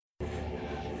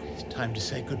It's time to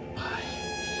say goodbye.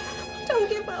 Don't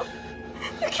give up.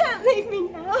 You can't leave me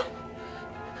now.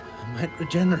 I might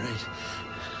regenerate.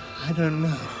 I don't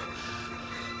know.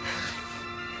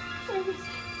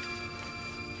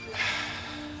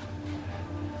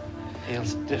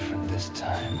 Feels different this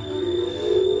time.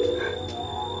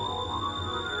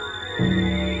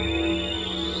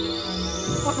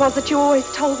 What was it you always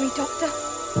told me, Doctor?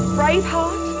 Brave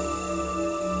heart? You'll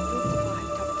survive,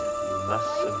 Doctor. Must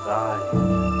survive.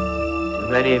 Too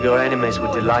many of your enemies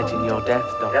would delight in your death,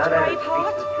 Doctor. Brave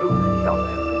heart?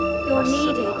 You're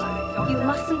needed. You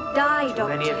mustn't die, Too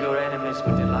Doctor. many of your enemies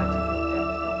would delight in your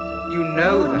death, Doctor. You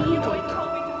know You're that.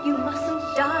 needed. You mustn't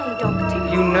die, Doctor.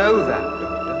 You know that,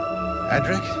 Doctor.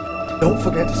 Adric? Don't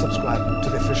forget to subscribe to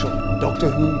the official Doctor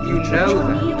Who You YouTube know channel.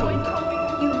 that.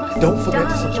 You mustn't Don't forget to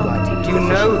die, subscribe Doctor. to You the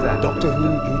know official that. Doctor Who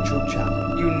YouTube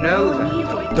channel. You know You're that.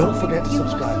 needed. Don't forget to You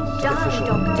subscribe mustn't to the die, official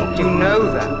Doctor. Doctor You Who know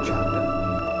YouTube that. channel.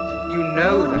 You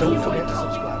know that. Don't forget to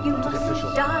subscribe You to the mustn't official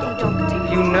die, Doctor Who.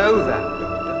 Doctor. You know that,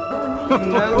 Doctor. You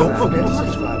know Don't that. forget to You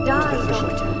subscribe mustn't to the die, official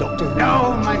Doctor. Doctor Who. No,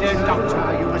 my dear Doctor,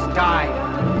 you must die.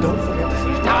 Don't forget to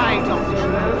subscribe Die, to the Doctor.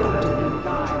 official Doctor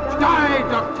Who. Die,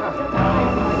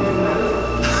 Doctor.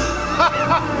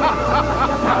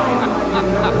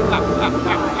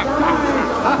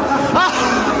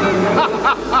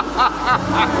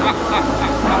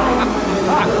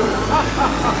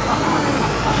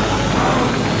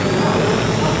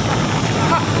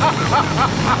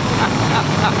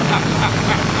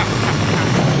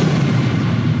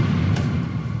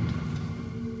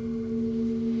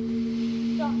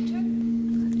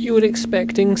 You were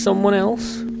expecting someone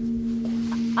else?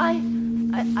 I...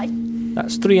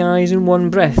 That's 3 eyes in 1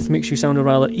 breath makes you sound a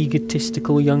rather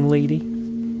egotistical young lady.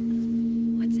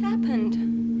 What's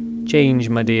happened? Change,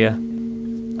 my dear,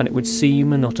 and it would seem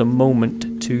not a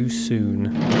moment too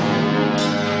soon.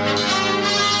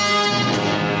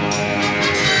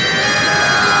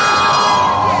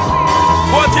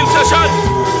 Quarantine session!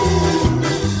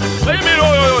 What do you mean,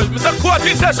 oi? Mr.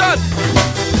 Quarantine session!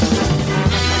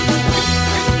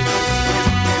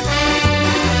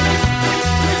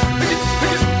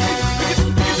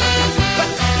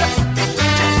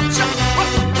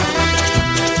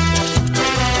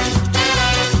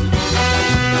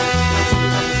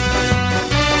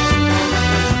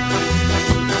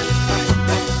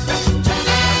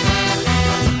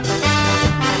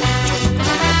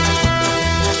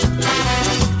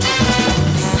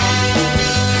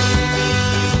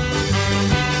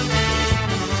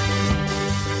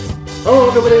 Hello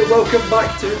everybody, welcome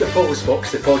back to the Polis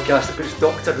Box, the podcast that puts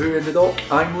Doctor Who in the dock.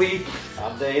 I'm Lee.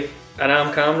 I'm Dave. And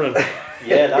I'm Cameron.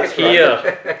 Yeah, that's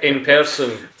Here, in person.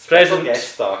 Special Present.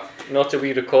 guest star. Not a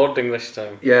wee recording this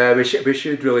time. Yeah, we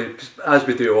should really, as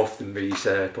we do often with these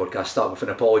podcasts, start with an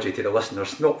apology to the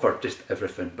listeners, not for just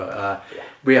everything, but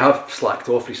we have slacked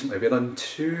off recently. We've done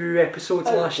 2 episodes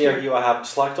last year. You, I haven't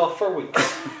slacked off for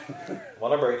weeks.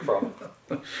 Want a break from?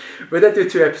 We did do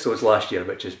 2 episodes last year,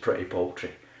 which is pretty paltry.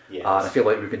 Yes. And I feel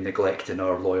like we've been neglecting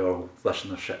our loyal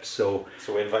listenership, so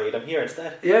we invited him here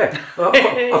instead. yeah,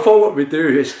 I thought what we'd do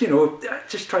is,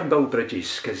 just try and build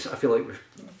bridges, because I feel like we've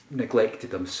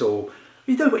neglected them. So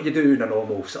you do what you do in a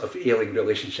normal sort of ailing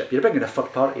relationship. You're bringing a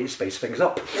third party to spice things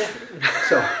up.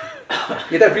 So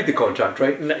you did read the contract,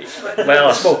 right? Well,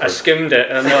 I skimmed it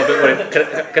and I'm not a bit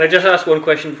worried. Can I just ask one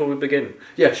question before we begin?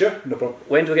 Yeah, sure, no problem.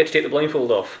 When do we get to take the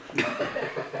blindfold off?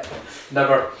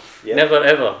 Never. Yeah. Never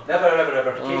ever.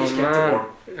 Never. Katie's kept it warm.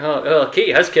 Oh, well,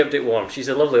 Katie has kept it warm. She's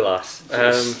a lovely lass.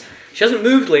 She hasn't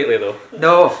moved lately though.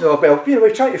 No, well,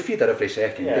 we try to feed her every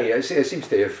second Yeah. day. It seems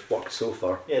to have worked so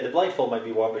far. Yeah, the blindfold might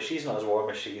be warm, but she's not as warm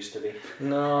as she used to be.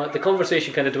 No, the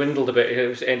conversation kind of dwindled a bit.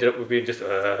 It ended up with being just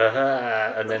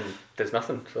and then there's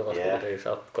nothing for the last couple of days.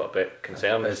 I've got a bit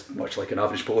concerned. It's much like an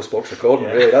average Polis Box recording,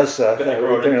 Yeah. really. That's Bit of how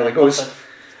groaning it really and goes.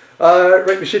 nothing.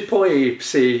 Right, we should probably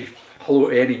say hello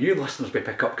to any new listeners we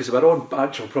pick up, because we're on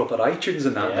actual proper iTunes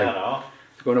and that Yeah, I now. know.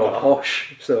 It's going all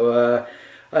posh. So,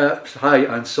 hi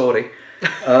and sorry.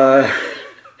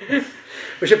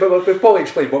 We'll probably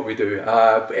explain what we do.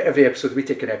 Every episode, we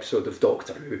take an episode of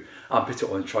Doctor Who and put it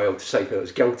on trial to decide whether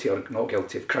it's guilty or not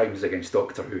guilty of crimes against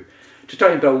Doctor Who, to try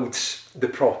and build the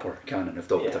proper canon of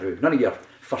Doctor Who. None of your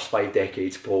first 5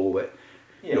 decades poll that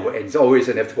ends always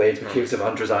inevitably ends with Caves of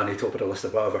Androzani, top of the list or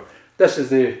whatever. This is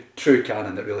the true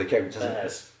canon that really counts, isn't it? It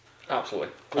is. Absolutely.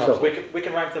 So, We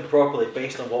can rank them properly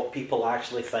based on what people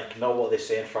actually think, not what they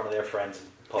say in front of their friends in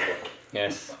public.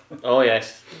 Yes. Oh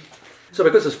yes. so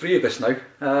because there's 3 of us now,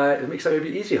 it makes it a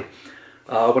bit easier.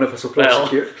 One of us will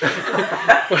prosecute.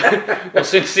 We'll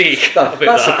soon see. That's that.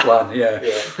 the plan,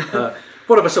 yeah.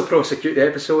 One of us will prosecute the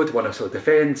episode, one of us will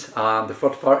defend, and the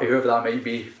third party, whoever that might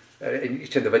be, in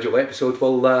each individual episode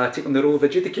will take on the role of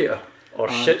adjudicator. Or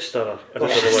shit stirrer, as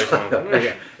it's otherwise known.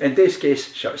 Yeah. In Dave's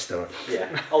case, shit stirrer. Yeah.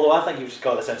 Although I think you've just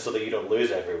got this in so that you don't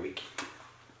lose every week.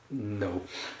 No,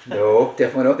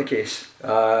 definitely not the case.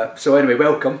 So anyway,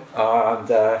 welcome, and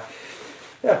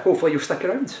hopefully you'll stick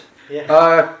around. Yeah.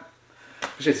 I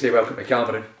should say welcome to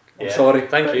Cameron. I'm Yeah. sorry.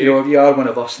 Thank you. You are one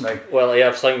of us now. Well, yeah,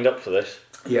 I've signed up for this.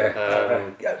 Yeah.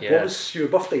 Yeah. What was your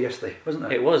birthday yesterday, wasn't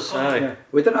it? It was, aye. Yeah.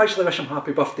 We didn't actually wish him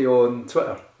happy birthday on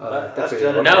Twitter. That's did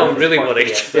good. we? Now I'm really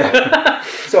worried. Yeah.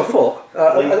 So I thought,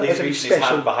 Lee's as a wee reaching his hand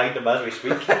special, behind him as we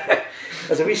speak.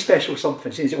 as a wee special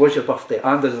something, since it was your birthday,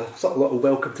 and as a sort of little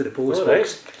welcome to the Polis All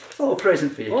Box, a little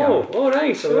present for you, Oh, Cameron. all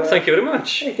right. So, Thank you very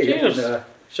much. Okay, Cheers. you can,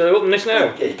 Shall I open this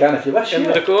now? you can if you wish. In the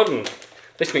Yeah. recording.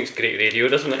 This makes great radio,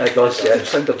 doesn't it? It does, yeah. The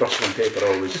sound of rustling paper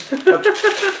always.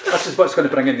 This is what's going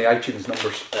to bring in the iTunes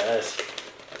numbers. It is.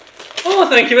 Oh,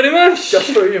 thank you very much.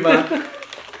 Just for you, man.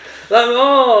 For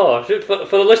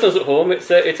the listeners at home, it's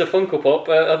a Funko Pop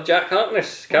of Jack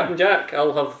Harkness, Captain Jack.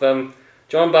 I'll have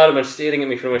John Barrowman staring at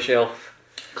me from a shelf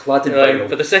Clad in vinyl.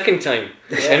 for the second time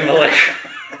in my life,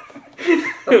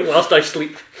 whilst I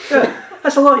sleep.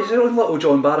 That's a lot. He's your own little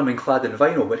John Barrowman clad in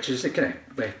vinyl, which is kind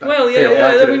of Well, fairly yeah.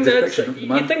 I accurate mean, depiction of the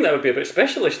man. you'd think that would be a bit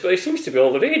specialist, but it seems to be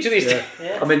all the rage these days.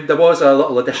 Yeah. I mean, there was a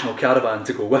little additional caravan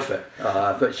to go with it,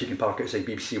 which you can park outside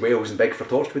BBC Wales and beg for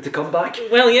Torchwood to come back.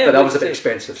 Well, yeah, but that was a but bit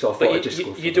expensive, so I thought I'd But just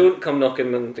go for you that. don't come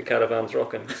knocking when the caravan's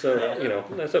rocking, so you know.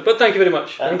 But thank you very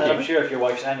much. And Thank I'm you. sure if your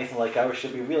wife's anything like ours, she'll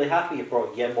be really happy you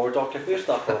brought yet more Doctor Who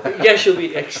stuff over. Yeah, she'll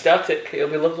be ecstatic. It'll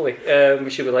be lovely.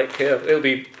 She'll be like, it'll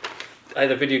be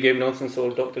either video game nonsense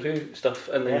or Doctor Who stuff,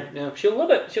 and then she'll love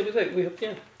it. She'll be like, She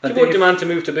And won't Dave- demand to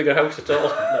move to a bigger house at all.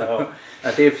 No.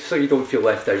 Dave, so you don't feel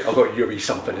left out, I've got your wee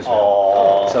something as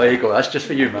well. Aww. So there you go, that's just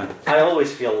for you, man. I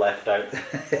always feel left out.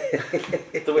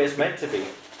 The way it's meant to be.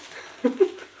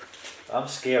 I'm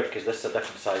scared because this is a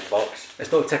different size box.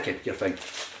 It's not ticking, you're fine.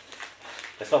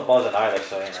 It's not buzzing either,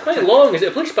 so you know. Quite long. Is it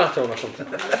a police baton or something?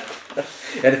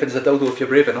 Anything's a dildo if you're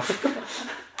brave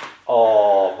enough.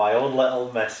 Oh, my own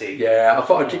little Missy. Yeah, I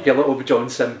thought I'd keep you a little John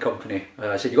Sim company.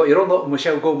 So you got your own little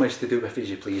Michelle Gomez to do with as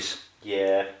you please.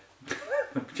 Yeah.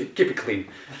 Keep it clean.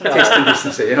 Taste and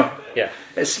decency, you know. Yeah.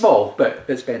 It's small, but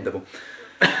it's bendable.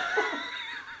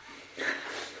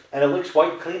 And it looks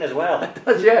white clean as well.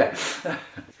 Yeah.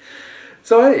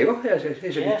 So there you go.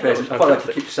 Here's your Yeah, new present. I thought I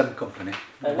could keep Sim company.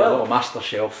 A well. little master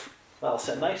shelf. That'll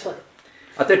sit nicely.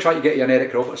 I did try to get you an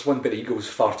Eric Roberts one, but the ego's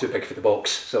far too big for the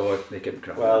box, so they couldn't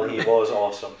grab it. Well, he was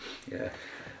awesome. Yeah.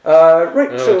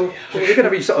 Right, so we're going to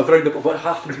be sort of round up what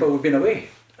happened while we've been away.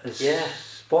 Yeah.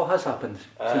 What has happened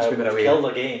since we've been away? Killed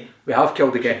again. We have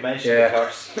killed again. Mentioned the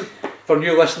curse. For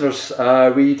new listeners,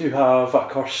 we do have a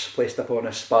curse placed upon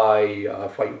us by a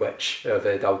White Witch of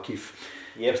Dalkeith,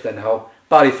 just in the hall.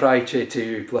 Barry Fry tried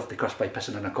to lift the curse by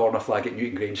pissing in a corner flag at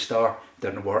Newton Grange Star.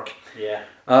 Didn't work. Yeah.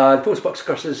 The Polis Box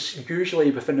curse is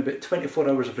usually within about 24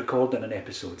 hours of recording an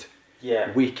episode.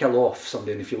 Yeah. We kill off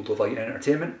somebody in the field of light and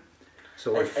entertainment.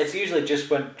 So It's usually just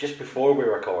before we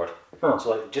record. Huh. So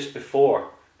like just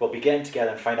before we'll be getting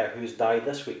together and find out who's died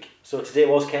this week. So today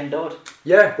was Ken Dodd.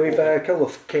 yeah, we've killed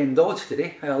off Ken Dodd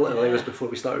today, a little hours before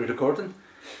we started recording.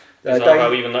 Is that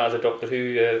how even that has a Doctor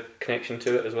Who connection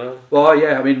to it as well? Well,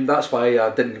 yeah, I mean, that's why I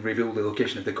didn't reveal the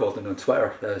location of the recording on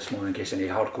Twitter this morning in case any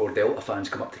hardcore Delta fans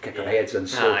come up to kick their heads in.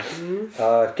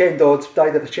 So, Ken Dodd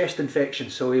died of a chest infection,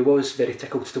 so he was very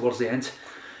tickled towards the end.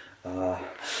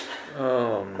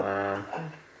 Oh man.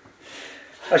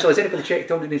 Actually, has anybody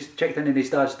checked in on his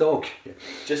dad's dog?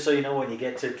 Just so you know, when you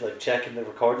get to like checking the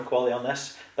recording quality on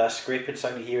this, that scraping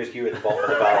sound you hear is you at the bottom of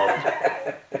the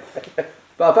ballad.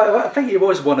 But I think he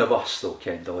was one of us, though,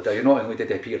 Ken Dodd. Not only did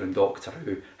he appear in Doctor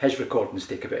Who, his recordings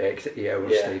take about 8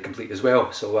 hours to complete as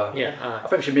well. So I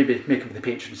think we should maybe make him the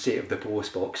patron saint of the Polis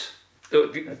Box.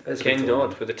 Ken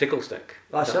Dodd with a tickle stick.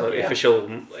 That's the official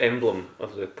emblem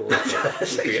of the Polis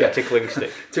Box. A tickling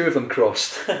stick. Two of them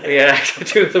crossed. Yeah,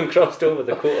 two of them crossed over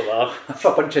the coat of arms.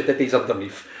 A bunch of diddies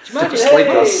underneath.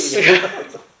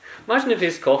 Imagine if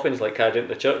his coffin's like carried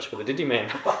into the church with the Diddy Men.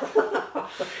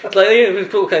 It's like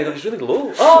people kind of go, it's really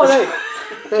low. Oh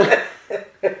right.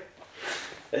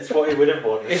 It's what he would have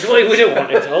wanted. It's what he would have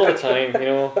wanted all the time, you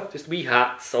know. Just wee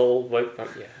hats all white.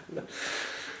 Yeah.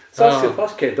 So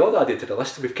that's Ken Dodd added to the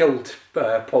list. We've killed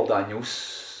Paul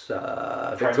Daniels,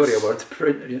 Victoria word.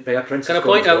 Prince. Can I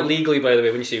point out legally, by the way,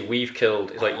 when you say we've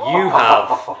killed, it's like you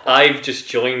have. I've just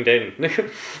joined in.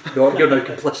 No, you're now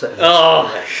complicit.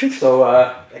 Oh. So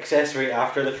accessory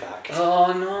after the fact.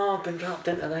 Oh no, I've been dropped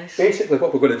into this. basically,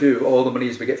 what we're going to do, all the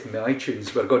monies we get from the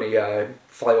iTunes, we're going to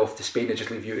fly off to Spain and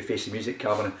just leave you to face the music,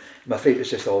 Cameron. I'm afraid it's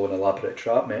just all an elaborate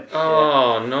trap, mate.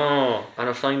 Oh no! And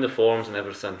I've signed the forms and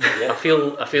everything. Yeah. I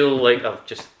feel like I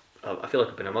feel like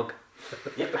I've been a mug.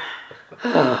 Yep.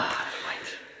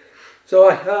 So,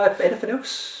 anything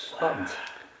else happened?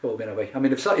 Well, been away. I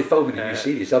mean, they've started filming a new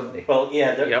series, haven't they? Well,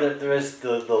 yeah, there is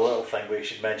the little thing we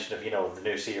should mention of, the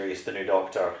new series, the new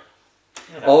Doctor.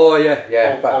 Oh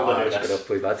yeah. All But the I'm just newness. going to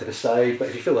play that to the side. But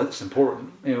if you feel it's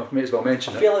important, may as well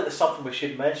mention I it. feel like there's something we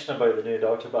should mention about the new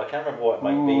Doctor, but I can't remember what it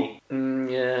might be.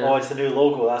 Yeah. Oh, it's the new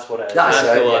logo, that's what it is. That's it,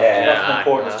 Nothing yeah.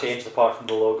 important has changed apart from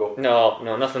the logo.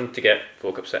 No, nothing to get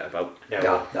folk upset about.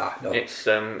 No. No. It's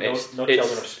no children have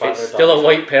spat it's their still a dogs.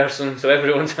 white person, so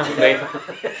everyone's happy.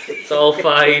 It's all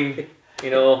fine,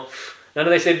 None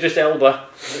of this Idris Elba.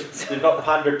 They've not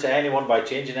pandered to anyone by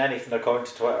changing anything according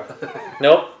to Twitter.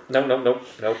 No.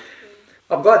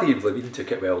 I'm glad Ian Levine took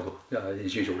it well, though, in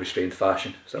his usual restrained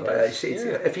fashion. So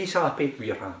if he's happy,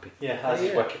 we're happy. Yeah, as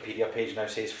his Wikipedia page now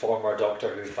says, former Doctor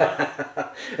Who fan.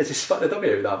 It's just split the dummy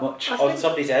out that much. Oh,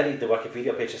 somebody's edited the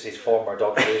Wikipedia page that says former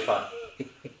Doctor Who fan.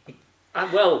 I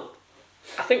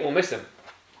think we'll miss him.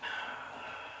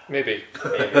 Maybe.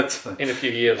 That's fine. In a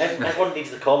few years. Everyone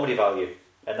needs the comedy value,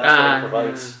 and that's what it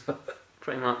provides.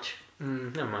 Pretty much.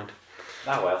 Never mind.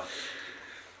 Ah, well.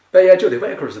 But yeah, Jodie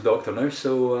Whittaker's the Doctor now,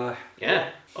 so... Yeah.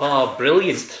 Oh,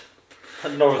 brilliant.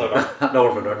 Northerner.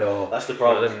 Northerner, no. That's the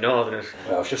One of problem. them Northerners.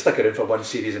 Well, she'll stick her in for one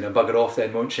series and then bugger off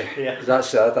then, won't she? Yeah. 'Cause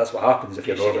that's what happens if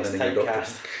you're She Northern gets and then you're Doctor.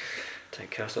 typecast.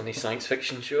 Typecast on these science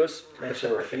fiction shows. Then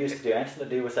she'll refuse to do anything to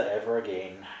do with it ever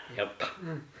again. Yep.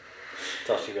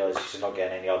 Until she realises she's not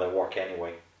getting any other work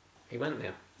anyway. He went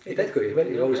there. He did go,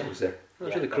 he always goes there. That was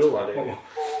Yeah, really that's cruel. what I do.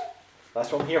 That's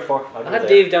what I'm here for. I had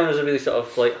Dave down as a really sort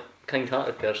of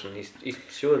kind-hearted person. He's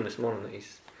showing this morning that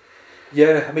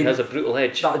Yeah, I he mean, has a brutal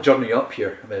edge. that journey up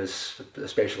here is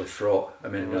especially fraught. I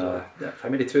mean, how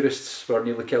many tourists were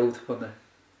nearly killed on the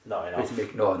Not way to enough.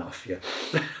 make... Not enough, yeah.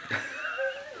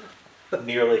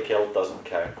 Nearly killed doesn't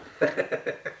count.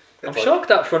 I'm shocked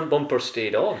that front bumper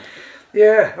stayed on.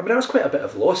 Yeah, I mean, there was quite a bit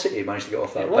of velocity. He managed to get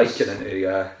off that It bike was. and into in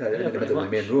the pretty middle of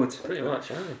the main road. Pretty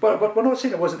much, yeah. But we're not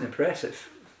saying it wasn't impressive.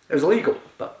 It was illegal,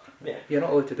 but Yeah. you're not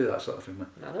allowed to do that sort of thing, man.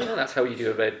 I don't know that's how you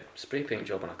do a red spray paint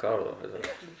job on a car, though, is it?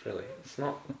 Really? That's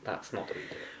not the way to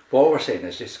do it. What we're saying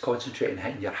is just concentrate on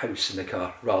hitting your house in the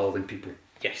car rather than people.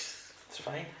 Yes. It's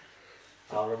fine.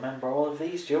 I'll remember all of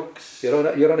these jokes.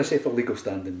 You're on a safer legal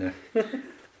standing there.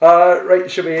 Right,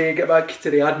 should we get back to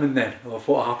the admin then of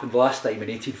what happened last time in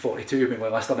 1842 when we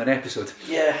last done an episode?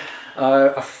 Yeah.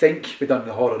 I think we done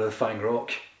the horror of Fang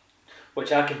Rock.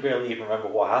 Which I can barely even remember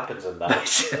what happens in that.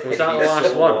 Was that the It's last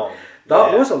so one? long.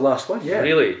 That Yeah. was our last one, yeah.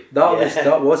 Really?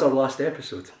 That was our last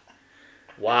episode.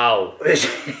 Wow.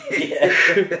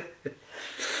 Yeah.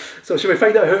 So should we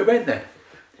find out how it went then?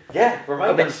 Yeah, I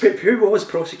remind mean, us. who was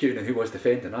prosecuting and who was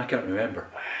defending? I can't remember.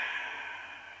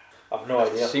 I've no I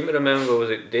idea. seem to remember, was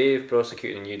it Dave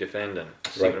prosecuting and you defending? I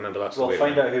seem Right. to remember that's the We'll way it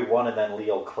find went. out who won and then Lee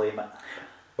will claim it.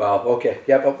 Well, okay.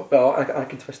 Yeah, well, I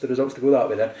can twist the results to go that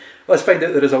way then. Let's find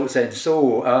out the results then.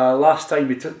 So, last time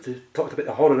we talked about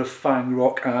the horror of Fang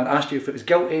Rock and asked you if it was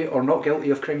guilty or not guilty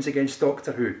of crimes against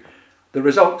Doctor Who. The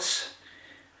results,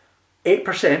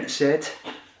 8% said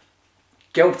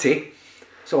guilty.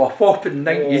 So a whopping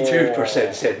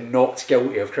 92% said not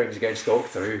guilty of crimes against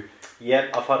Doctor Who.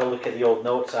 Yep, I've had a look at the old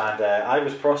notes and I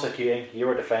was prosecuting, you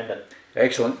were defending.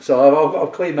 Excellent. So I'll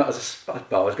claim that as I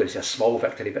was going to say a small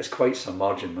victory, but it's quite some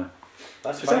margin, man.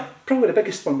 That's Is fine. that probably the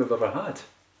biggest one we've ever had?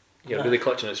 You're really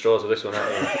clutching at straws with this one,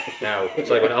 aren't you? Now, it's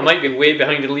like, I might be way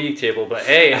behind the league table, but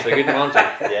hey, it's a good margin.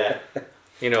 Yeah.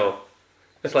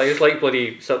 It's like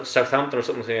bloody Southampton or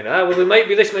something saying, well, we might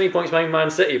be this many points behind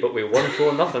Man City, but we won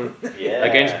 4-0 Yeah.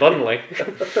 against Burnley.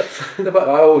 No, but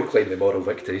I always claim the moral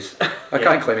victories. I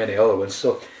can't claim any other ones.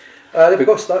 So there we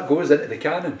go. So that goes into the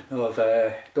canon of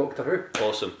Doctor Who.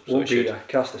 Awesome. So Won't it be should.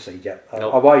 cast aside yet.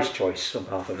 Nope. A wise choice on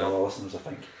behalf of Nope. our listeners, I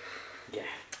think. Yeah.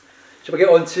 Shall we get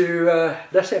on to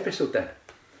this episode then?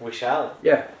 We shall.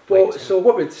 Yeah. Well, Right. so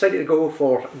what we decided to go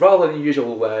for, rather than the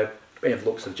usual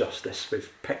envelopes of justice,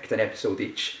 we've picked an episode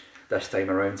each this time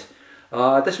around.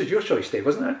 This was your choice, Dave,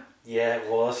 wasn't it? Yeah, it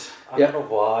was. I Yeah. don't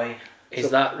know why. Is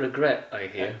that regret, I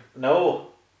hear? No.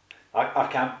 I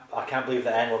can't believe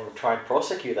that anyone would try and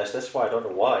prosecute this. That's why I don't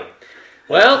know why.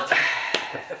 Well,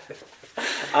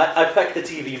 I picked the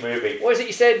TV movie. What is it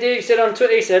you said, Dave? You said on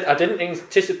Twitter, you said, I didn't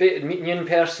anticipate meeting you in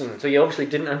person. So you obviously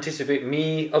didn't anticipate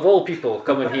me, of all people,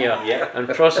 coming here and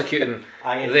prosecuting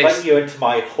I invite you into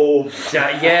my home.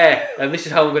 Yeah, and this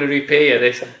is how I'm going to repay you,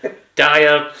 this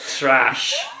dire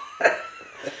trash.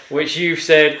 Which you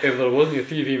said, if there wasn't a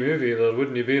TV movie, there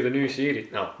wouldn't be the new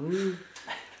series. No.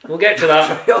 We'll get to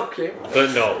that. Okay.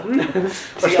 But no. We're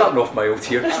starting off mild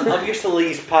here. I'm used to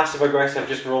Lee's passive aggressive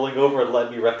just rolling over and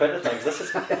letting me rip into things.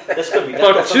 This could be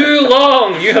For too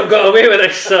long you have got away with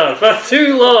this, sir. For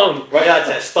too long. Right, that's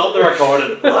it. Stop the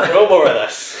recording. No more of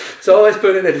this. So let's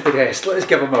put it into the rest. Let's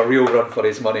give him a real run for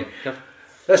his money. Yep.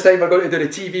 This time we're going to do the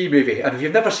TV movie, and if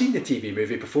you've never seen the TV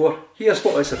movie before, here's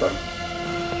what it's about.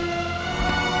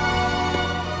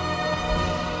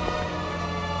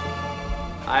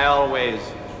 I always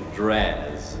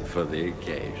dress for the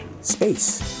occasion.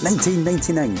 Space,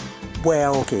 1999.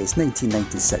 Well, okay, it's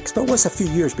 1996, but what's a few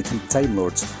years between Time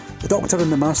Lords? The Doctor and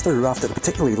the Master, who after a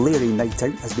particularly leery night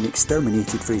out has been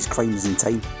exterminated for his crimes in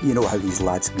time, you know how these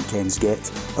lads and weekends get,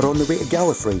 are on the way to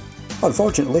Gallifrey.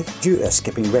 Unfortunately, due to a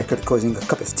skipping record causing a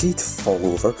cup of tea to fall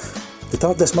over, the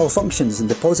TARDIS malfunctions and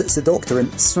deposits the Doctor in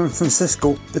San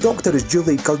Francisco. The Doctor is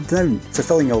duly gunned down,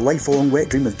 fulfilling a lifelong wet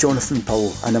dream of Jonathan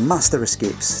Powell, and the Master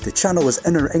escapes to channel his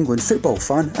inner England football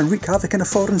fan and wreak havoc in a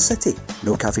foreign city.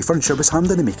 No cafe furniture was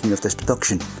harmed in the making of this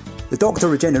production. The Doctor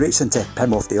regenerates into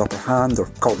Pym off the upper hand, or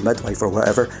call the midwife or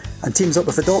whatever, and teams up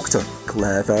with the Doctor,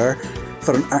 clever,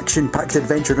 for an action-packed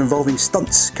adventure involving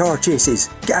stunts, car chases,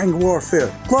 gang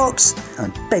warfare, clocks,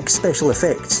 and big special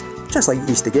effects, just like you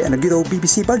used to get in a good old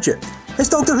BBC budget. It's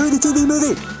Doctor Who, the TV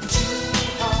movie!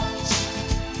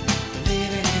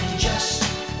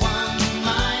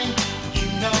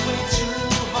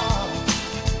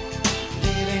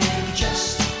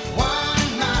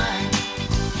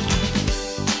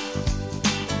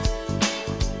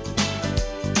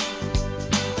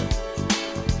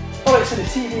 Alright, so the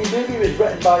TV movie was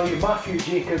written by Matthew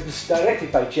Jacobs,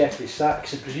 directed by Jeffrey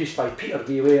Sachs, and produced by Peter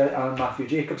Gailey and Matthew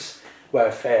Jacobs,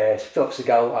 with Philip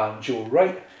Segal and Joe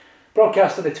Wright.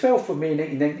 Broadcast on the 12th of May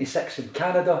 1996 in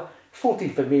Canada,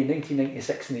 14th of May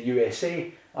 1996 in the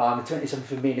USA, and the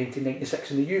 27th of May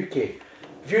 1996 in the UK.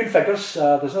 Viewing figures,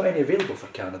 there's not any available for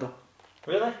Canada.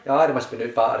 Really? Yeah, they must have been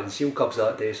out battering seal cubs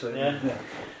that day. So yeah.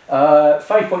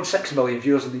 5.6 million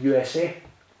viewers in the USA,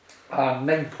 and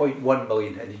 9.1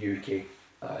 million in the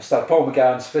UK. Star Paul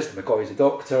McGann, Sylvester McCoy as the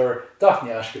Doctor,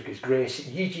 Daphne Ashbrook as Grace,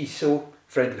 Yi So,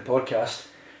 friend of the podcast,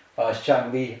 as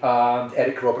Chang Lee, and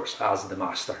Eric Roberts as the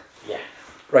Master. Yeah.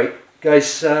 Right,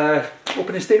 guys,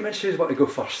 opening statements, who's want to go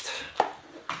first?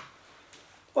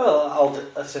 Well,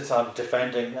 since I'm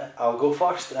defending, I'll go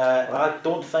first. I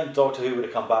don't think Doctor Who would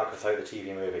have come back without the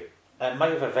TV movie. It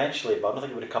might have eventually, but I don't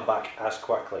think it would have come back as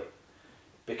quickly.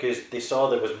 Because they saw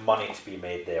there was money to be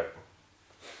made there.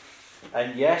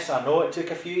 And yes, I know it took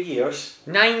a few years.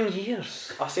 9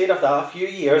 years. I said of that, a few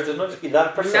years, there's not just been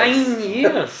that precise. 9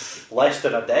 years. Less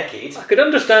than a decade. I could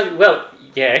understand, well,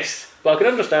 yes, but I could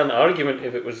understand the argument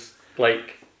if it was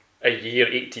like a year,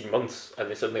 18 months, and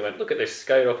they suddenly went, look at this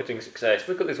skyrocketing success,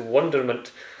 look at this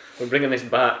wonderment, we're bringing this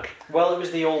back. Well, it was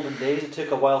the olden days, it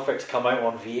took a while for it to come out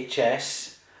on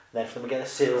VHS, then for them to get the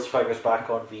sales figures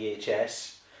back on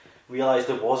VHS, realised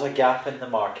there was a gap in the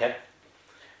market,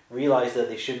 realised that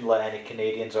they shouldn't let any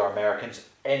Canadians or Americans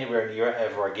anywhere near it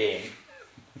ever again,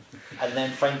 and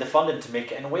then find the funding to make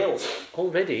it in Wales.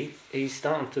 Already, he's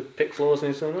starting to pick flaws in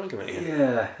his own argument here.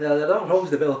 Yeah, they're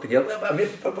always developing here. I mean,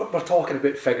 we're talking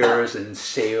about figures and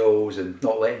sales and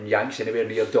not letting Yanks anywhere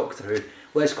near Doctor Who.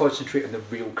 Let's concentrate on the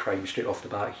real crime straight off the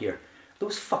bat here.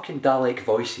 Those fucking Dalek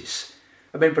voices.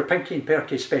 I remember Pinky and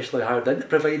Perky specially hired in to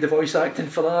provide the voice acting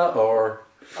for that, or...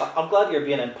 I'm glad you're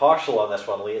being impartial on this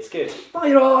one, Lee. It's good. Well,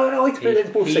 you know, I like to put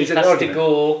in both sides of the argument. He has to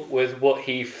go with what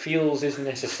he feels is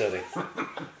necessary.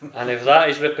 And if that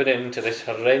is ripping into this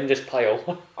horrendous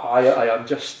pile... I am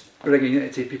just bringing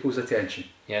it to people's attention.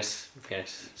 Yes,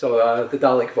 yes. So, the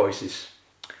Dalek voices.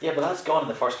 Yeah, but that's gone in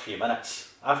the first few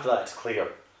minutes. After that, it's clear.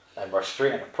 And we're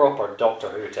straight into proper Doctor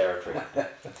Who territory.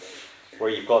 Where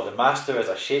you've got the Master as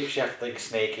a shape-shifting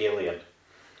snake alien.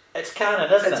 It's canon,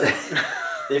 isn't it?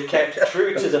 They've kept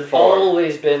true to the form.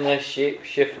 Always been a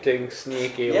shape-shifting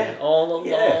snake alien, all along.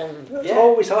 Yeah. It's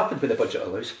always happened when the budget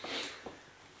allows.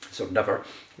 So never.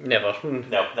 Never.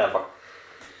 No, never.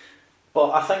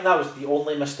 But I think that was the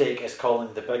only mistake, is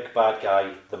calling the big bad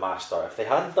guy the Master. If they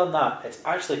hadn't done that, it's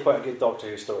actually quite a good Doctor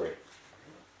Who story.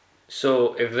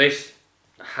 So if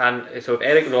if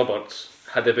Eric Roberts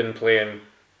had been playing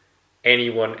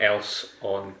anyone else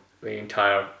on the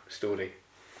entire story,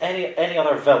 any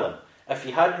other villain. If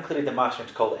you hadn't included the Master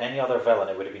and called any other villain,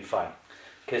 it would have been fine.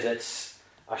 Because it's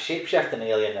a shape-shifting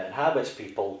alien that inhabits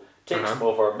people, takes them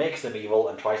over, makes them evil,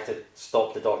 and tries to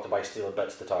stop the Doctor by stealing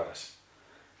bits of the TARDIS.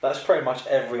 That's pretty much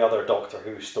every other Doctor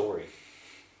Who story.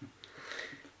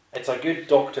 It's a good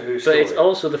Doctor Who story. But it's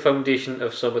also the foundation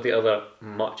of some of the other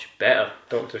much better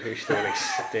Doctor Who stories,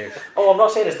 Dave. Oh, I'm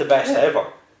not saying it's the best ever.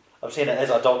 I'm saying it is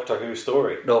a Doctor Who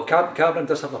story. No, Cameron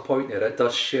does have a point there. It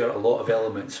does share a lot of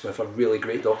elements with a really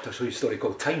great Doctor Who story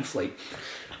called Time Flight,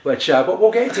 which but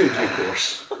we'll get to in due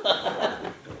course.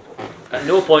 At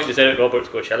no point does Eric Roberts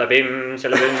go shalabim,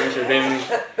 shalabim,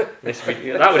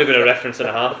 shalabim. That would have been a reference and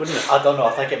a half, wouldn't it? I don't know,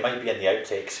 I think it might be in the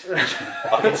outtakes.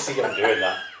 I can see him doing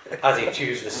that as he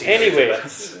chews the scene. Anyway.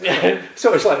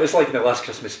 So it's like in the last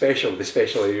Christmas special, they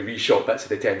specially reshot bits of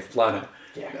the 10th planet.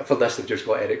 Yeah. For this they've just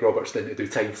got Eric Roberts in to do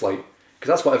Time Flight, because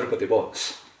that's what everybody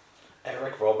wants.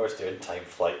 Eric Roberts doing Time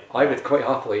Flight. I would quite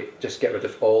happily just get rid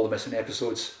of all the missing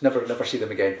episodes, never see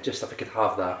them again, just if I could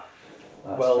have that.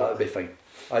 That would be fine.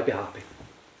 I'd be happy.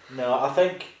 No, I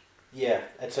think, yeah,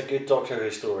 it's a good Doctor Who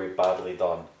story, badly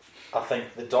done. I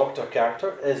think the Doctor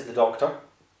character is the Doctor.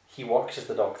 He works as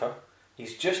the Doctor.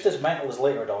 He's just as mental as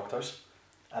later Doctors.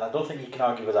 And I don't think you can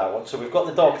argue with that one. So we've got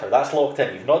the Doctor, that's locked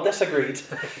in. You've not disagreed.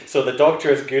 So the Doctor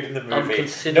is good in the movie.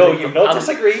 No, you've not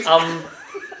disagreed.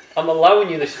 I'm allowing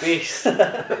you the space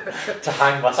to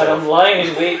hang myself. And I'm lying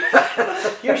in wait.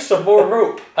 Here's some more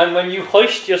rope. And when you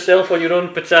hoist yourself on your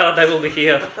own petard, I will be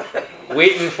here,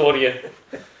 waiting for you.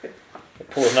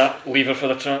 Pulling that lever for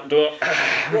the trap door.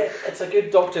 Yeah, it's a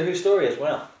good Doctor Who story as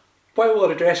well. While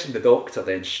we're addressing the Doctor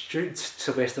then, should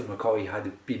Sylvester McCoy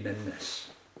had been in this?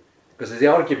 Because there's the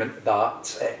argument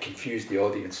that it confused the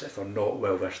audience if they're not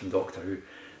well versed in Doctor Who.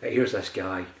 That here's this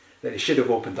guy that they should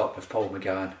have opened up with Paul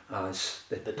McGann as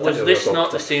the Was this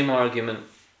not the same argument,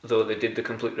 though they did the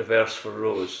complete reverse for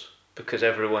Rose? Because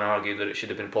everyone argued that it should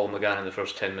have been Paul McGann in the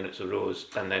first 10 minutes of Rose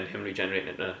and then him regenerating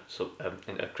into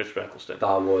Chris Eccleston.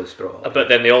 That was brought up. But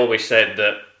then they always said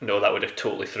that, no, that would have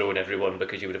totally thrown everyone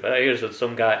because you would have, here's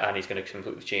some guy and he's going to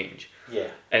completely change. Yeah.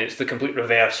 And it's the complete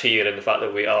reverse here in the fact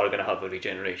that we are going to have a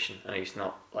regeneration and he's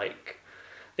not like...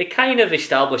 They kind of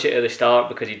establish it at the start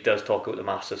because he does talk about the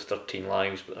Master's 13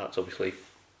 lives, but that's obviously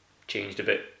changed a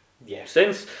bit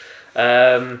since.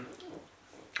 Because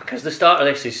the start of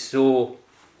this is so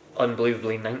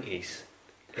unbelievably 90s.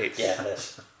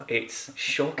 It's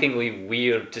shockingly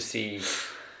weird to see.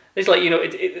 It's like,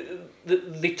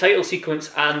 the title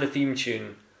sequence and the theme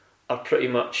tune are pretty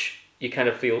much, you kind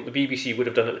of feel the BBC would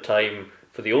have done at the time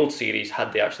for the old series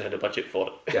had they actually had a budget for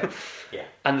it. Yeah. Yeah.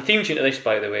 And the theme tune to this,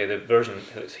 by the way, the version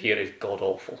that's here is god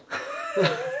awful.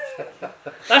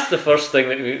 That's the first thing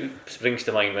that springs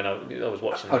to mind when I was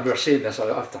watching this. And we're saying this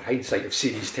after hindsight of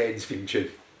Series 10's theme tune.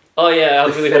 Oh yeah, I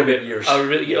was really hoping it. Years. I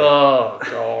really, oh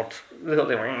god.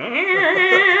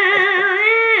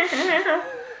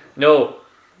 No,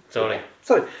 sorry.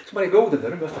 Sorry, somebody gold in the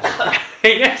room with us.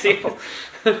 Yes,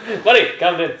 buddy,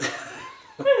 calm down.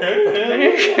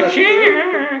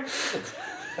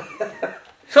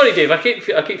 Sorry, Dave. I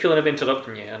keep feeling I'm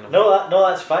interrupting you. No,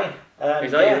 that's fine.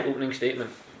 Is that your opening statement?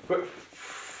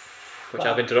 Which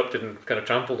I've interrupted and kind of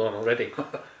trampled on already.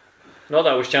 Not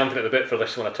that I was champing at the bit for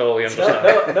this one at all. You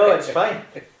understand? No, it's fine.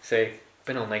 Say,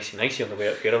 been all nicey on the way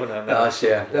up here, haven't I? That's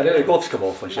the gloves come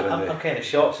off when you're in there. I'm kind of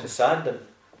shocked and sad, and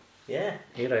here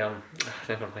I am.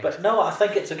 Never mind. But no, I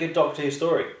think it's a good Doctor Who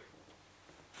story.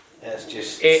 It's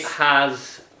just it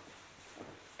has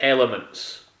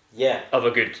elements of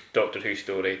a good Doctor Who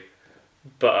story,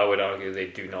 but I would argue they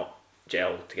do not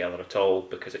gel together at all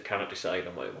because it cannot decide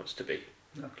on what it wants to be.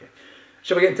 Okay.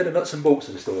 Shall we get into the nuts and bolts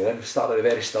of the story then? We'll start at the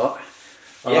very start.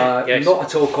 Yes. Not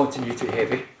at all continuity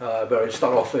heavy. We'll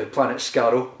start off with Planet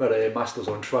Scarrow, where the Master's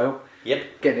on trial.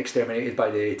 Yep. Getting exterminated by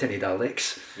the Tinny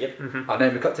Daleks. Yep. Mm-hmm. And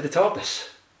then we cut to the TARDIS.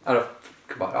 And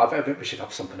come on, I think we should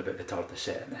have something about the TARDIS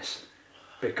set in this.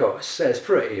 Because it's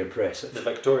pretty impressive. The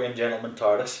Victorian gentleman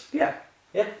TARDIS. Yeah.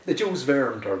 Yeah. The Jules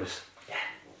Verne TARDIS. Yeah.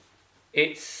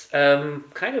 It's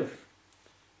kind of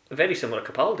very similar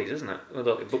to Capaldi's, isn't it? With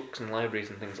all the books and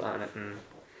libraries and things like that in it. And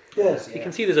yes. You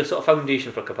can see there's a sort of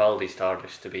foundation for Capaldi's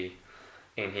TARDIS to be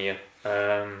in here.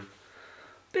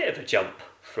 Bit of a jump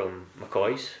from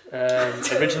McCoy's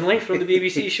originally from the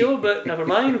BBC show, but never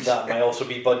mind. That might also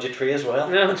be budgetary as well.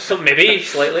 No, so maybe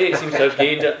slightly. It seems to have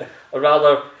gained a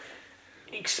rather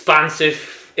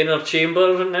expansive inner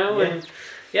chamber now. Yeah. And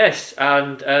yes,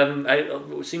 and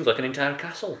it seems like an entire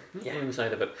castle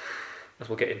inside of it, as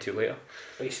we'll get into later.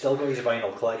 But he's still got his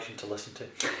vinyl collection to listen to.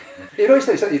 You know, it's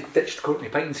like he ditched Courtney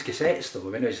Pine's cassettes though.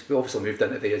 I mean, he's obviously moved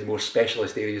into the more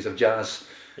specialist areas of jazz.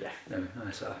 Yeah. No,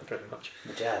 that's pretty much.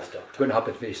 The jazz doctor. Wouldn't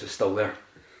happen if this is still there.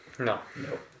 No.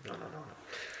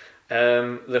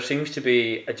 there seems to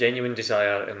be a genuine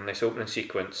desire in this opening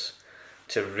sequence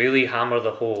to really hammer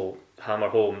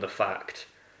home the fact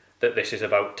that this is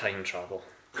about time travel.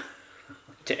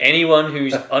 To anyone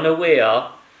who's unaware,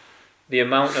 the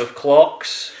amount of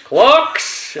clocks,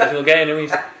 as we'll get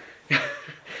into,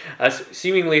 as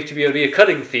seemingly to be a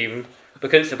reoccurring theme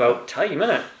because it's about time,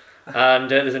 isn't it? And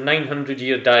there's a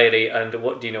 900-year diary, and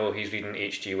what do you know? He's reading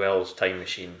H.G. Wells' Time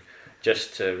Machine,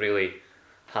 just to really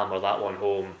hammer that one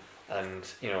home, and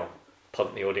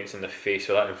pump the audience in the face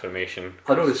with that information.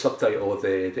 I know the subtitle of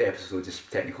the episode is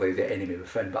technically The Enemy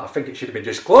Within, but I think it should have been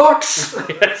just Clocks!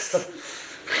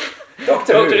 Yes!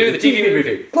 Doctor Who, the TV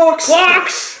movie.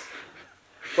 Clocks!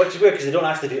 Which is weird because they don't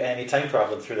actually do any time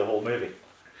travelling through the whole movie.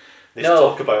 They just No.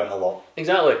 talk about it a lot.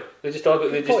 Exactly. They just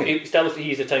establish that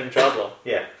he's a time traveller.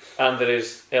 Yeah. And there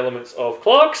is elements of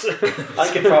clocks. I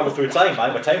can travel through time.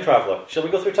 I'm a time traveller. Shall we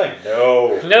go through time?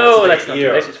 No. No, let's let's stay not do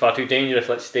here. this. It's far too dangerous.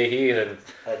 Let's stay here. In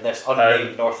this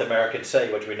unnamed North American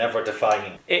city, which we never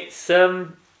define. It's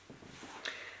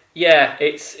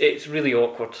it's really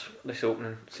awkward, this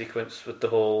opening sequence with the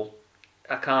whole.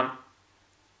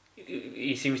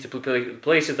 He seems to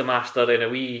places the Master in a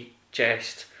wee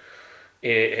chest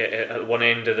at one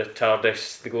end of the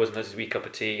TARDIS. He goes and has his wee cup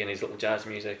of tea and his little jazz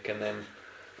music, and then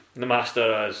the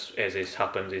Master, as is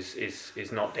happened,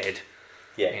 is not dead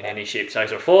in any shape,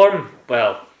 size or form.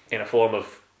 Well, in a form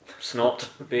of snot,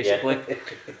 basically.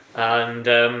 And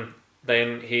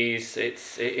then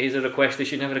it is a request they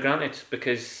should never have granted,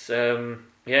 because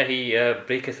he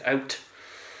breaketh out.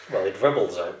 Well, it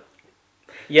dribbles out.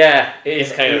 Yeah, it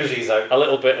is kind of oozes out. A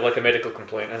little bit like a medical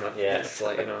complaint, isn't it? Yeah. It's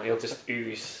like, he'll just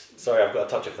ooze. Sorry, I've got a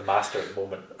touch of the Master at the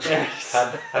moment. Yes.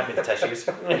 Hand me the tissues.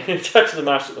 Touch of the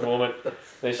Master at the moment.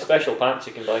 There's special pants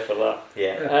you can buy for that.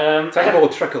 Yeah. Terrible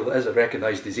trickle is a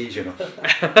recognised disease,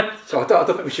 So I don't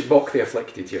think we should mock the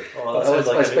afflicted here. Oh,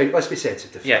 Let's be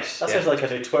sensitive. Yes. That sounds like a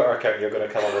new Twitter account you're going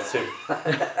to come up with soon.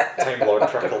 Time Lord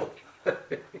Trickle.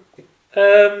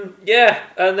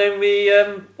 And then we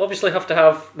obviously have to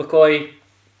have McCoy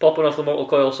popping off the mortal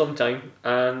coil sometime,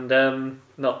 and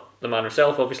not the man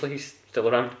himself, obviously, he's still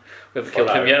around. We haven't killed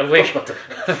him yet, have we?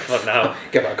 For now.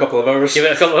 Give it a couple of hours. Give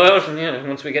it a couple of hours, and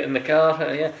once we get in the car,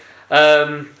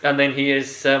 and then he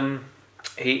is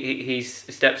he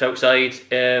steps outside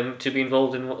to be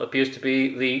involved in what appears to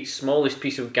be the smallest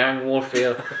piece of gang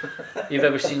warfare you've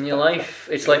ever seen in your life.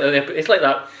 It's like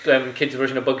that kids'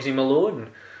 version of Bugsy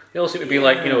Malone. They all seem to be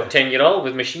 10-year-old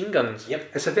with machine guns.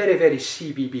 Yep. It's a very, very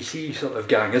CBBC sort of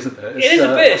gang, isn't it? It is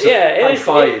a bit, yeah.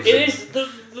 It is. The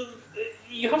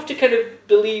you have to kind of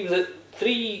believe that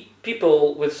 3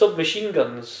 people with submachine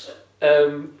guns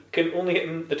can only hit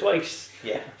them twice.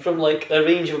 Yeah. From a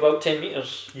range of about 10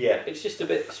 metres. Yeah. It's just a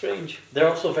bit strange. They're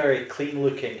also very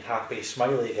clean-looking, happy,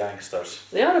 smiley gangsters.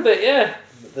 They are a bit, yeah.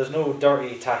 There's no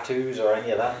dirty tattoos or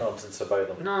any of that nonsense about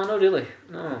them. No, not really.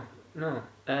 No.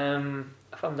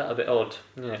 I found that a bit odd.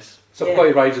 Yes. So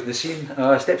McCoy arrives at the scene,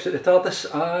 steps at the TARDIS,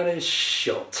 and is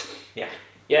shot. Yeah.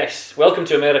 Yes. Welcome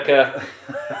to America.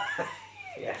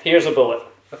 Yeah. Here's a bullet.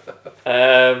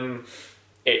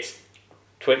 It's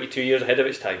 22 years ahead of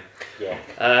its time. Yeah.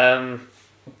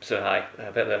 So I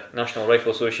bet the National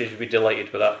Rifle Association would be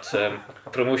delighted with that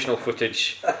promotional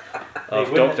footage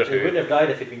of Doctor Who. He wouldn't have died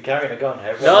if he'd been carrying a gun.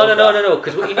 No.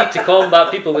 Because what you need to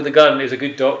combat people with a gun is a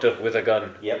good doctor with a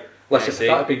gun. Yep. Listen, if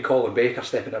that had been Colin Baker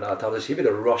stepping in that TARDIS, he would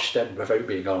have rushed in without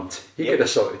being armed. He could have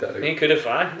sorted that out. He could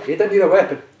have, He didn't need a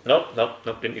weapon. Nope,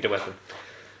 didn't need a weapon.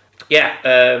 Yeah,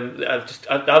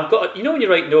 I've got, when you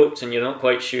write notes and you're not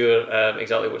quite sure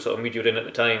exactly what sort of mood you're in at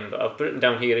the time, but I've written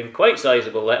down here in quite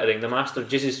sizable lettering, the Master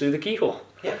jizzes through the keyhole.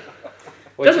 Yeah.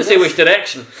 It doesn't say which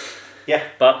direction. Yeah.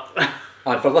 But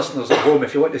and for listeners at home,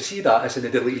 if you want to see that, it's in the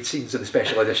deleted scenes of the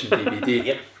special edition DVD.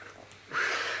 Yep.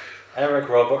 Eric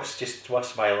Roberts, just a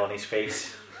smile on his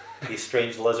face. These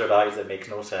strange lizard eyes that makes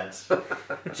no sense.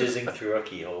 Jizzing through a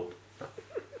keyhole.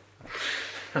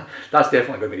 That's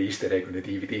definitely going to be the Easter egg on the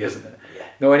DVD, isn't it? Yeah.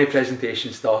 No any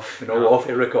presentation stuff, no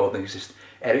off-air recordings, just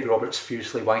Eric Roberts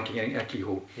furiously wanking in a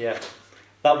keyhole. Yeah.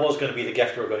 That was going to be the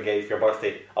gift we were going to get you for your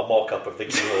birthday, a mock-up of the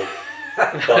keyhole.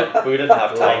 But we didn't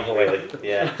have time, really.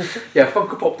 Yeah. Yeah,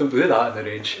 Funko Pop don't do that in the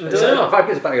range. In fact,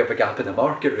 it's a bit of a gap in the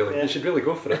market, really. Yeah. They should really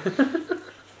go for it.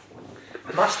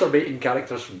 Masturbating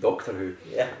characters from Doctor Who.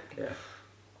 Yeah.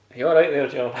 you alright there,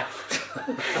 John?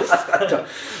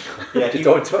 You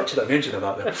don't touch that mention of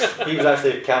that then. He was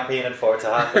actually campaigning for it to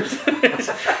happen.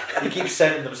 He keeps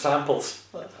sending them samples.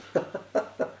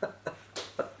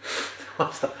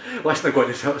 Let's not go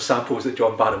into sort of samples that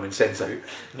John Barrowman sends out.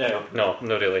 No, not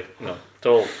really. No, it's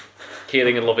all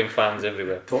caring and loving fans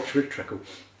everywhere. Torchwood trickle.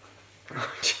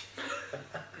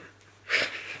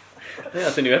 think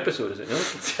that's a new episode, is it?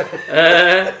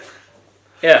 No.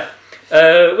 Yeah.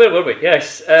 Where were we?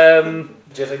 Yes.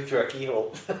 Jizzing through a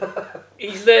keyhole.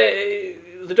 He's the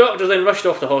doctor then rushed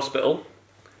off the hospital,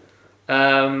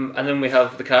 and then we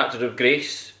have the character of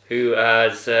Grace, who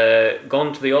has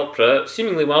gone to the opera,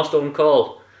 seemingly whilst on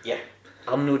call. Yeah.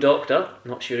 I'm no doctor.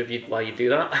 Not sure why you do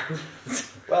that.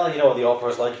 Well, you know what the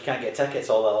opera's like. You can't get tickets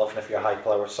all that often if you're a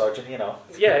high-powered surgeon, you know.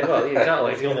 Yeah, well,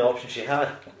 exactly. It's the only option she had.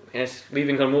 Yes,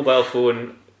 leaving her mobile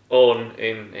phone on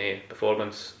in a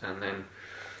performance, and then...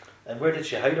 And where did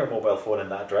she hide her mobile phone in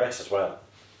that dress as well?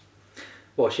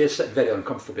 Well, she is sitting very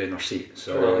uncomfortably in her seat,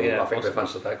 so I think we've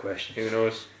answered that question. Who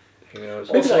knows? Who knows?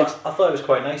 Also, I thought it was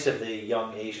quite nice of the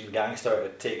young Asian gangster to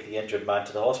take the injured man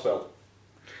to the hospital.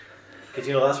 Because,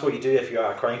 you know, that's what you do if you're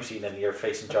at a crime scene and you're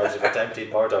facing charges of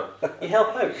attempted murder. You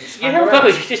help out. You help out,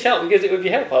 you just help, because if you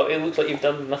help out, it looks like you've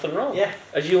done nothing wrong. Yeah.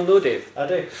 As you'll know, Dave. I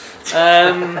do.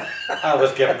 I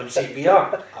was giving them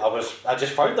CPR. I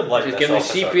just found them like this. Just giving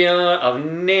them CPR, I've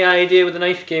no idea where the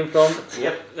knife came from.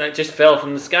 Yep. That just fell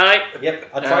from the sky. Yep.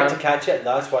 I tried to catch it,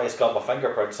 that's why it's got my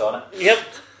fingerprints on it. Yep.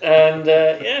 And,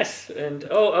 yes. And,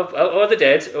 the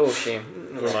dead. Oh,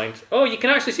 shame. Never mind. Oh, you can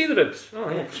actually see the ribs. Oh,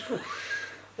 yeah.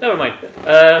 Never mind.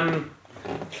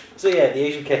 So yeah, the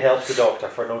Asian kid helps the doctor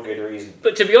for no good reason.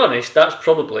 But to be honest, that's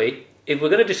probably, if we're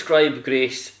going to describe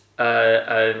Grace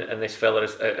and this fella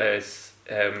as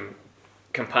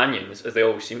companions, as they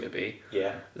always seem to be,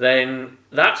 then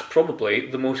that's probably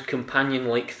the most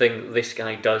companion-like thing this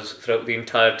guy does throughout the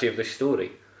entirety of this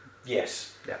story.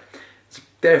 Yes. Yeah. It's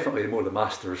definitely more the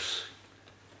Master's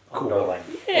companion,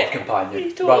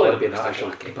 totally rather than being an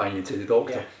actual companion to the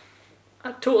Doctor. Yeah.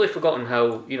 I'd totally forgotten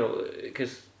how,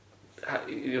 because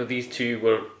these two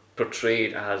were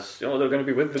portrayed as, they're going to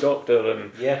be with the Doctor,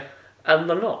 and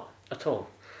they're not at all.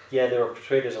 Yeah, they were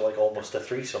portrayed as like almost a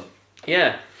threesome.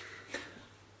 Yeah.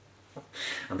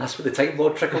 And that's where the Time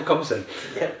Lord trickle comes in.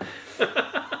 Yeah.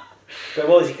 But it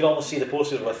was, you could almost see the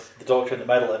posters with the Doctor in the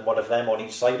middle and one of them on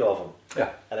each side of him. Yeah.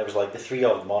 And it was like the three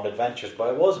of them on adventures,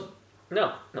 but it wasn't.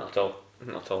 No, not at all.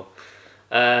 Not at all.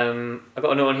 I've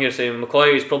got a note on here saying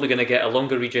McCoy is probably going to get a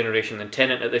longer regeneration than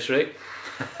Tennant at this rate.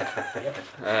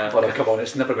 Well, come on,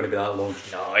 it's never going to be that long.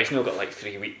 No, he's not got like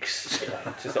 3 weeks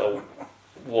to sort of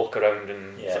walk around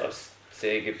and sort of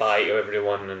say goodbye to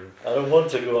everyone. And I don't want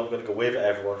to go, I'm going to go wave at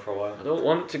everyone for a while. I don't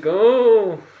want to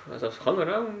go, as I've hung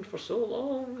around for so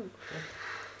long.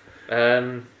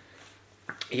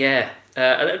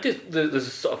 There's a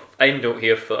sort of end note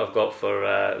here I've got for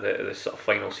the sort of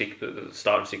final the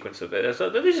starting sequence of it. So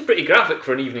this is pretty graphic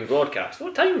for an evening broadcast.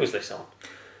 What time was this on?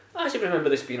 I actually remember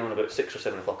this being on about 6 or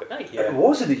 7 o'clock at night. Yeah. It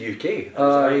was in the UK. It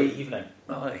was early evening.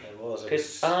 Aye. It was.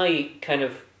 Because I kind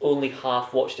of only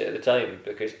half watched it at the time,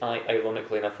 because I,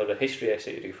 ironically enough, had a history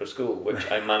essay to do for school,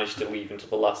 which I managed to leave until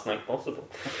the last night possible.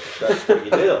 That's what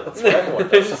you do. That's what everyone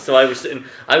does. So I was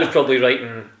probably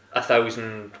writing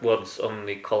 1,000 words on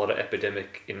the cholera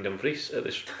epidemic in Dumfries at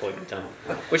this point in time,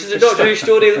 which is a Doctor Who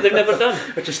story that they've never done.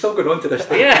 Which is still going on to this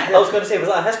day. Yeah. I was going to say, was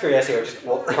that a history essay or just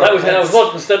what? That was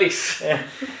modern studies. Yeah.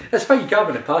 It's fine,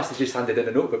 Gavin in the past has just handed in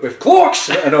a notebook with clocks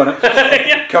written on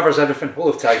it. Covers everything, whole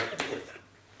of time.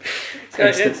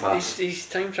 He's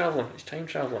time travelling. It's time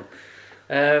travelling.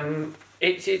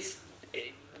 This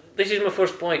is my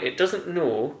first point. It doesn't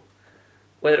know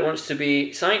whether it wants to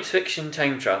be science fiction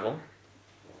time travel,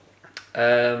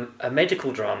 a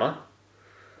medical drama.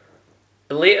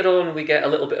 Later on, we get a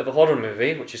little bit of a horror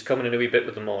movie, which is coming in a wee bit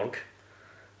with the morgue,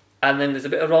 and then there's a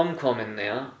bit of rom-com in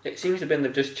there. It seems to have been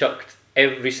they've just chucked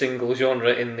every single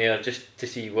genre in there just to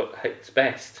see what hits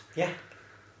best. Yeah.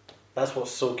 That's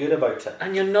what's so good about it.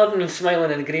 And you're nodding and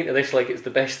smiling and agreeing to this like it's the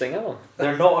best thing ever.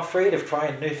 They're not afraid of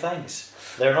trying new things.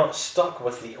 They're not stuck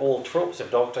with the old tropes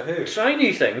of Doctor Who. Try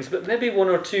new things, but maybe one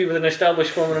or two with an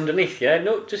established formula underneath, yeah?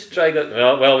 No, just try that.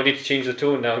 Well, we need to change the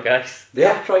tone now, guys. They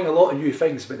are trying a lot of new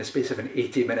things, but in the space of an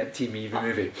 80-minute TV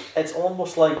movie. It's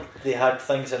almost like they had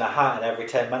things in a hat, and every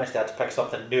 10 minutes they had to pick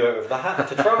something new out of the hat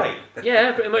to try.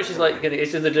 Yeah, pretty much.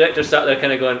 It's the director sat there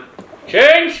kind of going,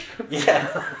 change!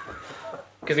 Yeah.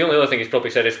 Because the only other thing he's probably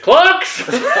said is, clocks!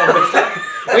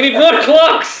 We need more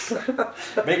clocks!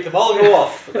 Make them all go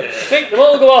off. Make them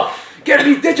all go off. Get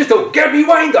me digital, get me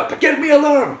wind up, get me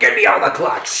alarm, get me all the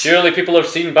clocks. Surely people have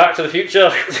seen Back to the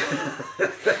Future.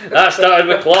 That started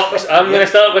with clocks. I'm going to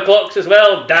start with clocks as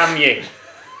well, damn you.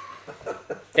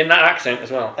 In that accent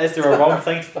as well. Is there a wrong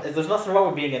thing? There's nothing wrong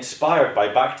with being inspired by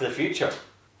Back to the Future.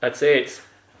 I'd say it's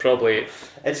probably...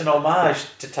 It's an homage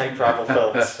to time travel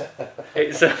films.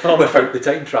 It's without the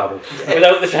time travel.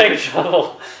 Without the time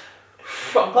travel.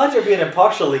 But I'm glad you're being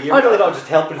impartial. You're really not just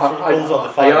helping for goals on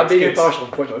the fire. I am being impartial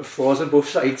and pointing out flaws on both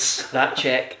sides. That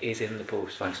cheque is in the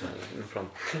post. Thanks, man. No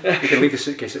problem. You can leave the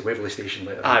suitcase at Waverley Station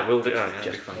later. I will do. Oh,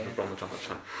 yeah, fine. No problem at all. That's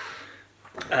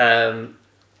fine.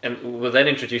 And we're then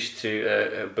introduced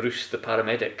to Bruce the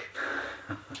paramedic.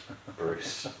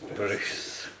 Bruce.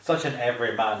 Such an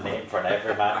everyman name for an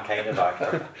everyman kind of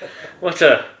actor. What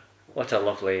a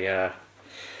lovely.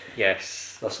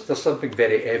 Yes. There's something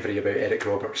very every about Eric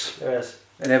Roberts. There is.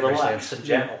 In every Relaxed sense. and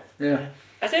gentle. Yeah.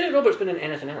 Has Eric Roberts been in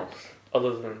anything else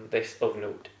other than this of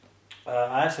note?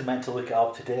 I actually meant to look it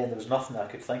up today, and there was nothing that I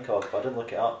could think of, but I didn't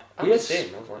look it up. He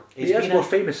is more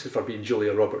famous for being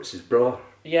Julia Roberts' brother.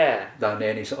 Yeah. Than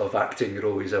any sort of acting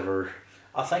role he's ever.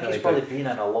 I think he's probably been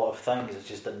in a lot of things. It's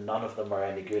just that none of them are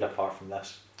any good apart from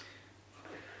this.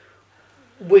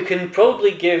 We can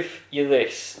probably give you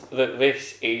that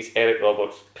this is Eric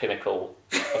Roberts' pinnacle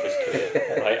of his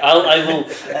career. Right?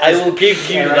 I will give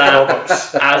you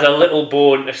that as a little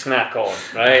bone to snack on.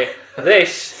 Right?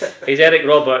 This is Eric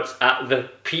Roberts at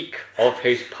the peak of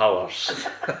his powers,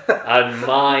 and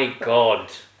my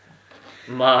God,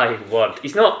 my word,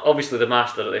 he's not obviously the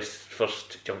master at this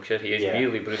first juncture. He is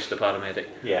merely Bruce the paramedic.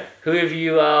 Yeah. Who, if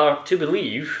you are to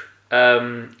believe,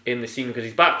 in the scene, because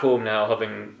he's back home now,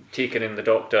 having taken in the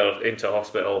doctor into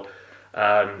hospital,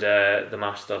 and the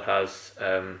master has,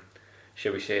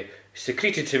 shall we say,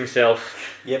 secreted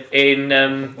himself in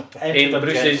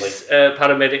Bruce's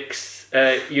paramedic's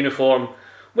uniform,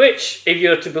 which, if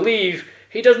you're to believe,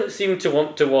 he doesn't seem to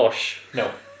want to wash.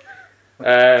 No.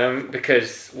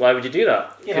 Because why would you do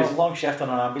that? You know, long shift on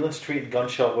an ambulance treating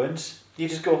gunshot wounds. You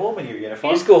just go home in your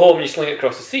uniform. You just go home and you sling it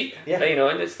across the seat. Yeah. You know,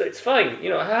 and it's fine. You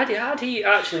know, had he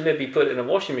actually maybe put it in a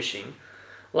washing machine,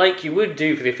 like you would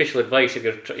do for the official advice if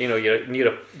you're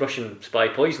near a Russian spy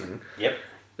poisoning. Yep.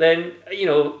 Then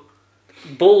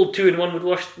bold 2-in-1 would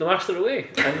wash the master away,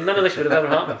 and none of this would have ever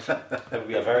happened. It would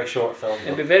be a very short film.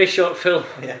 It'd be a very short film.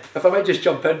 Yeah. If I might just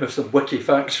jump in with some wiki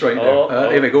facts right now.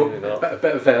 Here we go. A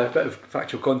bit of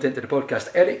factual content to the podcast.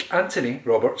 Eric Anthony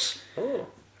Roberts. Oh.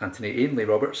 Anthony Ainley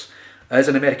Roberts is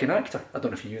an American actor. I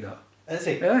don't know if you knew that. Is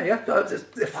he? Yeah.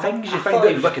 The things you find out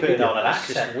in Wikipedia. On an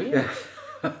accent. Weird.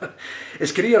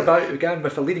 His career began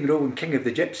with a leading role in King of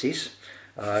the Gypsies,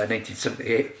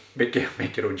 1978.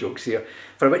 Make your own jokes here.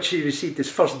 For which he received his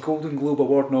first Golden Globe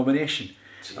Award nomination.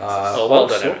 Well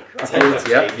done,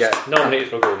 Eric. Nominated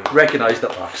for Golden. Recognised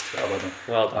at last.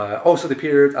 Well done. Also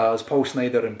appeared as Paul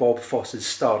Snyder in Bob Foss's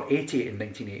Star 80 in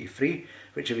 1983,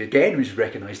 which again was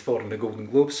recognised for in the Golden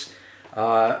Globes.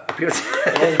 Appeared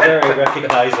he is very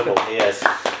recognisable, he is.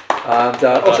 And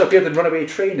also appeared in Runaway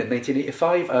Train in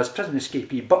 1985 as prison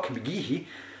escapee Buck McGeehee,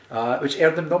 which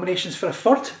earned him nominations for a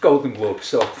third Golden Globe.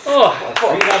 So, 3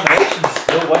 nominations,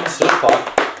 no wins so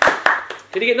far.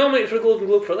 Did he get nominated for a Golden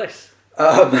Globe for this?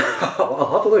 I'll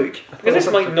have a look. Because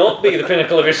this might not be the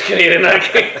pinnacle of his career in that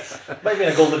case. Might be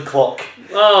a golden clock.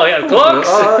 Oh yeah, clocks.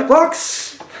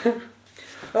 Clocks.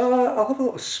 I'll have a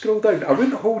little scroll down. I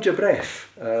wouldn't hold your breath.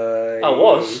 I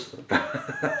was.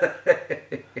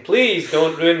 Please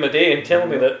don't ruin my day and tell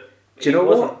me that. Do you know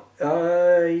what?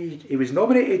 He was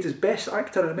nominated as Best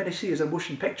Actor in a Miniseries or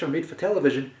Motion Picture made for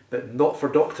television, but not for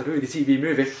Doctor Who, the TV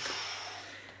movie.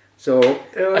 So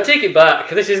I take it back.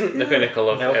 This isn't the pinnacle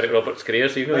of Eric Roberts' career,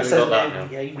 so you've not even got that now.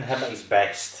 Yeah, even him at his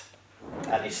best,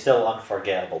 and he's still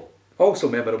unforgettable. Also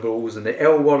memorable roles in the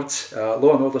L Word,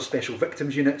 Law and Order Special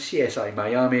Victims Unit, CSI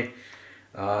Miami,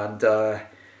 and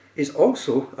is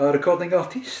also a recording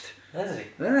artist. Is he?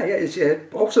 Yeah, he's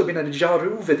also been in a Ja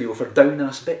Rule video for Down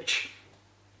Ass Bitch.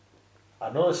 I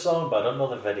know the song, but I don't know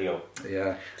the video.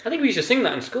 Yeah. I think we used to sing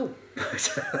that in school.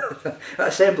 At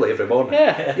assembly every morning.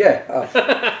 Yeah.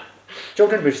 Yeah.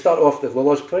 Children, we start off with the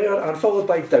Lord's Prayer and followed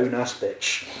by Down Ass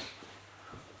Bitch.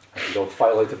 And we'll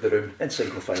file out of the room in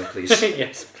single file, please.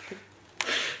 Yes.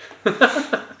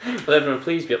 Will everyone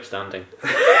please be upstanding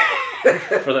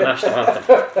for the national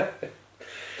anthem?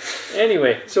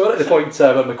 Anyway. So we're at the point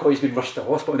where McCoy's been rushed to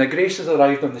hospital and Grace has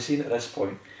arrived on the scene at this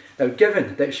point. Now,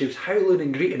 given that she was howling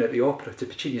and greeting at the opera to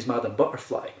Puccini's Madame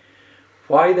Butterfly,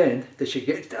 why then did she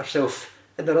get herself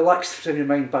in the relaxed frame of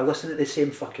mind by listening to the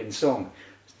same fucking song?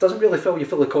 It doesn't really fill you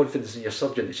full of confidence in your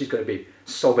surgeon that she's going to be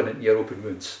sobbing into your open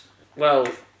wounds. Well,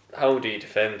 how do you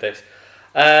defend this?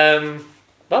 I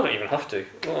don't even have to.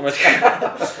 What am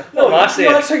I No, you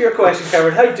answer your question,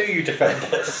 Cameron. How do you defend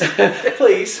this?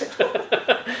 Please.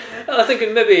 I think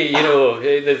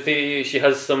maybe, she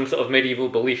has some sort of medieval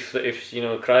belief that if,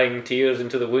 crying tears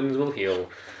into the wounds will heal.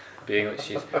 Being that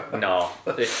she's...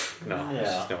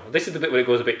 This is the bit where it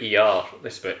goes a bit ER,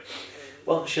 this bit.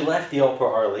 Well, she left the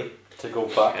opera early to go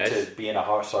back Yes. to being a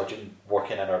heart surgeon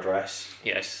working in her dress.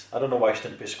 Yes. I don't know why she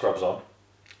didn't put scrubs on.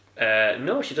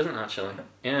 No, she doesn't actually.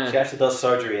 Yeah. She actually does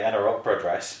surgery in her opera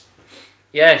dress,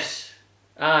 Yes.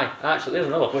 Aye, actually, there's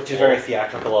another. which is very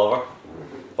theatrical of her.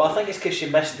 But I think it's because she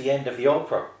missed the end of the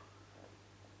opera.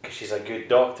 Because she's a good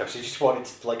doctor, so she just wanted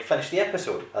to like finish the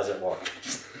episode, as it were.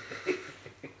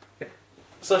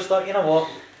 So she thought, you know what,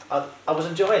 I was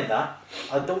enjoying that.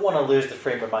 I don't want to lose the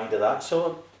frame of mind of that,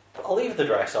 so I'll leave the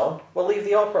dress on. We'll leave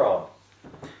the opera on.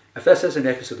 If this is an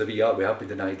episode of ER, we have been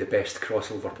denied the best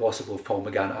crossover possible of Paul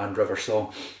McGann and River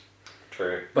Song.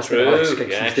 True. Must have been nice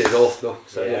getting some days off though.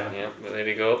 So Yeah. Yeah, well, there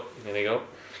you go. There you go.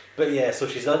 But yeah, so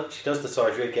she does the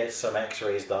surgery, gets some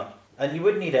x-rays done. And you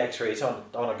would need x-rays on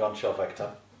a gunshot victim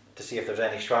to see if there's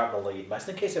any shrapnel that you'd missed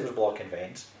in case it was blocking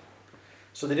veins.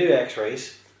 So they do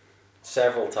x-rays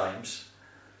several times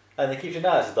and they keep saying,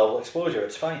 it's a double exposure,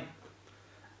 it's fine.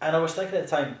 And I was thinking at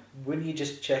the time, wouldn't you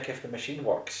just check if the machine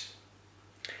works?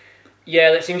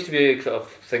 Yeah, that seems to be a sort of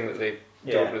thing that they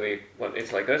Yeah. don't really want.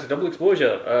 It's like, that's a double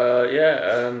exposure.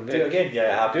 Do it again?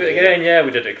 Yeah, happy. Do it again? Yeah,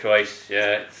 we did it twice.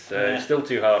 Yeah, it's Yeah. still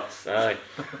 2 hearts. Aye.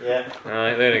 Yeah.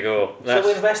 Aye, there we go. So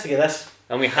we'll investigate this.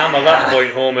 And we hammer that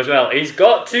point home as well. He's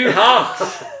got 2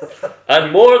 hearts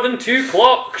and more than 2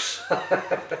 clocks.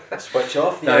 Switch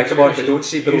off the come on, they don't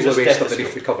see below use a the waist stethoscope.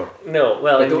 underneath the cover. No,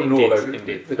 well, they don't know about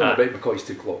indeed. They don't know about McCoy's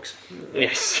 2 clocks.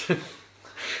 Yes.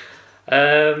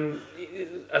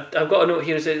 I've got a note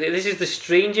here. It says, this is the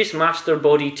strangest master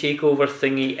body takeover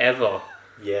thingy ever.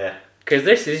 Yeah. Because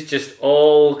this is just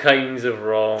all kinds of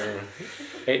wrong.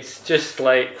 It's just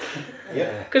like...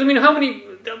 Yeah. Because, I mean, how many...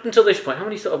 Up until this point, how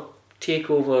many sort of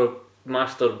takeover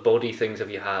master body things have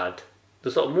you had?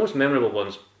 The sort of most memorable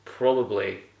ones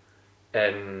probably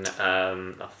in...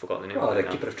 I've forgotten the name Oh, of the it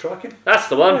now. Keeper of Tracking? That's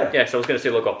the one. Yeah. Yes, I was going to say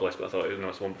Logopolis, but I thought it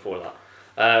was the one before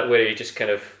that. Where he just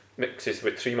kind of mixes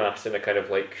with 3 masts in a kind of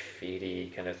like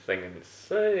fairy kind of thing, and it's,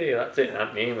 hey, that's it.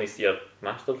 And you only see your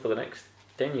master for the next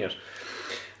 10 years.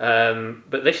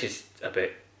 But this is a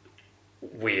bit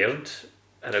weird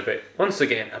and a bit, once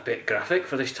again, a bit graphic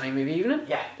for this time of evening.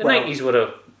 Yeah. The 90s were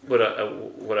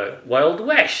a wild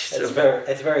west.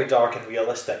 It's very dark and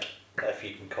realistic, if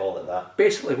you can call it that.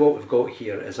 Basically what we've got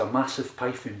here is a massive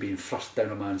python being thrust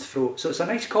down a man's throat. So it's a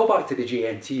nice callback to the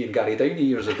JNT and Gary Downey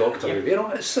years of Doctor Who. You know,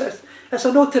 it's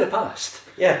a nod to the past.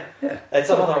 Yeah. Yeah. It's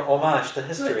another homage to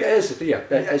history. It is, yeah.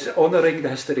 It's honouring the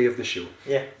history of the show.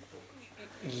 Yeah.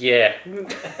 Yeah.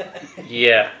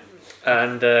 Yeah.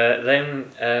 And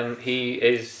then he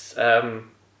is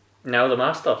now the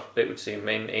master, it would seem,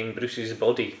 in Bruce's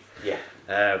body.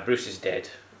 Yeah. Bruce is dead.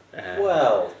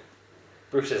 Well,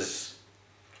 Bruce is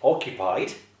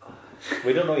occupied.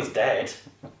 We don't know he's dead.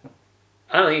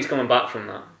 I don't think he's coming back from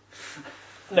that.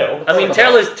 No. I mean,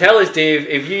 tell us, Dave,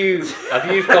 if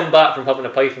you've come back from having a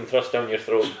python thrust down your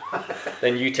throat,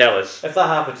 then you tell us. If that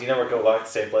happens, you never go back to the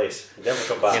same place. You never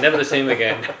come back. You're never the same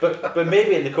again. But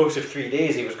maybe in the course of 3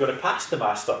 days he was going to pass the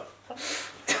master.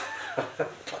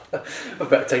 A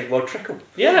bit of Time Lord Trickle.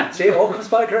 Yeah. See, it all comes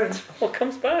back round. All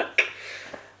comes back.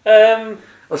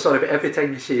 Oh, sorry, but every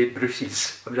time you say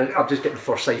Bruce's, I'm just getting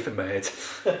Forsyth in my head.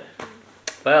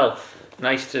 Well,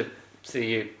 nice to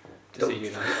see you. See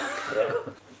you now.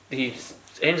 Yeah.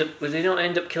 Does he not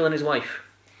end up killing his wife?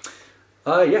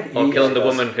 Yeah. Or killing the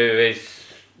does. woman who is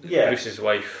Yeah. Bruce's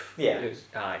wife? Yeah.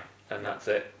 Aye, and that's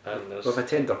it. And there's, With a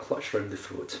tender clutch round the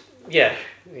throat. yeah,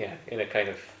 in a kind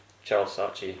of Charles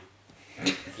Saatchi,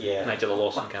 Yeah. Nigella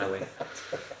Lawson kind of way.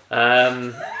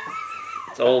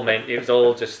 It was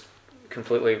all just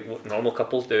completely what normal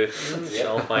couples do. It's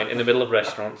all fine in the middle of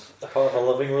restaurants. Part of a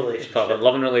loving relationship. Part of a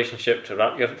loving relationship to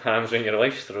wrap your hands around your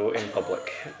wife's throat in public.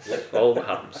 It's all that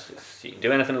happens. You can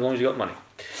do anything as long as you got money.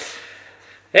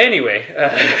 Anyway,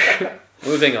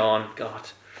 moving on. God.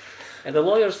 Are the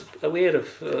lawyers aware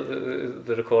of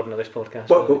the recording of this podcast?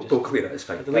 We'll clear it, it's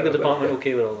fine. Are the legal department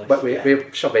okay with all this? But we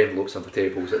shove envelopes on the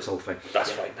tables, it's all fine.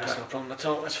 That's fine, that's no problem at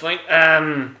all, that's fine.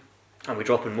 And we're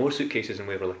dropping more suitcases in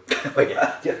Waverley.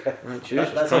 Yeah. Right, Jesus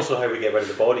That's Christ. also how we get rid of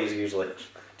the bodies usually.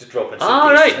 Just dropping Ah,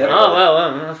 right. suitcases. Oh,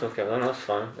 well, that's okay. Well, that's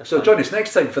fine. So join us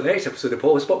next time for the next episode of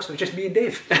Polis Box with just me and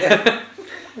Dave.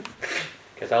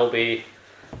 Because I'll be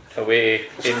away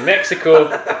in Mexico.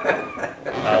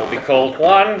 I'll be called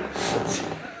Juan.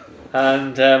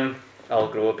 And I'll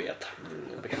grow a beard.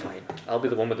 It'll be fine. I'll be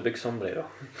the one with the big sombrero.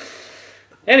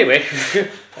 Anyway,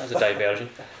 that was a diversion.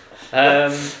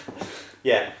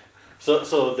 Yeah.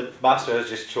 So the master has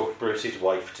just choked Bruce's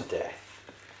wife to death,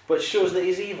 which shows that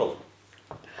he's evil.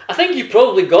 I think you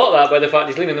probably got that by the fact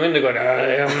he's leaning in the window going,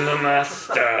 I am the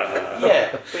master.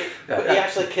 Yeah, but he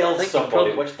actually kills think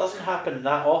somebody, which doesn't happen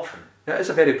that often. That is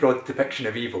a very broad depiction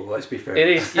of evil, let's be fair. It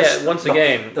is, yeah, once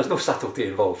again. There's no subtlety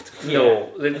involved. No,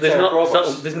 It's there's Eric not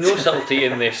Roberts. there's no subtlety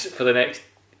in this for the next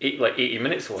 80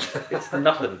 minutes worth. It's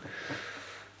nothing.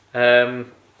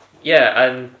 Yeah,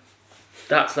 and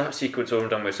that's that sequence over and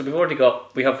done with. So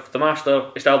we have the Master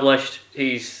established.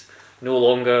 He's no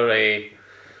longer a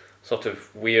sort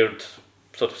of weird,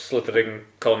 sort of slithering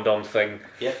condom thing.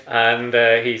 Yep. And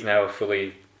he's now a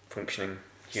fully functioning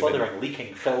human. Slithering,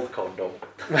 leaking, filled condom.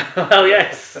 Well,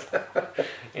 yes.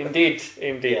 Indeed.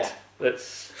 Yeah.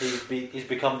 That's He's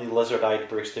become the lizard-eyed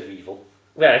Bruce of evil.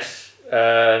 yes,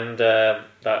 and that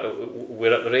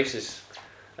we're at the races,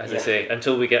 as they Yeah. say,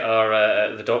 until we get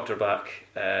our the Doctor back,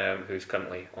 who's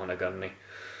currently on a gurney.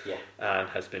 Yeah. And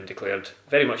has been declared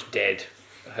very much dead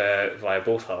via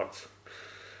both hearts.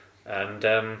 And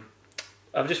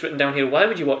I've just written down here, why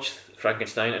would you watch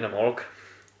Frankenstein in a morgue?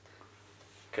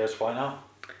 Because why not?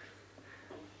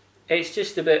 It's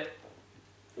just a bit...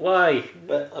 Why?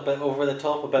 A bit over the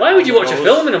top. A bit Why would you on the watch a nose.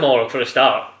 film in a morgue for a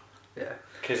start? Yeah.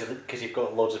 Because you've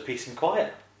got loads of peace and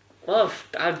quiet. Well,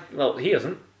 well, he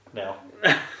hasn't. No.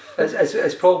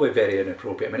 It's probably very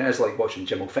inappropriate. I mean, it is like watching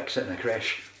Jim will fix it in a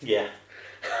creche. Yeah.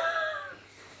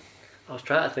 I was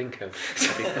trying to think of...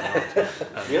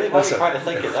 Really? Why are you trying to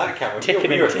think of that, Cameron? You're Ticking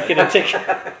weird, and ticking man. and ticking.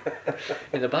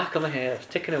 In the back of my head, it's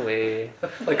ticking away.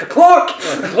 Like a clock!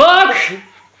 Clock!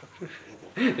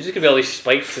 There's just going to be all these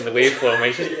spikes in the waveform.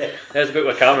 There's a bit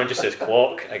where Cameron just says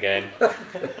clock again. So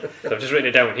I've just written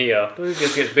it down here. It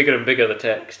just gets bigger and bigger, the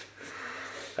text.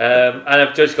 And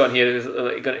I've just got here,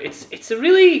 it's a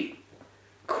really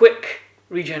quick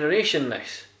regeneration,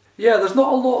 this. Yeah, there's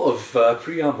not a lot of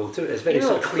preamble to it. It's very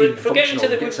sort of clean, for getting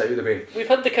functional, to gets out of the way. We've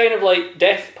had the kind of like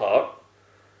death part,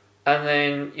 and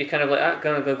then you kind of like that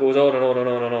kind of goes on and on and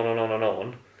on and on and on and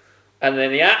on, and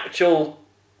then the actual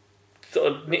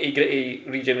sort of nitty gritty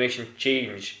regeneration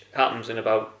change happens in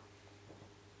about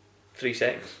 3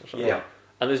 seconds or something. Yeah.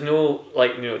 And there's no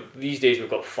like these days we've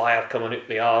got fire coming out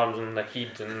the arms and the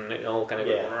heat and it all kind of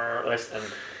this and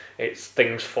it's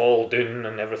things fall down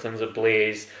and everything's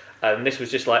ablaze. And this was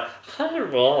just like,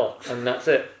 hello, and that's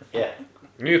it. Yeah.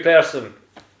 New person,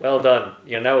 well done.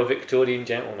 You're now a Victorian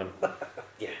gentleman.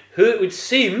 Yeah. Who it would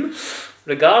seem,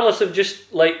 regardless of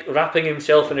just like wrapping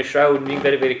himself in a shroud and being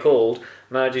very, very cold,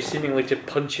 manages seemingly to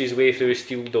punch his way through a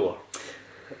steel door.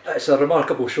 It's a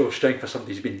remarkable show of strength for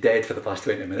somebody who's been dead for the past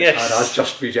 20 minutes Yes. and has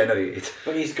just regenerated.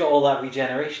 But he's got all that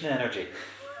regeneration energy.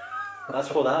 That's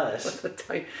what that is.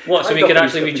 What, so he can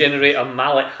actually regenerate a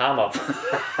mallet hammer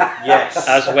Yes.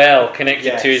 as well, connected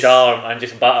Yes. to his arm and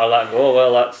just batter that and go, oh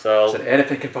well, that's all. So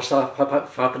anything can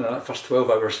happen in that first 12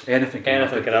 hours. Anything can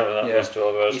Anything can happen in that first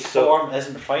 12 hours. His So, form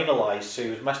isn't finalised, so he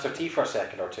was Mr. T for a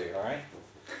second or two, alright?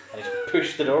 And he's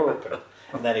pushed the door open,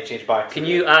 and then he changed back to can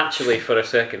you actually, for a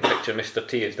second, picture Mr.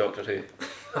 T as Doctor Who?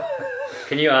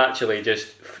 Can you actually just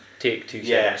take 2 seconds?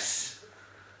 Yes.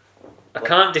 I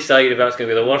can't decide if that's going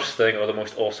to be the worst thing or the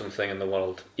most awesome thing in the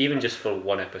world, even just for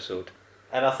one episode.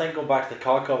 And I think going back to the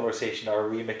car conversation, our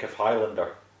remake of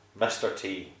Highlander, Mr.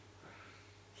 T,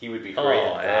 he would be great.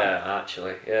 Oh, at that. yeah,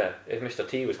 actually, yeah. If Mr.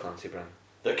 T was Clancy Brown.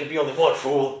 There can be only one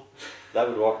fool. That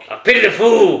would work. I pity the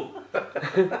fool!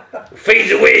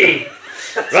 Fades away!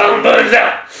 Round burns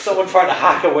out! Someone trying to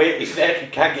hack away at his neck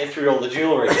and can't get through all the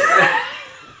jewellery.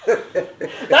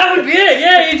 That would be it,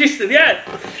 yeah,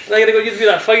 Like, you'd be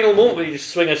that final moment where you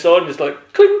just swing a sword and just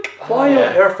like, clink! Why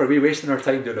on earth are we wasting our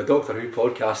time doing a Doctor Who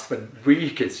podcast when we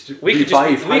could revive we could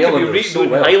Highlander be so rebooting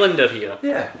well? Highlander here.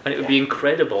 Yeah. And it would be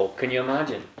incredible, can you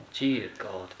imagine? Gee,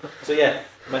 God. So yeah,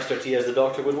 Mr. T as the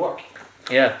Doctor would work.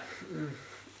 Yeah.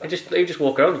 They just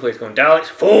walk around the place going, Daleks,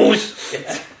 fools!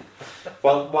 Yeah.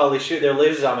 While they shoot their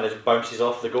lasers at him and it bounces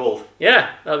off the gold.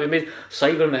 Yeah, that'd be amazing.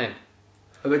 Cybermen.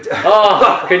 But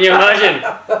Oh, can you imagine?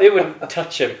 They wouldn't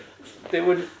touch him. They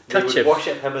wouldn't touch They would him.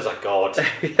 worship him as a god.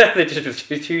 Yeah, they'd just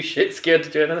be too shit scared to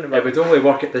do anything it about would only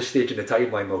work at this stage in the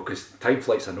timeline though, because time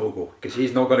flight's a no-go, because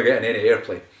he's not going to get in any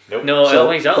airplay. Nope. No,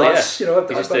 So exactly. Yeah. that's, you know,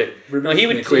 He just that no, removes he the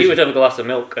would. equation. He would have a glass of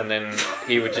milk, and then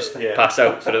he would just Yeah. pass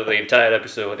out for the entire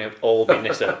episode, and it would all be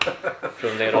Nissa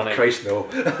from there on Oh in. Christ, no.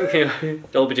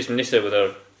 It'll be just Nissa with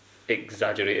her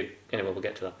exaggerated. Anyway, we'll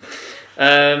get to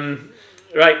that.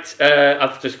 Right,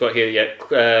 I've just got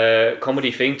here.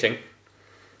 Comedy fainting,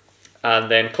 and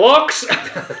then clocks.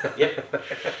 Yep.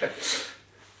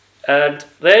 And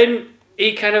then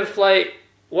he kind of like,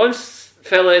 once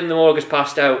fella in the morgue has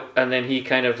passed out, and then he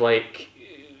kind of like,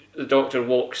 the doctor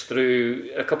walks through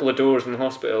a couple of doors in the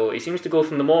hospital. He seems to go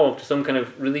from the morgue to some kind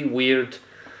of really weird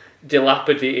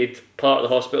dilapidated part of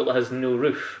the hospital that has no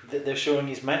roof. They're showing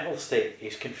his mental state.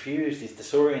 He's confused, he's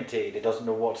disorientated, he doesn't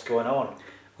know what's going on.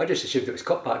 I just assumed it was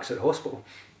cutbacks at the hospital.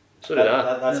 So did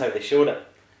I. That's how they showed it.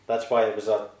 That's why it was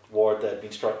a ward that had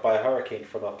been struck by a hurricane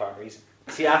for no apparent reason.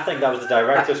 See, I think that was the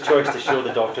director's choice to show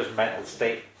the doctor's mental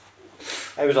state.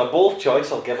 It was a bold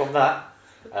choice, I'll give him that.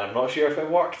 And I'm not sure if it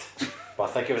worked, but I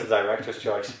think it was the director's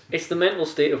choice. It's the mental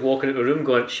state of walking into a room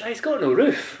going, "Shit, he's got no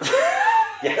roof."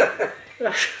 Yeah.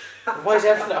 Why is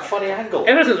everything at a funny angle?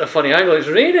 Everything's at a funny angle. It's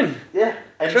raining. Yeah.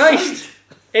 Christ.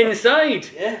 Inside.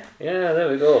 Yeah. Yeah, there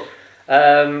we go.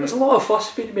 There's a lot of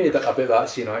fuss being made about that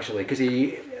scene actually, because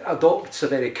he adopts a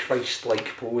very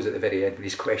Christ-like pose at the very end when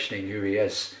he's questioning who he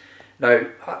is. Now,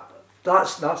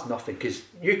 that's nothing, because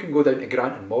you can go down to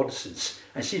Grant and Morrison's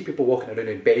and see people walking around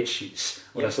in bed sheets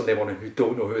on a Sunday morning who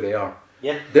don't know who they are.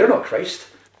 Yeah. They're not Christ.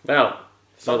 Well,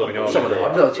 some of them know. Some of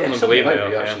them believe they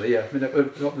are, are, actually, yeah. I mean,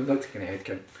 we're not taking a head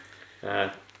count.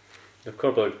 They've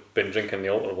probably been drinking the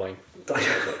altar wine.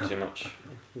 Not too much.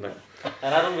 No.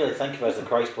 And I don't really think of it as the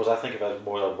Christ pose, I think of it as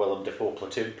more the Willem Dafoe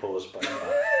platoon pose, but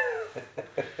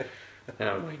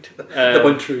Never mind. The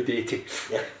one true deity.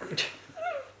 Yeah.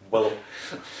 Willem.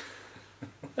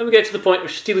 Then we get to the point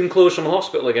of stealing clothes from a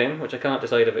hospital again, which I can't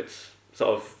decide if it's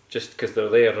sort of just because they're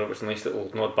there or it's a nice little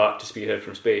nod back to Spearhead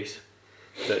from Space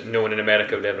that no one in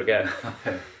America would ever get.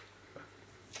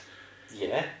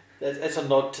 Yeah, it's a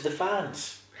nod to the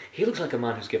fans. He looks like a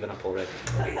man who's given up already.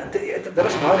 There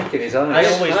is panic in his eyes.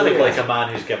 I always look like a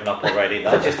man who's given up already.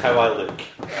 That's just how I look.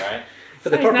 Alright? For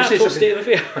the purposes of state of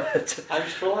affairs. I'm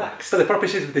just relaxed. For the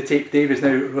purposes of the tape, Dave is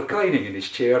now reclining in his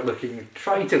chair,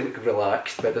 trying to look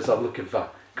relaxed, but there's a look of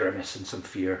grimace and some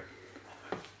fear.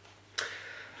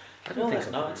 I don't think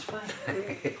so. No, it's fine.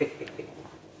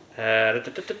 And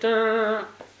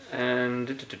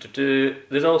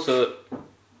there's also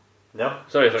no.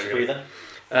 Sorry, just breathing.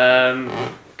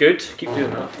 Good. Keep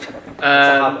doing that. That's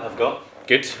a habit I've got.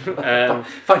 Good.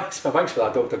 Thanks for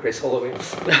that, Dr. Grace Holloway.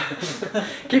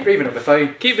 Keep breathing, it'll be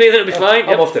fine. Keep breathing, it'll be fine.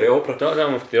 I'm off to the opera.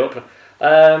 I'm off to the opera.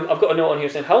 I've got a note on here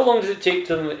saying, how long does it take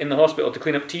them in the hospital to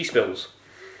clean up tea spills?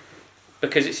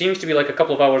 Because it seems to be like a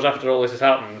couple of hours after all this has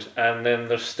happened, and then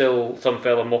there's still some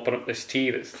fella mopping up this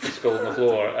tea that's spilled on the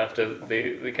floor after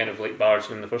they kind of like barged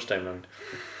in the first time round.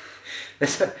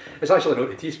 It's actually not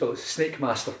the tea spill, it's the Snake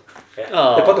Master. Yeah.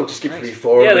 Oh, the puddle just keeps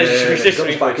reforming. Yeah,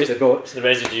 it's the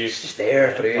residue. It's just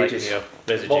there for ages.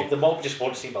 The mop just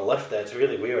won't seem to lift there, it's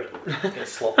really weird. It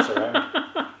slops around.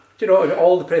 Do you know, in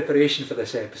all the preparation for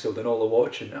this episode and all the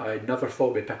watching, I never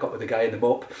thought we'd pick up with the guy in the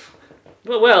mop.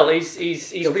 Well,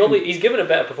 he's given a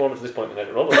better performance at this point than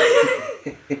Edward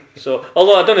Roberts. So,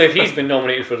 although I don't know if he's been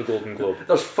nominated for the Golden Globe.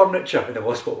 There's furniture in the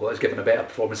hospital that's given a better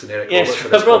performance than Eric Roberts.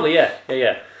 Yes, probably,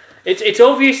 yeah. It's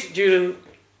obvious during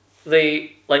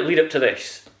the lead up to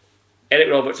this. Eric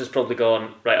Roberts has probably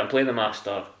gone, right, I'm playing the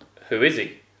Master. Who is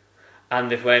he? And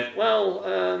they've went, well,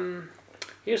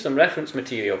 here's some reference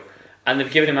material, and they've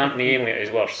given him Anthony Ainley at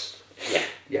his worst.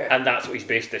 Yeah. And that's what he's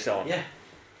based this on. Yeah.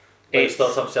 He's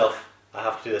thought to himself, I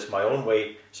have to do this my own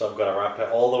way, so I'm going to ramp it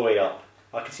all the way up.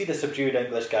 I can see the subdued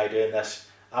English guy doing this.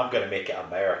 I'm going to make it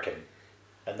American.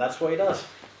 And that's what he does.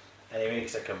 And he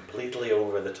makes it completely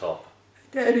over the top.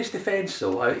 Yeah, in his defence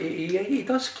though, he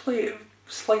does play it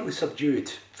slightly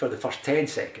subdued for the first 10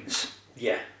 seconds.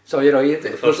 Yeah. So,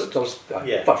 there's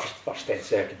first 10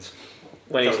 seconds.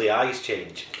 Until the eyes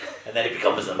change. And then he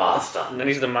becomes the Master. And then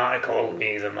he's the man, call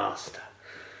me the Master.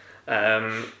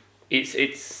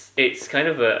 It's kind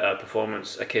of a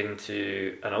performance akin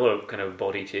to another kind of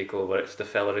body takeover. It's the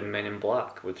fella in Men in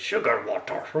Black with sugar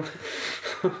water.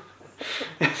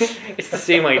 It's the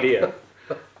same idea.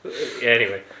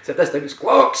 Anyway. So this time it's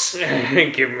clocks!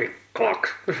 Give me clock.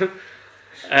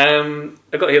 I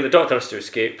got here the Doctor has to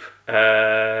escape.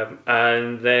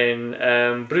 And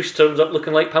then Bruce turns up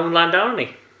looking like Poundland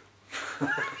Arnie.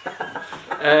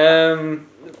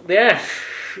 Yeah.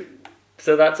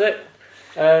 So that's it.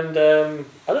 And I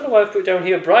don't know why I've put down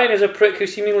here, Brian is a prick who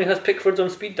seemingly has Pickford's on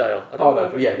speed dial.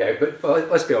 But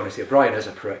let's be honest here, Brian is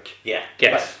a prick. Yeah.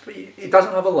 Yes. But he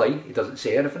doesn't have a line, he doesn't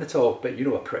say anything at all, but you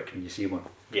know a prick when you see one.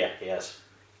 Yeah, he is.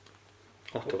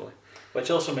 Oh, totally.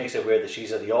 Which also makes it weird that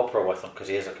she's at the opera with him, because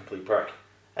he is a complete prick.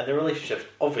 And the relationship's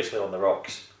obviously on the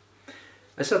rocks.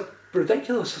 It's a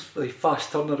ridiculously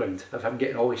fast turnaround of him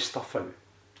getting all his stuff out.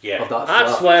 Yeah,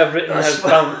 that's why I've written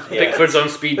Pickford's on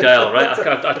speed dial, right?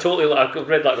 I totally I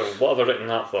read that going, what have I written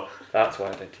that for? That's why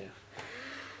I did, yeah.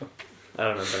 I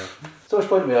don't remember. So much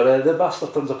point where the Master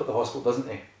turns up at the hospital, doesn't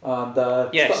he? And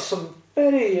starts some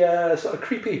very sort of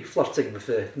creepy flirting with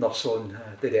the nurse on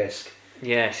the desk.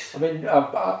 Yes. I mean,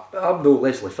 I'm no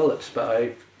Leslie Phillips, but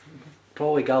I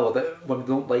probably gather that women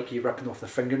don't like you ripping off their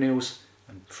fingernails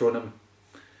and throwing them.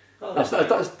 Oh,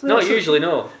 Not usually,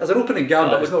 no. As an opening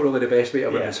gambit, it's not really the best way to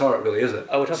win his heart, really, is it?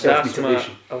 I would have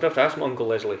to ask my Uncle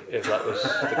Leslie if that was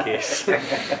the case.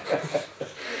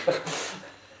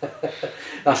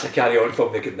 That's a carry-on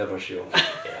film they could never show.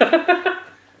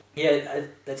 Yeah,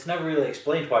 it's never really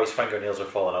explained why his fingernails are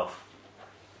falling off.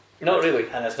 Not really.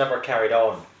 And it's never carried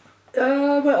on.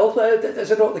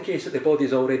 Is it not the case that the body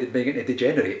is already beginning to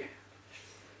degenerate?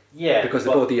 Yeah, because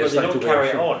the body is but they starting don't to wear carry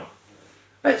it thin. on.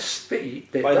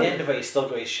 By the end of it, he's still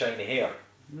got his shiny hair.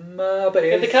 But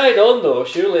if they carried on though,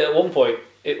 surely at one point,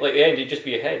 like the end, it'd just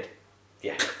be a head.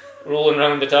 Yeah. Rolling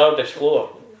around the TARDIS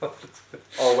floor.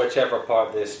 Or whichever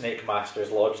part the Snake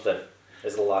Master's lodged in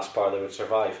is the last part that would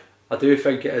survive. I do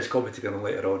think it is commented on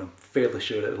later on. I'm fairly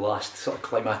sure at the last sort of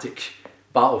climatic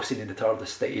battle scene in the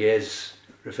TARDIS that he is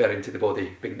referring to the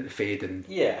body beginning to fade and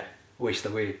waste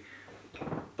away.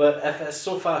 But if it's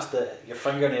so fast that your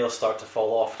fingernails start to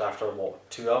fall off after,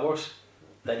 2 hours?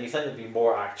 Then you think there'd be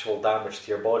more actual damage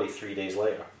to your body 3 days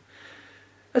later.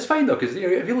 It's fine though, because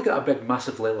if you look at a big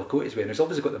massive leather coat he's wearing, he's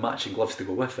obviously got the matching gloves to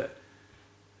go with it.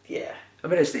 Yeah. I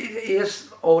mean, he is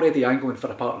already angling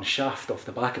for a parting shaft off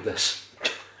the back of this.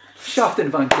 Shaft in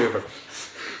Vancouver.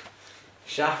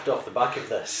 Shaft off the back of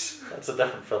this. That's a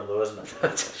different film though, isn't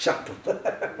it? Shaft.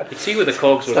 You could see where the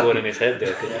cogs were going in his head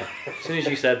there, couldn't you? As soon as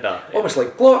you said that. Almost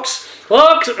like clocks!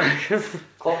 Clocks!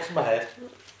 Clocks in my head.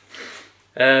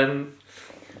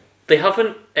 They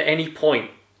haven't at any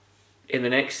point in the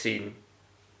next scene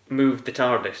moved the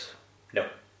TARDIS. No.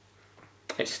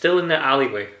 It's still in the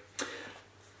alleyway.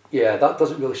 Yeah, that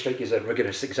doesn't really strike you as a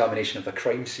rigorous examination of a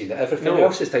crime scene. Everything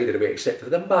else is tidied away except for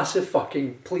the massive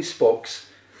fucking police box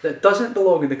that doesn't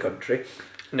belong in the country.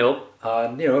 No.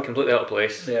 And, completely out of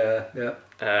place. Yeah.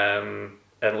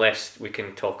 Unless we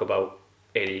can talk about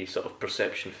any sort of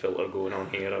perception filter going on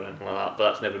here or anything like that,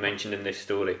 but that's never mentioned in this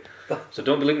story. So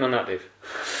don't be looking on that, Dave.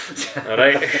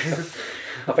 Alright?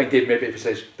 I think Dave maybe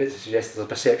suggests there's a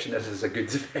perception this is a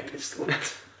good episode.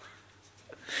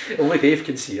 Only Dave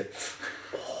can see it.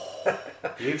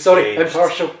 Sorry, changed.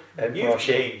 impartial. You've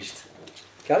changed.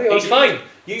 Carry on. He's fine.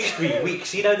 You used to be weak.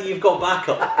 See now that you've got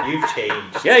backup, you've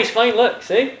changed. Yeah, he's fine. Look,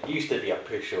 see. You used to be a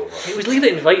pushover. It was Lee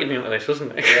that invited me into this,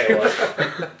 wasn't it? Yeah, it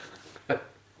was.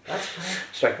 That's fine.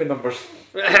 Strike the numbers.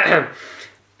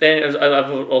 Then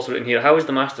I've also written here: how has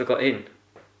the Master got in?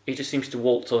 He just seems to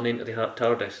waltz on into the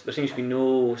TARDIS. There seems to be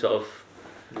no sort of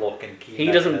lock and key.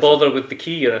 He doesn't bother with the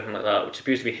key or anything like that, which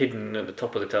appears to be hidden at the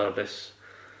top of the TARDIS.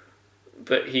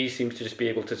 But he seems to just be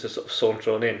able to just sort of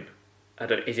saunter on in.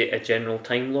 Is it a general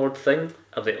Time Lord thing?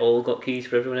 Have they all got keys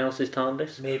for everyone else's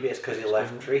TARDIS? Maybe it's because he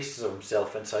left traces of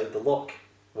himself inside the lock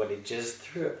when he jizzed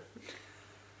through it.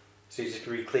 So he's just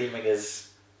reclaiming his...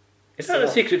 Is that the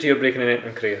secret to your breaking and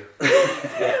entering career?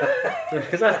 Yeah.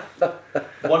 Is that?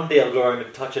 One day I'll go around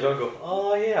and touch it and go,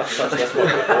 oh yeah, I've touched this one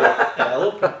before, and I'll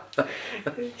open.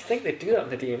 You think they do that in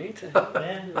the DNA too?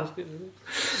 Yeah.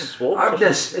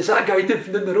 Agnes, is that guy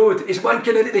different in the road? He's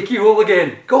wanking into the keyhole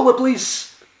again. Call the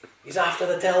police. He's after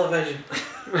the television.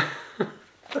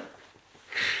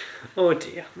 Oh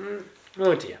dear.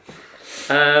 Oh dear.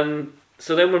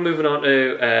 So then we're moving on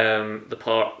to the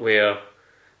part where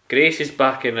Grace is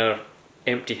back in her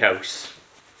empty house.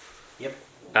 Yep.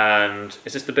 And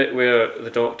is this the bit where the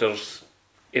doctor's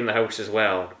in the house as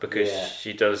well? Because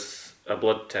she does a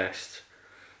blood test.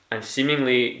 And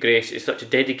seemingly Grace is such a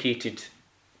dedicated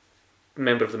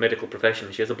member of the medical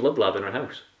profession, she has a blood lab in her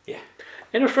house. Yeah.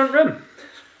 In her front room.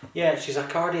 Yeah, she's a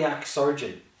cardiac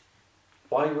surgeon.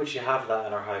 Why would she have that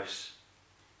in her house?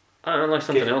 I don't know, unless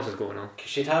something else is going on.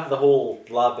 Because she'd have the whole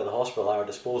lab at the hospital at her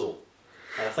disposal.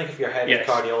 And I think if you're head of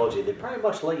cardiology, they pretty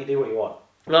much let you do what you want.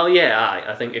 Well, yeah,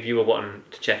 I think if you were wanting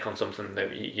to check on something,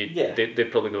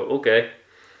 they'd probably go, okay.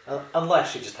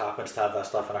 Unless she just happens to have that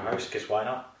stuff in her house, because why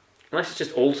not? Unless it's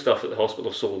just old stuff that the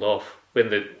hospital sold off when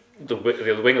the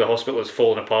wing of the hospital was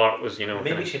falling apart.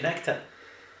 Maybe she nicked it.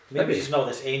 Maybe she's not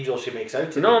this angel she makes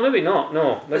out to be. No, maybe not.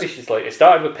 No, maybe she's like, it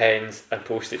started with pens and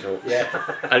post-it notes. Yeah.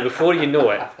 And before you know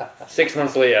it, 6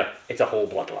 months later, it's a whole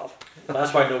blood lab.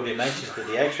 That's why nobody mentions that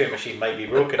the X-ray machine might be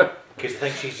broken, because they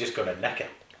think she's just going to nick it.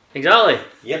 Exactly.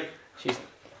 Yep. She's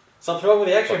something wrong with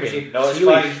the X-ray machine. No, it's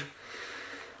fine.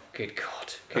 Good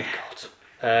God. Good God.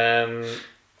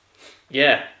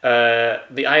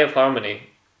 The Eye of Harmony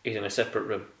is in a separate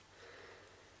room.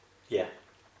 Yeah.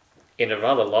 In a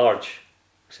rather large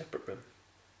separate room.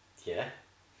 Yeah.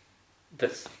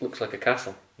 That looks like a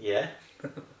castle. Yeah.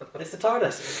 It's the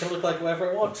TARDIS. It can look like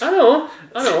whatever it wants. I know,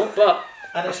 but...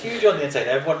 And it's huge on the inside.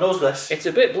 Everyone knows this. It's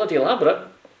a bit bloody elaborate.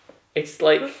 It's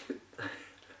like...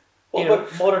 What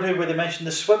about Modern Who, where they mentioned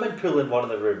the swimming pool in one of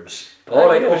the rooms?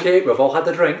 Alright, okay, we've all had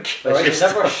a drink. Right, you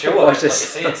never show it, but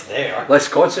say it's there. Let's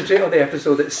concentrate on the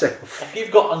episode itself. If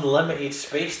you've got unlimited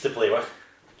space to play with,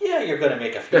 yeah, you're going to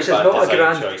make a few bad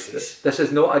design choices. This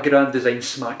is not a grand design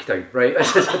smackdown, right?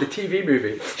 This is the TV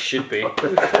movie. Should be.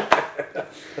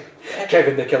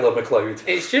 Kevin the Killer McLeod.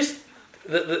 It's just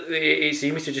it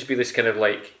seems to just be this kind of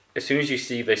like, as soon as you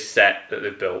see this set that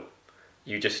they've built,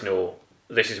 you just know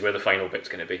this is where the final bit's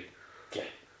going to be. Yeah.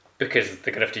 Because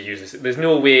they're going to have to use this. There's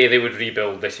no way they would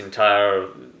rebuild this entire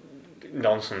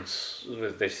nonsense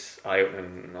with this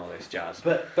eye-opening and all this jazz.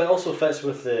 But also fits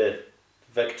with the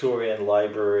Victorian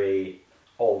library,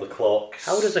 all the clocks.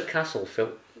 How does a castle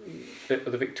fit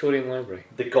with the Victorian library?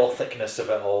 The gothicness of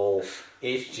it all.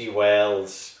 H.G.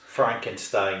 Wells,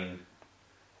 Frankenstein,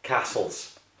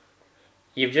 castles.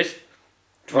 You've just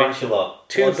Dracula.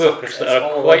 Two books that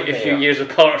are quite a few years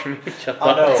apart from each other.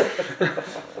 I know.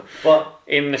 But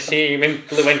in the same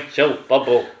influential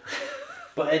bubble.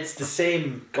 But it's the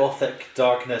same gothic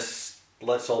darkness,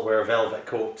 let's all wear velvet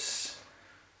coats,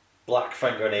 black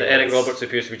fingernails. That Eric Roberts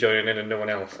appears to be joining in and no one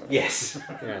else. Yes.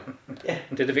 Yeah.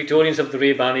 Did the Victorians have the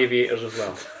Ray-Ban aviators as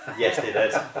well? Yes, they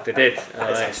did. They did.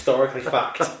 It's historically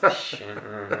fact.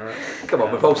 Come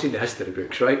on, we've all seen the history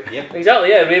books, right? Yep. Exactly,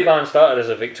 yeah. Ray-Ban started as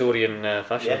a Victorian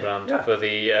fashion brand for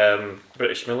the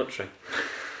British military.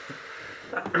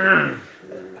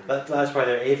 That's why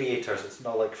they're aviators. It's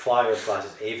not like flyers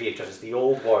glasses, aviators. It's the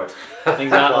old word.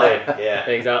 Exactly. Yeah.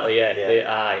 Exactly, yeah.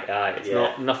 Aye. It's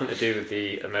not nothing to do with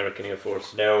the American Air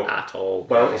Force. No. At all.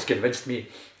 Well, it's convinced me.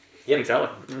 Yep.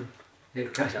 Exactly.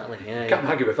 Exactly. Yeah. Can't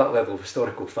argue with that level of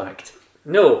historical fact.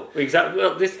 No, exactly.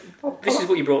 Well, this is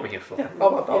what you brought me here for. Yeah,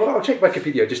 I'll check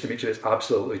Wikipedia just to make sure it's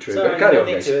absolutely true. Sorry, but carry on,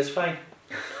 need guys. to. It's fine.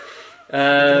 You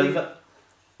can leave it.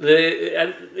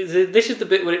 This is the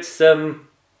bit where it's the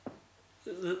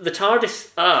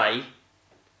TARDIS eye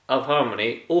of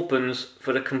Harmony opens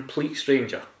for a complete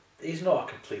stranger. He's not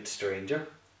a complete stranger.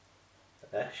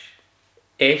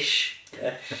 Ish.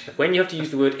 When you have to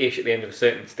use the word ish at the end of a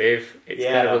sentence, Dave, it's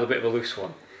kind of a bit of a loose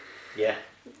one. Yeah.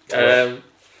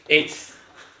 It's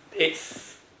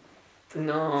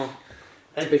no.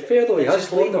 To be fair though, he has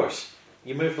just levers.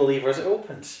 You move the levers, it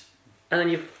opens. And then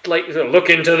you sort of look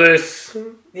into this.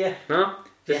 Yeah. No.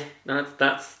 Yeah.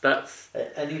 That's.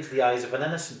 It needs the eyes of an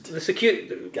innocent. The secure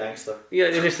gangster. Yeah,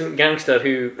 an innocent gangster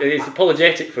who is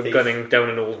apologetic for gunning down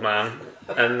an old man,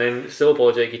 and then so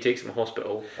apologetic he takes him to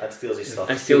hospital and steals his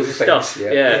stuff.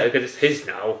 Yeah, because it's his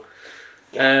now.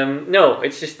 No,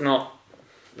 it's just not.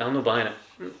 I'm not buying it.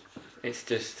 It's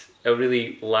just a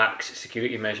really lax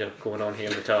security measure going on here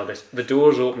in the TARDIS. The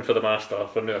door's open for the Master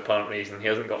for no apparent reason. He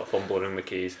hasn't got a fumbler in the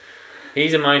keys.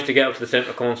 He's managed to get up to the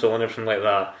centre console and everything like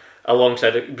that,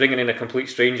 alongside bringing in a complete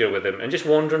stranger with him and just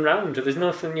wandering around. There's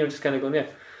nothing, just kind of going,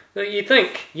 You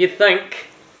think, if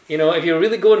you're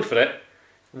really going for it,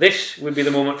 this would be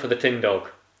the moment for the tin dog.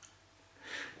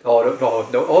 Oh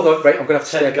no! Right, I'm going to have to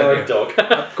step in here. Dog.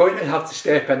 I'm going to have to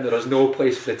step in. There is no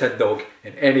place for the tin dog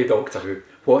in any Doctor Who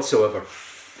whatsoever.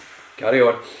 Carry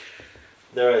on.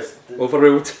 There is.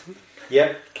 Overruled.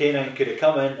 Yep, K9 could have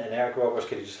come in and Eric Roberts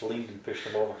could have just leaned and pushed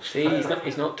him over. See,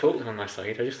 he's not totally on my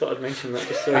side. I just thought I'd mention that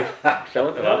just so he fell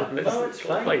into that. No, it's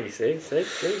fine. Like you say,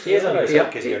 he is on your side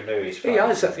because you're new. He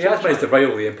has managed to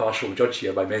rile the impartial judge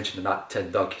here by mentioning that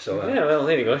tin dog. So yeah, well,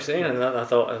 there you go. See, and I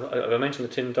thought if I mention the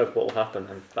tin dog, what will happen?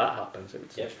 And that happens.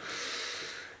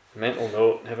 Mental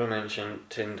note: never mention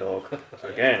tin dog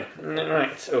again.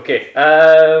 Right. Okay.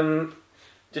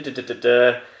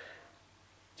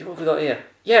 What have we got here?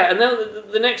 Yeah, and now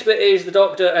the next bit is the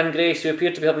Doctor and Grace, who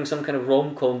appear to be having some kind of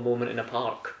rom-com moment in a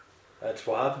park. That's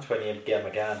what happens when you get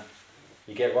McGann.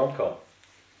 You get rom-com.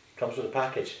 Comes with a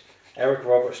package. Eric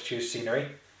Roberts choose scenery.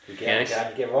 You get McGann,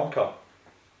 you get rom-com.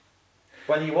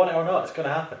 Whether you want it or not, it's going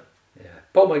to happen. Yeah.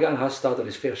 Paul McGann has started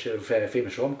his fair share of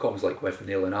famous rom-coms like With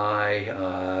Neil and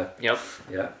I. Yep.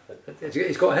 Yeah.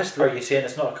 He's got a history. Are you saying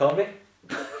it's not a comedy?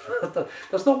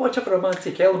 There's not much of a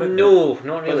romantic element. No,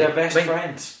 not really. But they're best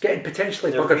friends. Getting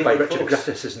potentially They're buggered by really Richard close.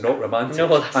 Griffiths is not romantic.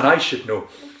 No, and I should know.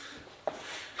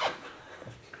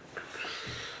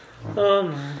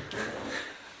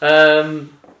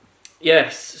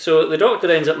 Yes, so the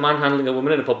Doctor ends up manhandling a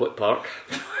woman in a public park.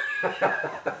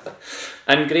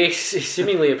 And Grace is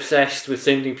seemingly obsessed with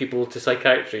sending people to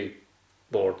psychiatry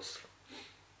wards.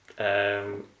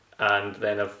 And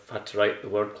then I've had to write the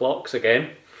word clocks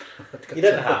again. You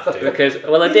didn't have to. Because,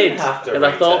 well, I did. And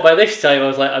I thought by this time I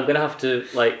was like, I'm going to have to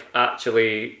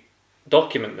actually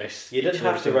document this. You didn't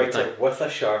have to write it with a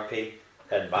Sharpie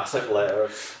in massive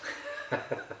letters.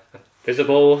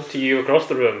 visible to you across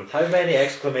the room. How many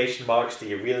exclamation marks do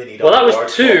you really need? Well, on that the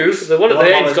was word 2. clocks? The one at one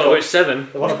the above end's it's got about 7.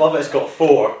 The one above it's got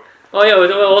 4. Oh yeah,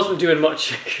 I wasn't doing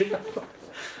much.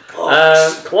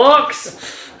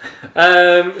 Clocks.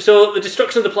 So the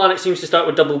destruction of the planet seems to start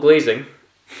with double glazing.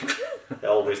 It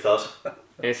always does.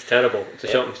 It's terrible. It's a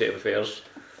shocking state of affairs.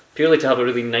 Purely to have a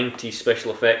really 90s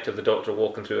special effect of the Doctor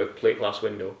walking through a plate glass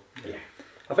window. Yeah.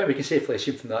 I think we can safely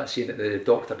assume from that scene that the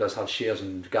Doctor does have shares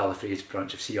in Gallifrey's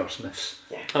branch of C.R. Smith's.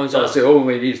 Yeah. Oh, So that's the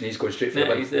only reason he's going straight for the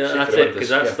Yeah, window. that's it,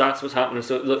 because that's what's happening.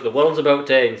 So look, the world's about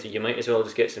to end, so you might as well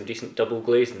just get some decent double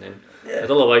glazing in. Yeah.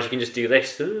 'Cause otherwise you can just do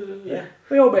this. Yeah.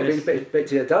 We all might be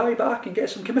to die back and get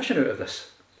some commission out of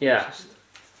this. Yeah.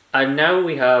 And now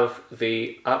we have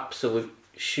the absolute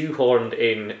shoehorned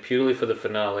in purely for the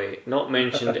finale, not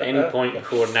mentioned at any point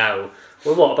before now.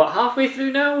 We're what, about halfway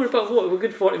through now? We're about what? We're a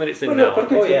good 40 minutes in now. We're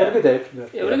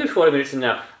We're a good 40 minutes in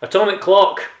now. Atomic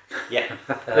clock. Yeah.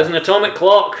 There's an atomic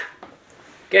clock.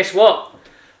 Guess what?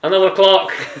 Another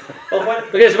clock. Well,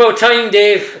 Because it's about time,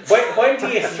 Dave. when do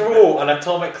you throw an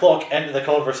atomic clock into the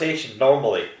conversation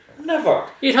normally? Never.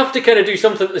 You'd have to kind of do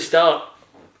something at the start.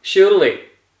 Surely.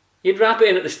 You'd wrap it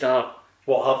in at the start.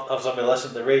 What, have somebody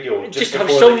listen to the radio? Just have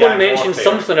before the someone gang mention warfare?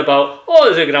 something about, oh,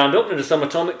 there's a grand opening of some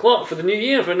atomic clock for the new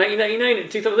year, for 1999,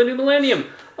 at 2000, the new millennium.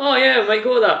 Oh yeah, we might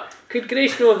go with that. Could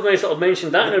Grace know if I sort of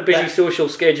mentioned that in her busy social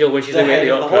schedule when she's The away at head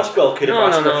the of the opera? hospital could have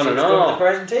asked her if she was going to the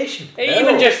presentation.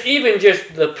 Even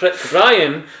just the prick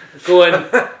Brian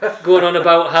going on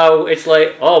about how it's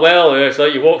like, oh well, it's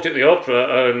like you walked at the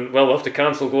opera and well, we'll have to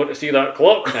cancel going to see that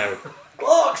clock now.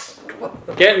 Clocks!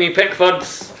 Get me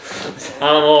Pickfords.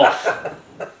 I'm off.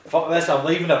 Fuck this, I'm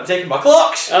leaving, I'm taking my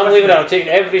clocks! I'm leaving it, I'm taking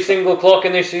every single clock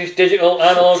in this, digital,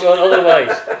 analogue or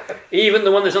otherwise. Even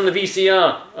the one that's on the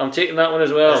VCR, I'm taking that one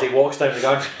as well. As he walks down the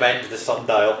garden, bends the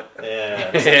sundial.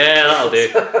 Yeah. Yeah, that'll do.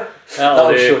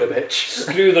 That'll do. show the bitch.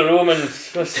 Screw the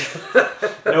Romans.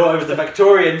 No, it was the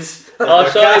Victorians. Oh,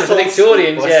 sorry, it was the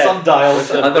Victorians, with yeah.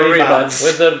 sundials and the Ray-Bans.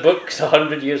 With their books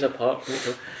 100 years apart.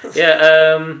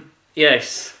 Yeah,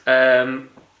 yes.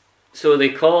 So they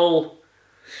call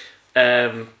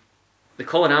an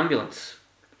ambulance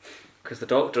because the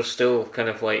Doctor's still kind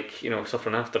of like,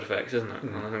 suffering after effects, isn't it?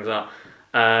 And things like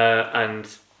that. And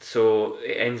so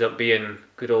it ends up being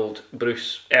good old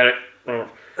Bruce Eric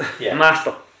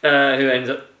Master who ends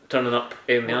up turning up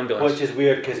in the ambulance. Which is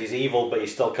weird because he's evil, but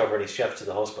he's still covering his shifts to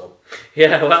the hospital.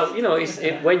 Yeah, well,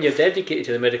 when you're dedicated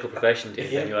to the medical profession,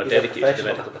 Dave, then you are he's a dedicated to the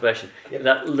medical profession. Yep.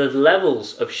 That the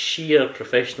levels of sheer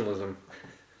professionalism,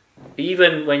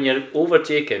 even when you're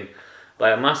overtaken by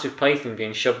a massive python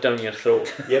being shoved down your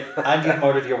throat. Yep, and you've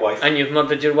murdered your wife. And you've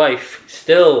murdered your wife.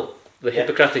 Still, the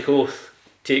Hippocratic Oath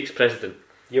takes precedent.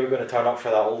 You were going to turn up for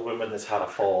that old woman that's had a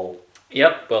fall.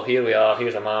 Yep, well here we are.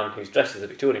 Here's a man who's dressed as a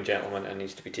Victorian gentleman and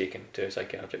needs to be taken to a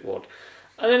psychiatric ward.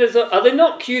 And then are they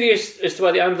not curious as to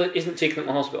why the ambulance isn't taken them to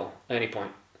the hospital at any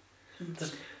point?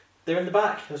 They're in the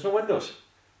back. There's no windows.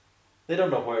 They don't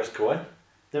know where it's going.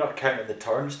 They're not counting the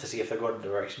turns to see if they're going in the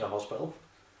direction of the hospital.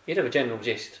 You'd have a general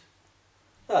gist.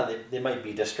 They might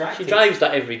be distracted. She drives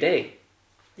that every day.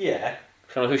 Yeah.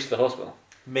 From a house to the hospital.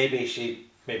 Maybe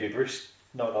Bruce,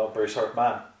 not Bruce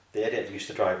Hartman, the idiot who used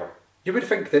to drive her. You would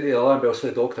think that the alarm bells for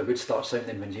the Doctor would start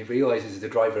sounding when he realises the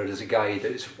driver is a guy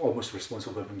that's almost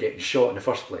responsible for him getting shot in the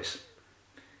first place.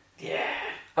 Yeah.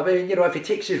 I mean, if he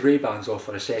takes his Ray-Bans off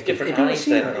for a second... Different he eyes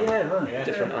then.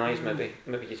 Different eyes maybe.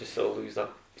 Maybe you just sort of lose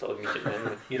that sort of music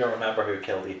memory. You don't remember who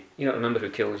killed you. You don't remember who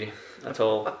killed you at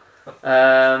all.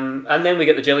 And then we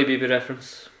get the Jelly Baby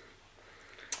reference.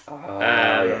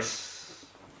 Yes.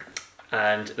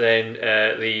 And then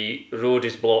the road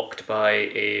is blocked by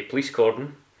a police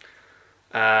cordon.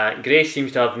 Grace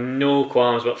seems to have no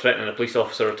qualms about threatening a police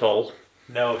officer at all.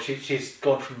 No, she's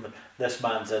gone from this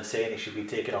man's insane, he should be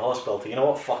taken to hospital to, you know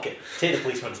what, fuck it, take the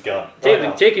policeman's gun.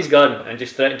 Take his gun and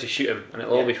just threaten to shoot him and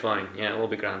it'll all be fine. Yeah, it'll all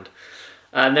be grand.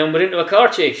 And then we're into a car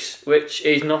chase, which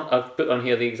is not, I've put on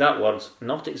here the exact words,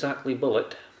 not exactly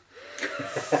bullet.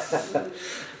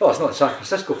 Well, it's not San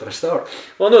Francisco for a start.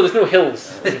 Well, no, there's no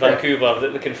hills in Vancouver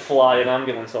that they can fly an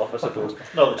ambulance off, I suppose.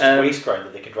 No, there's just waste ground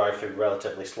that they can drive through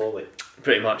relatively slowly.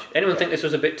 Pretty much. Anyone think this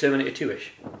was a bit Terminator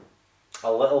 2-ish?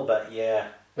 A little bit, yeah.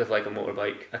 With like a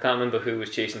motorbike. I can't remember who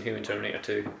was chasing who in Terminator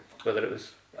 2. Whether it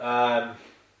was... the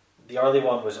early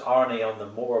one was Arnie on the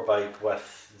motorbike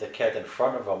with the kid in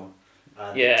front of him,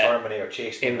 and the Terminator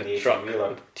chased him in the truck.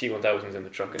 T-1000's in the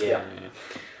truck.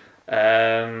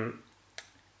 And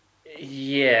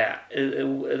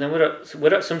then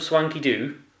we're at some swanky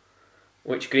do,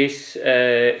 which Grace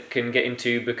can get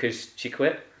into because she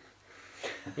quit.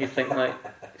 You think like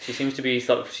she seems to be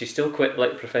she's still quit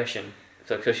like profession.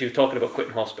 because she was talking about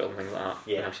quitting hospital and things like that.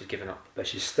 Yeah. Now she's given up. But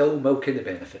she's still milking the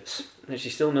benefits. And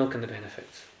she's still milking the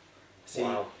benefits. See,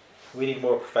 Wow. we need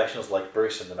more professionals like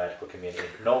Bruce in the medical community,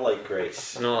 not like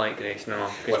Grace. Not like Grace, no.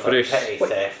 With Because a Bruce. petty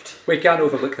theft. We can't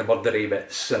overlook the murdery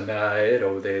bits and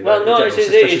the Well, no, general his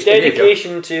suspicious behaviour.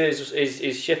 dedication to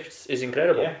his shifts is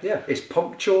incredible. Yeah. Yeah, he's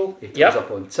punctual. He turns Yep.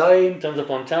 up on time. Turns up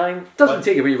on time. Doesn't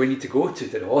take away we need to go to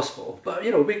the hospital. But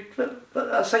but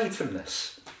aside from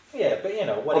this, Yeah, but when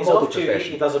A he's model off duty,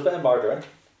 profession. he does a bit of murdering.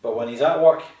 But when he's at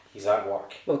work, he's at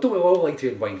work. well, don't we all like to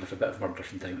unwind with a bit of murder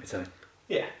from time to time?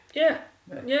 Yeah.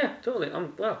 Yeah, totally.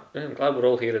 I'm glad we're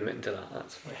all here admitting to that.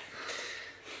 That's fine.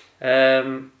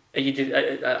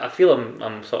 I feel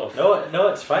I'm sort of No,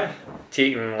 it's fine.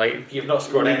 taking like You've not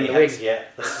scored leading any the way. hits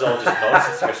yet. This is all just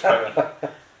nonsense you're spouting.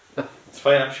 It's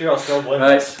fine, I'm sure I'll still win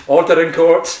Right, this. order in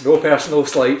court, no personal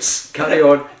slights. Carry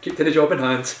on, keep to the job in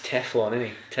hand. Teflon, isn't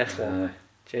he? Teflon.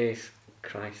 Jeez,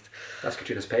 Christ. That's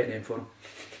Katrina's pet name for him.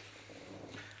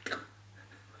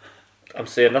 I'm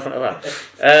saying nothing to that.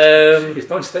 He's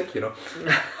non-stick, you know.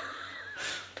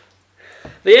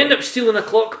 They end up stealing a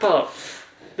clock part.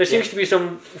 There seems to be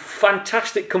some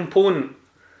fantastic component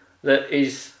that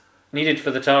is needed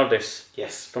for the TARDIS.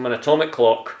 Yes. From an atomic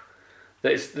clock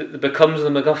that becomes the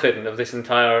MacGuffin of this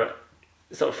entire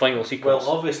sort of final sequence.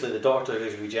 Well, obviously the Doctor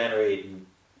who's regenerating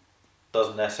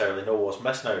doesn't necessarily know what's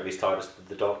missing out of his TARDIS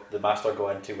that the Master go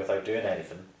into without doing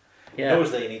anything. He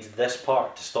knows that he needs this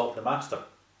part to stop the Master.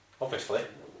 Obviously.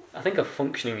 I think a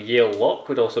functioning Yale lock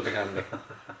would also be handy.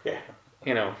 Yeah.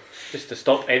 Just to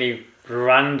stop any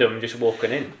random just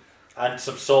walking in. And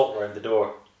some salt around the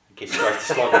door in case he tries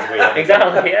to slug his way in.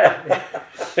 Exactly, yeah.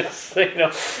 Nice.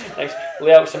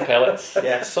 Lay out some pellets.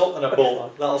 Yeah, salt in a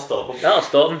bowl. That'll stop him. That'll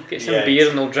stop him. Get some beer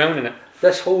and they'll drown in it.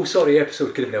 This whole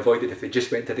episode could have been avoided if they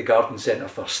just went to the garden centre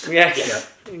first.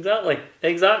 Yes, exactly.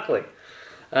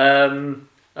 I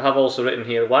have also written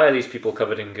here, why are these people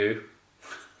covered in goo?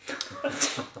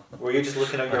 Were you just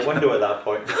looking out your window at that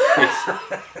point?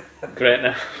 Great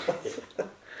now.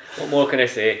 What more can I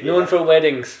say? Known for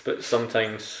weddings, but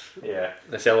sometimes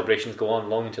the celebrations go on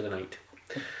long into the night.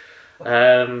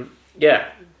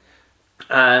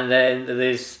 And then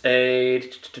there's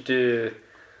the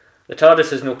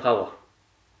TARDIS has no power.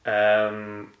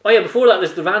 Before that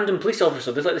there's the random police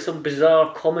officer. There's like some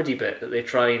bizarre comedy bit that they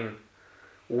try and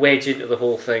wedge into the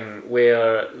whole thing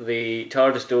where the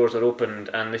TARDIS doors are opened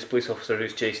and this police officer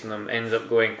who's chasing them ends up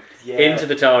going into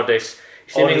the TARDIS,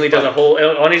 seemingly does a whole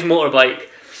on his motorbike,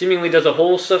 seemingly does a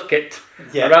whole circuit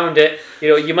around it.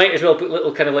 You might as well put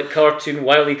little kind of like cartoon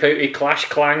Wile E. Coyote clash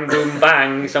clang boom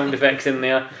bang sound effects in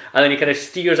there, and then he kind of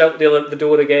steers out the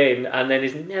door again and then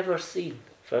is never seen.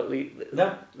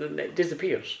 It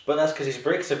disappears. But that's because his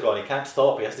brakes have gone. He can't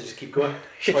stop. He has to just keep going.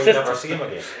 That's why you never see him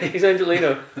again. He's into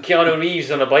Keanu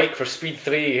Reeves on a bike for Speed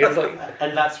 3. It's like,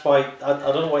 and that's why I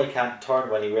don't know why he can't turn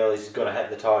when he realises he's going to hit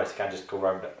the TARDIS. He can't just go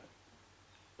round it.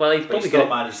 Well, he's probably still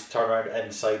managed to turn around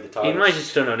inside the TARDIS. He managed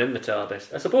to turn around in the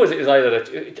TARDIS. I suppose it was either,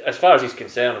 as far as he's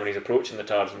concerned, when he's approaching the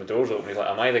TARDIS and the door's open, he's like,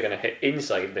 I'm either going to hit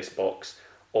inside this box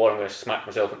or I'm going to smack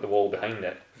myself into the wall behind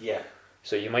it. Yeah.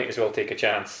 So you might as well take a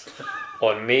chance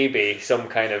on maybe some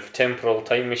kind of temporal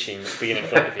time machine being in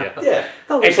front of you. Yeah.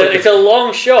 It's a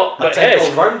long shot, but a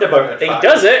temporal roundabout. He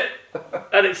does it,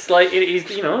 and it's like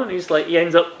he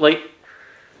ends up like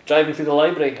driving through the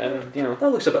library, and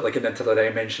that looks a bit like an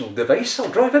interdimensional device. I'll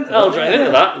drive into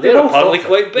that. They're apparently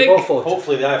quite big.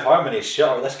 Hopefully the Eye of Harmony's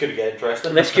shut, or this could get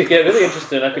interesting. This could get really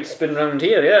interesting. I could spin around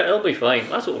here. Yeah, it'll be fine.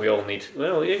 That's what we all need.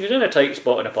 Well, if you're in a tight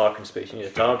spot in a parking space, you need a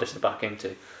TARDIS to back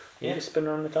into. You just spin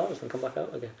around the TARDIS and come back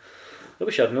out again. I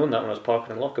wish I'd known that when I was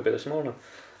parking in Lockerbie this morning.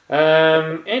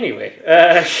 Anyway,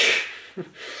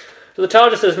 so the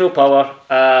TARDIS has no power,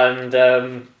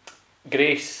 and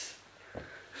Grace,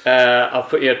 I've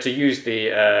put here to use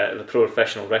the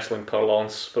professional wrestling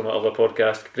parlance from my other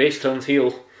podcast. Grace turns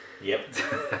heel. Yep.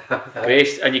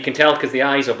 Grace, and you can tell because the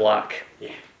eyes are black.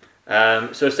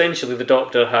 Yeah. So essentially, the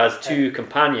Doctor has two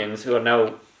companions who are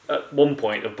now, at one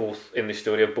point of both in the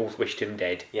story, have both wished him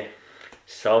dead. Yeah.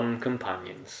 Some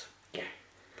companions. Yeah.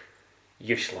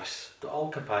 Useless. All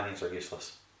companions are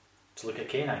useless. Just look at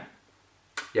K9.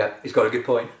 Yeah, he's got a good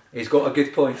point.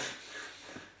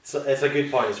 So it's a good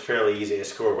point. It's fairly easy to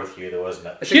score with you, though, isn't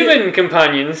it? Human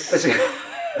companions.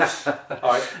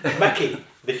 Alright, Mickey,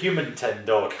 the human tin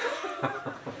dog.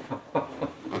 Well,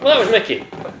 that was Mickey.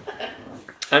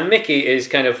 And Mickey is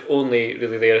kind of only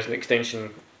really there as an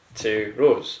extension to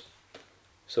Rose,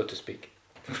 so to speak.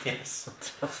 Yes.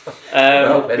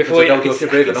 Before you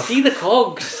can see the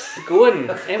cogs going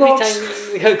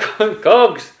every time.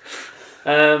 Cogs.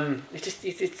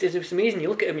 It's amazing. You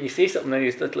look at him and you say something, and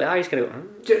his little eyes kind of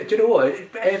go. Do you know what?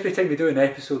 Every time we do an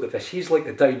episode of this, he's like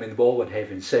the diamond ball in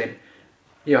Heaven Sent.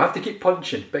 You have to keep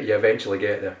punching, but you eventually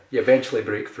get there. You eventually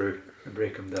break through and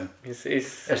break him down.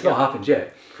 It's not happened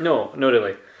yet. No, not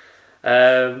really.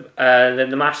 And then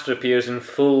the Master appears in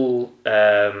full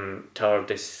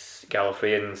TARDIS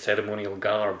Gallifreyan ceremonial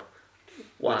garb.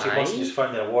 Why? Which he must have just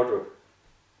found in a wardrobe.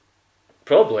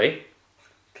 Probably.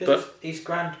 Because his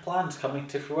grand plan's coming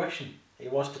to fruition. He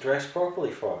wants to dress properly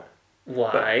for it.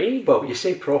 Why? Well, you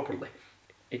say properly.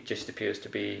 It just appears to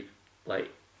be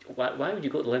like, why would you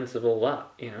go to the lengths of all that,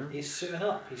 He's suiting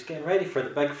up. He's getting ready for the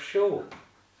big show.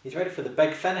 He's ready for the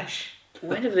big finish.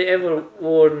 When have they ever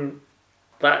worn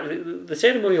that? The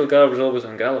ceremonial garb was always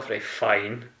on Gallifrey.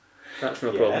 Fine. That's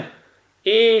no problem.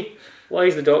 Why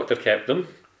has the Doctor kept them?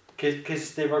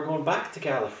 Because they were going back to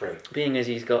Gallifrey. Being as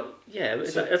he's got... Yeah, but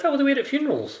is that what they wear at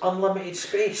funerals? Unlimited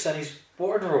space in his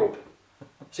wardrobe.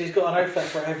 So he's got an outfit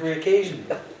for every occasion.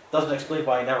 Doesn't explain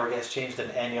why he never gets changed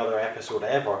in any other episode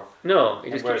ever. No,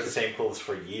 he just wears the same clothes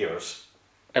for years.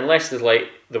 Unless there's like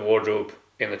the wardrobe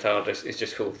in the TARDIS is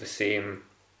just full of the same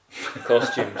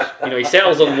costumes. He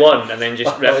settles on one and then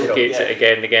just replicates it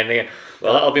again and again and again.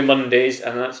 Well, that'll be Mondays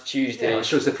and that's Tuesdays. Yeah, it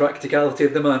shows the practicality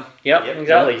of the man. Yep,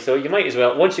 exactly. So you might as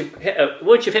well once you've hit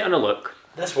on a look.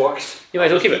 This works. You might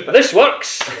as well keep it. This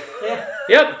works. Yeah.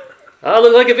 Yep. I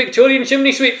look like a Victorian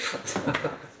chimney sweep.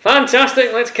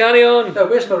 Fantastic. Let's carry on. Now,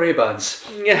 where's my Ray-Bans?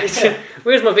 Yes.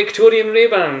 Where's my Victorian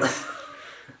Ray-Bans?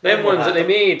 Them ones that they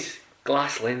made.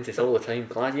 Glass lenses all the time.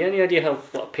 Glass. You any idea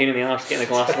what a pain in the arse getting a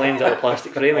glass lens out of a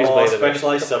plastic frame is? By the way.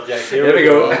 Specialised subject. Here we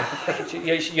go.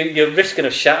 You're risking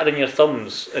of shattering your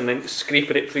thumbs and then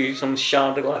scraping it through some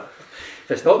shard of glass.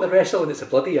 If it's not the wrestling, it's a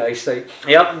bloody eyesight.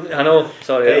 Yep, I know.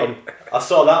 Sorry. Hey, I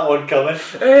saw that one coming.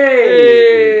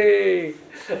 Hey!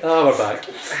 We're back.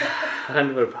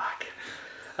 And we're back.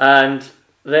 And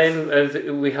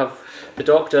then we have the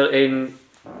Doctor in...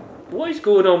 What is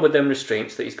going on with them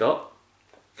restraints that he's got?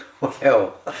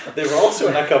 Well, they were also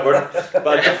in a cupboard,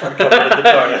 but a different cupboard in the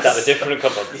TARDIS. That's a different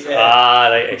cupboard. Yeah.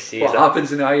 Right, I see. What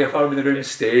happens in the Eye of Harmony room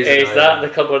stays. Is that the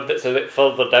cupboard that's a bit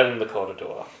further down the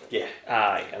corridor? Yeah.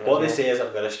 Aye. What they say is,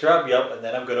 I'm going to strap you up and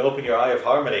then I'm going to open your Eye of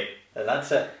Harmony, and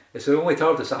that's it. It's the only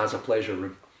TARDIS that has a pleasure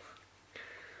room.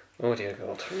 Oh dear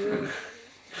God.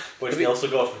 Which they also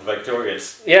got from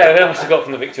Victorians. Yeah, we also got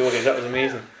from the Victorians. That was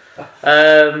amazing.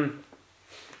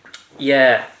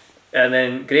 Yeah. And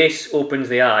then Grace opens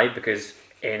the eye because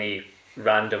any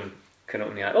random can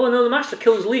open the eye. Oh no, the Master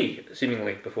kills Lee,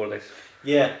 seemingly, before this.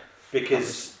 Yeah,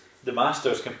 because the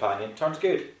Master's companion turns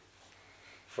good.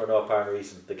 For no apparent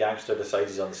reason. The gangster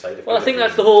decides he's on the side of Well, I think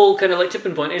that's the whole kind of like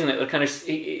tipping point, isn't it? They're kind of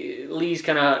Lee's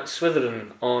kind of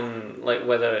swithering on like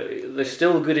whether there's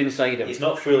still good inside him. He's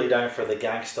not fully down for the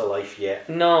gangster life yet.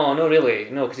 No, not really.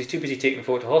 No, because he's too busy taking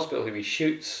folk to hospital who he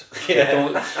shoots.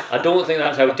 Yeah. I don't think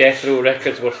that's how death row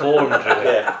records were formed, really.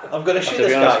 Yeah, I'm going to shoot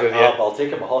this guy. I'll take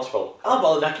him to hospital.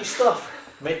 I'll nick his stuff.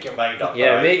 Make your mind up.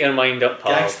 Yeah, make your mind up,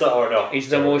 pal. Gangster or not. He's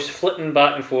the most flitting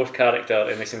back and forth character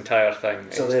in this entire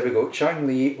thing. So there we go. Chang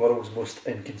Lee, world's most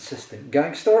inconsistent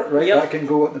gangster. Right, Yep. that can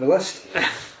go onto the list.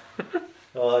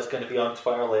 Oh, that's going to be on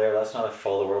Twitter later. That's not a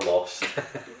follower lost.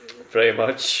 Pretty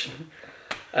much.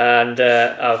 And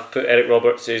I've put Eric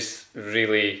Roberts is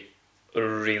really,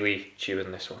 really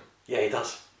chewing this one. Yeah, he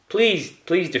does. Please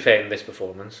defend this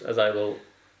performance, as I will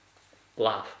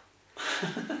laugh.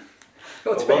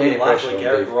 Well, you laugh like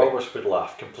Eric Roberts would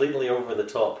laugh, completely over the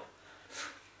top.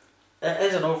 It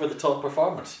is an over the top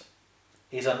performance.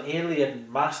 He's an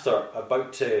alien master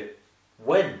about to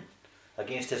win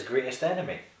against his greatest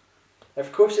enemy.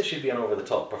 Of course it should be an over the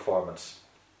top performance.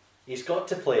 He's got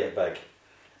to play it big.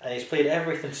 And he's played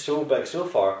everything so big so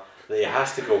far that he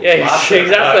has to go. Yeah,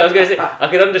 exactly. I was going to say, I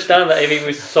could understand that if he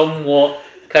was somewhat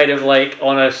kind of like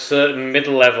on a certain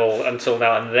middle level until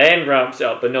now and then ramps it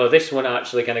up, but no, this one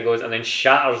actually kind of goes and then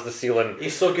shatters the ceiling.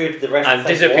 He's so good the rest and of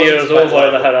the disappears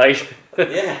over the horizon.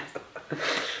 Yeah.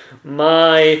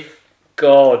 My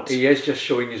God. He is just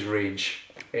showing his range.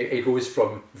 He goes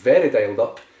from very dialed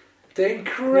up to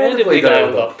incredibly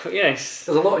dialed up. Yes.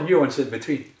 There's a lot of nuance in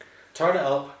between. Turn it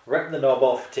up, rip the knob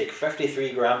off, take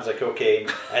 53 grams of cocaine,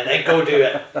 and then go do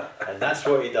it. And that's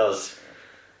what he does.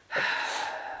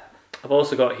 I've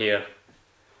also got here,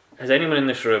 has anyone in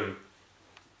this room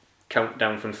count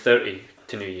down from 30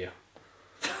 to New Year?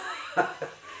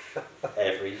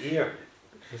 Every year.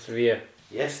 Every year.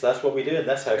 Yes, that's what we do in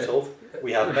this household.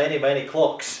 We have many, many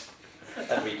clocks,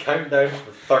 and we count down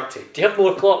from 30. Do you have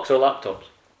more clocks or laptops?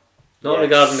 Not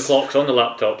regarding the clocks on the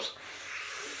laptops.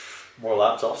 More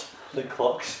laptops than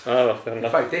clocks. Oh, fair In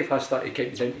enough. fact, Dave has started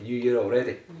counting down to New Year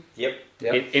already. Yep.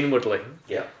 Yep. Inwardly.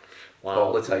 Yeah. Wow.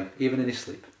 All the time, even in his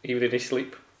sleep. Even in his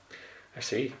sleep. I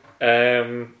see.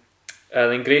 And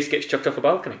then Grace gets chucked off a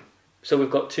balcony. So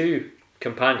we've got two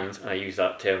companions. I use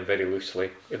that term very loosely.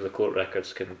 If the court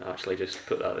records can actually just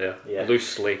put that there. Yeah.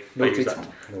 Loosely. I use Noted. that.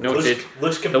 Noted.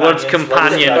 Loose The word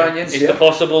companion companions, is yeah. the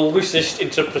possible loosest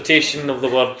interpretation of the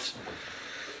word.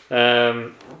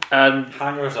 And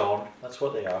Hangers on. That's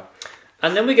what they are.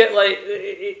 And then we get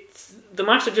the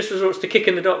master just resorts to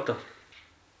kicking the doctor.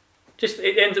 Just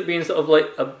it ends up being sort of like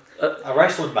A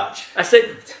wrestling match. I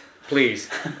said, please.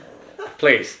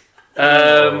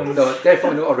 No,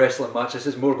 definitely not a wrestling match. This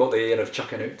has more got the air of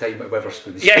chucking out time at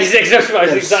Weatherspoons. Yes, exactly.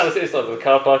 Yes. Exactly. It's like the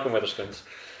car park in Weatherspoons.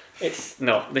 It's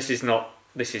no. This is not.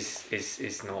 This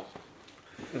is not.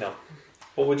 No.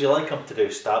 What would you like him to do?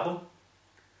 Stab him?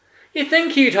 You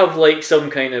think you'd have like some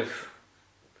kind of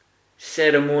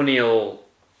ceremonial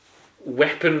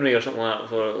weaponry or something like that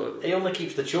for. He only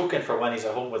keeps the choke in for when he's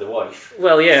at home with the wife.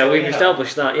 Well, yeah, So, we've you know.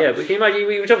 established that. Yeah, but can you imagine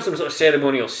we would have some sort of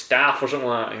ceremonial staff or something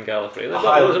like that in Gallifrey? A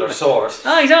Highlander sword.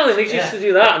 Ah, exactly. They used Yeah. to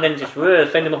do that and then just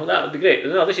fend them off. That would be great.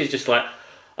 No, this is just like,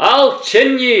 I'll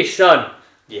chin ye, son,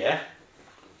 Yeah.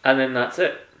 and then that's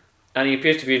it. And he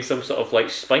appears to be in some sort of like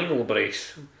spinal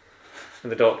brace.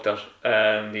 The doctor,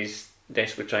 and he's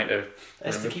desperately trying to.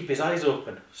 It's to keep his eyes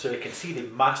open so he can see the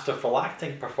masterful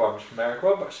acting performance from Eric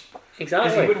Roberts. Because he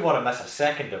Exactly. wouldn't want to miss a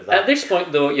second of that. At this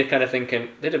point, though, you're kind of thinking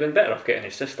they'd have been better off getting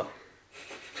his sister.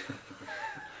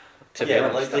 To be yeah,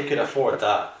 honest. like they could afford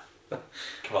that.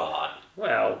 Come on.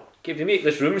 Well, if you make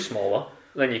this room smaller,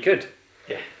 then you could.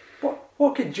 Yeah.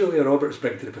 What could Julia Roberts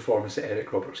bring to the performance that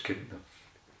Eric Roberts couldn't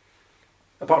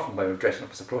though? Apart from dressing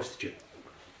up as a prostitute.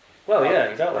 Well, yeah,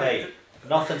 exactly. Hey,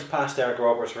 nothing's past Eric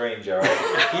Roberts' range, alright?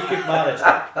 He could manage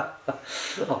that.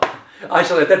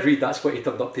 Actually, I did read that's what he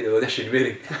turned up to the audition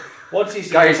wearing. Once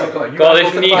he's Guys, I've got a new Got role his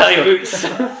for the knee-high master. boots.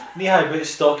 knee-high boots,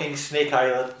 stockings, snake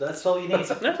eye, that's all you need.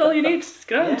 That's all you need. It's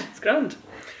grand. Yeah. It's grand.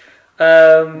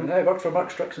 And I worked for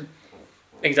Mark Strickson.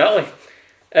 Exactly.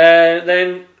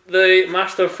 Then the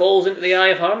master falls into the eye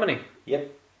of harmony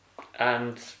Yep.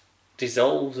 and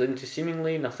dissolves into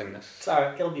seemingly nothingness.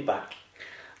 Sorry, he'll be back.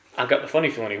 I got the funny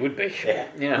feeling he would be. Yeah.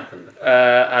 Yeah.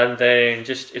 And then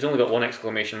it's only got one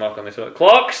exclamation mark on this one.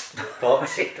 Clocks!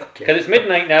 Clocks. Because it's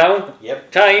midnight now.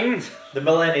 Yep. Time. The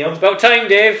millennium. It's about time,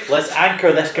 Dave. Let's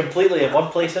anchor this completely in one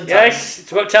place in time. Yes,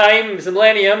 it's about time. It's the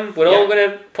millennium. We're all Yep. going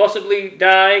to possibly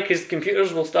die because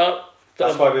computers will start.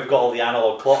 That's why we've got all the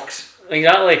analog clocks.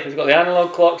 Exactly. It's got the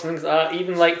analog clocks and things like that.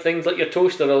 Even like things like your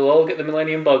toaster will all get the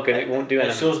millennium bug and it won't do It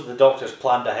anything. shows that the doctor's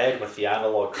planned ahead with the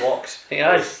analog clocks. He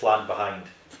has. He's planned behind.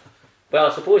 Well,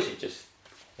 I suppose you just.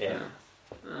 Yeah.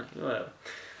 Well.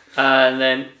 And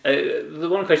then the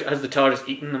one question: has the TARDIS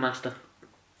eaten the Master?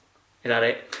 Is that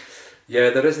it? Yeah,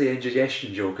 there is the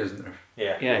indigestion joke, isn't there?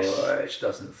 Yeah. Yes. Which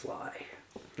doesn't fly.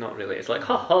 Not really. It's like,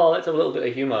 ha ha. Let's have a little bit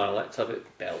of humour. Let's have it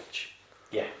belch.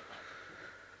 Yeah.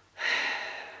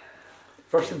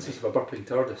 First instance of a burping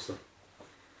TARDIS, though.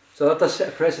 So that does set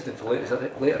a precedent for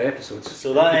later episodes.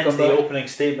 So that ends the opening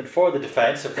statement for the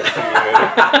defence of this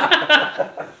TV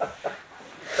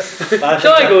movie.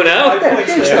 Shall I go now? 5 points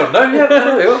Yes, there. no, yeah,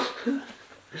 there we go.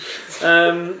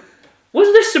 Was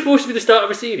this supposed to be the start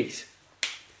of a series?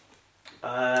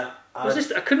 Was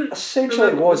this? I couldn't. Essentially, it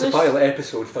remember, was a this? pilot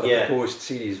episode for Yeah. a proposed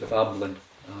series with Amblin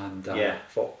and Yeah.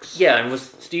 Fox. Yeah, and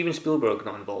was Steven Spielberg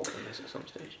not involved in this at some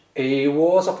stage? He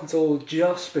was up until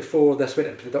just before this went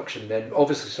into production. Then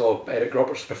obviously saw Eric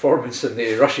Roberts' performance in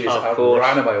the rushes Of and course.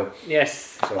 ran a mile.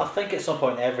 Yes. I So think at some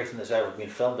point everything that's ever been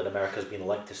filmed in America has been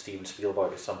linked to Steven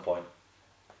Spielberg at some point,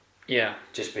 Yeah.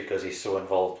 just because he's so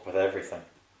involved with everything.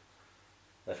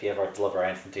 If you ever deliver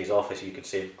anything to his office, you could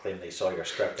claim they saw your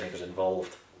script and he was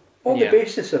involved. on Yeah. the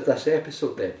basis of this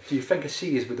episode, then, do you think a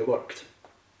series would have worked?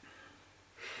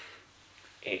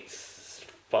 It's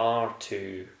far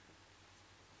too.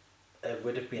 It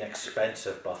would have been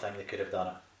expensive, but I think they could have done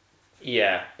it.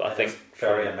 Yeah, but I And think it's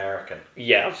very American.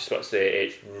 Yeah, I was just about to say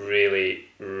it's really,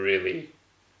 really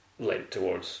lent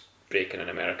towards breaking an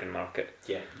American market.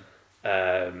 Yeah.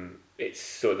 It's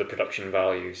sort of the production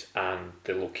values and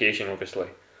the location, obviously.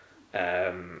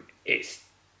 It's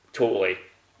totally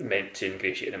meant to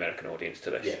ingratiate an American audience to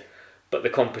this. Yeah. But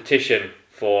the competition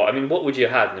for, I mean, what would you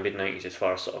have had in the mid-90s as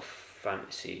far as sort of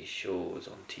fantasy shows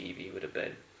on TV would have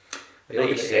been? You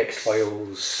look at the 96.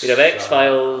 X-Files. You'd have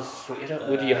X-Files.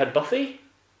 Would you had Buffy?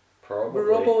 Probably.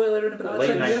 Probably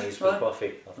Late 90s was right?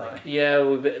 Buffy, I think. Yeah, a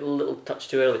little touch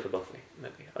too early for Buffy,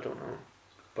 maybe. I don't know.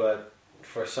 But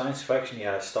for science fiction, you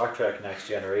had Star Trek Next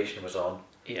Generation was on.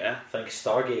 Yeah. I think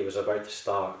Stargate was about to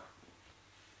start.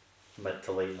 mid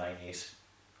to late 90s.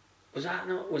 Was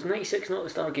 96 not the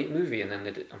Stargate movie, and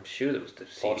then I'm sure there was the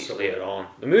series Possibly. later on.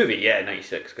 The movie, yeah,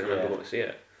 96, because I remember Yeah. going to see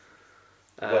it.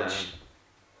 Which,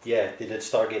 yeah, they did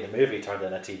Stargate the movie, turned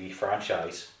into a TV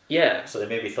franchise. Yeah. So they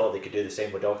maybe thought they could do the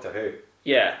same with Doctor Who.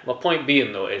 Yeah, my point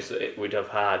being though is that it would have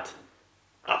had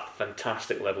a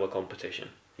fantastic level of competition.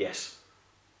 Yes.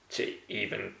 To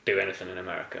even do anything in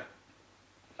America.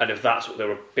 And if that's what they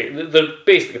were... They're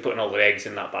basically putting all their eggs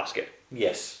in that basket.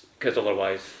 Yes. Because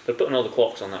otherwise, they're putting all the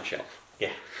clocks on that shelf.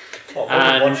 Yeah. Oh, more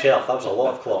than one shelf, that was a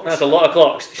lot of clocks. That's a lot of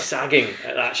clocks sagging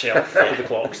at that shelf with the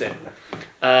clocks in.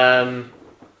 And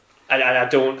I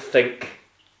don't think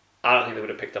they would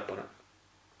have picked up on it.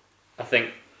 I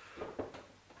think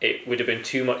it would have been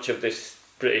too much of this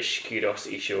British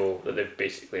curiosity show that they've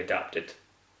basically adapted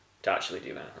to actually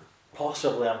do anything.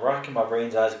 Possibly. I'm racking my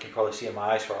brains, as you can probably see in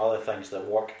my eyes, for other things that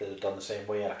work that have done the same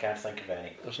way, and I can't think of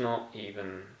any. There's not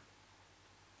even...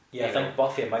 Yeah, I think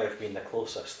Buffy might have been the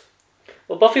closest.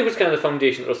 Well, Buffy was kind of the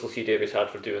foundation that Russell T Davies had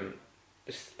for doing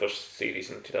this first series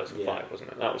in 2005,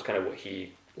 wasn't it? That was kind of what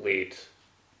he laid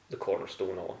the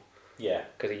cornerstone on. Yeah.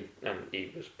 Because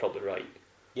he was probably right.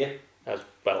 Yeah. As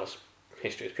well as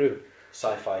history has proven.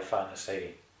 Sci-fi,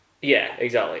 fantasy. Yeah,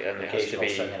 exactly. And it has to Occasional be...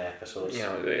 singing episodes. You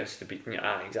know, it has to be...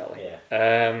 exactly.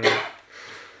 Yeah.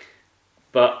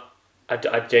 But I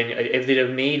genuinely... If they'd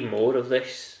have made more of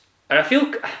this... And I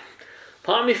feel...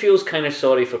 Part of me feels kind of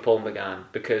sorry for Paul McGann,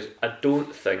 because I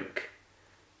don't think...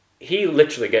 He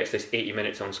literally gets this 80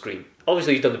 minutes on screen.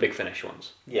 Obviously, he's done the Big Finish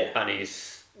ones. Yeah. And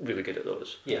he's really good at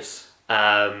those. Yes.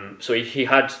 So he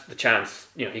had the chance...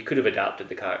 You know, he could have adapted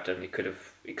the character and he could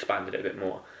have expanded it a bit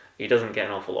more. He doesn't get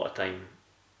an awful lot of time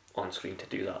on screen to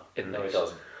do that in this. No, he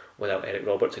doesn't. Without Eric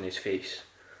Roberts in his face.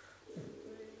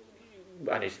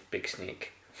 And his big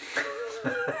snake.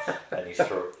 And his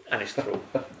throat. And his throat.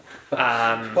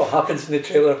 What happens in the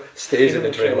trailer stays in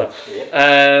the trailer.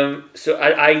 So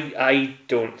I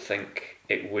don't think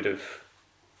it would have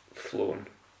flown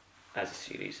as a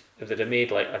series. If they'd have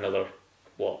made like another,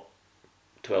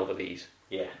 12 of these?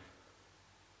 Yeah.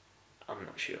 I'm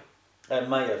not sure. It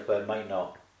might have, but it might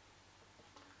not.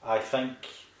 I think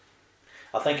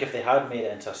if they had made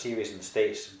it into a series in the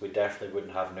States, we definitely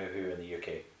wouldn't have New Who in the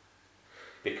UK.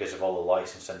 Because of all the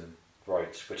licensing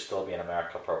rights, which still be in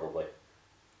America probably.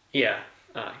 Yeah,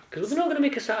 aye. Because we're not going to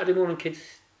make a Saturday morning kids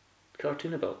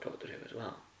cartoon about Doctor Who as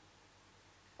well.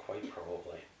 Quite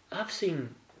probably. I've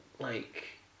seen,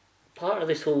 part of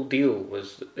this whole deal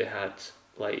was that they had,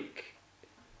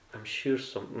 I'm sure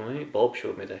maybe Bob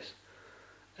showed me this.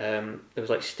 There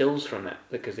was stills from it,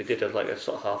 because they did a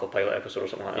sort of half a pilot episode or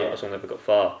something like that. That's only ever got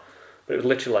far. But it was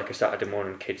literally like a Saturday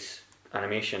morning kids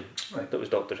animation that was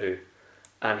Doctor Who.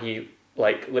 And he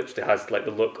literally has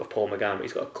the look of Paul McGann, but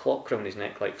he's got a clock around his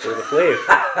neck like Flavor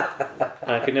Flav.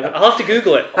 And I could never... I'll have to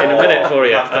Google it in a minute for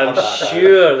you. I'm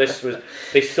sure this was...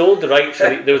 They sold the rights.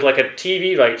 There was a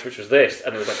TV rights, which was this,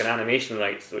 and there was an animation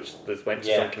rights, which went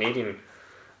to some Canadian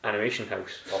animation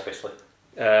house. Obviously.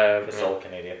 It's all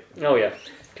Canadian. Oh yeah,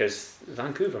 because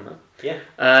Vancouver, man. Yeah.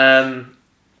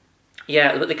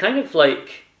 Yeah, but they kind of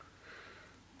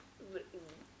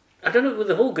I don't know, with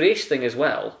the whole Grace thing as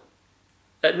well,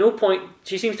 at no point,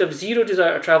 she seems to have zero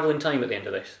desire to travel in time at the end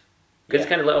of this. Because it's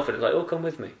kind of let off and it's oh, come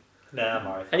with me. Nah, I'm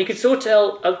alright. And you could so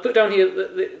tell, I'll put down here,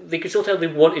 that they could so tell they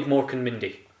wanted Mork and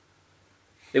Mindy.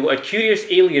 They wanted curious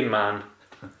alien man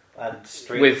and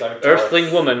straight with down to earthling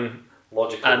earth, woman,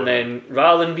 logical and woman. then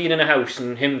rather than being in a house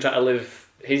and him trying to live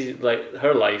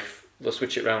her life, they'll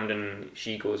switch it round and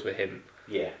she goes with him.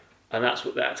 Yeah. And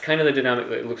that's kind of the dynamic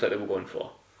that it looks like they were going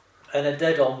for. And it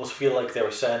did almost feel like they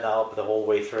were setting that up the whole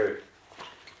way through.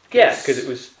 Yeah, because it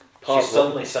was part she's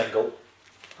suddenly single,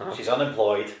 she's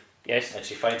unemployed, yes, and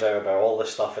she finds out about all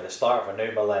this stuff at the start of a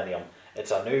new millennium.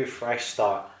 It's a new, fresh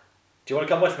start. Do you want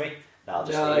to come with me? No, I'll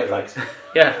just leave you, thanks.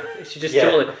 Yeah, she just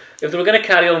totally... If they were going to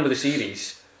carry on with the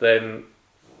series, then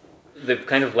they've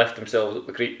kind of left themselves at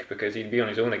the creek, because he'd be on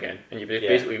his own again, and you've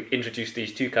basically introduced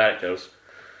these two characters,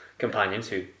 companions,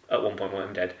 who at one point want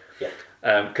him dead. Yeah.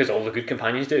 Because all the good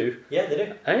companions do. Yeah, they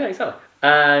do. Oh, yeah, exactly.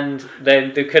 And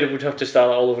then they kind of would have to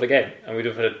start all over again, and we'd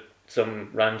have had some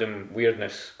random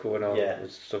weirdness going on. Yeah.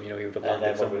 So, he would have and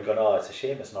then when we've gone, oh, it's a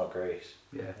shame it's not Grace.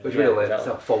 Yeah, which really left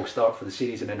a false start for the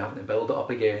series and then having to build it up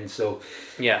again, so...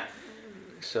 Yeah.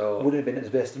 So... Wouldn't have been in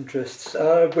his best interests.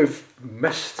 We've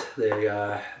missed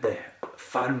the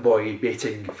fanboy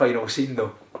baiting final scene,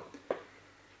 though.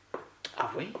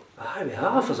 Have we? Aye, we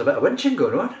have. There's a bit of winching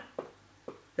going on.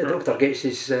 The Doctor gets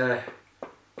his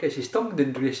tongue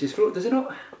in Grace's throat, does he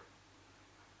not?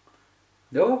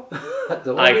 No?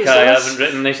 I haven't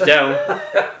written this down.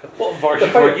 What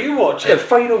version were you watching? The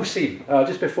final scene,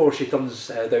 just before she turns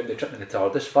down the trip in the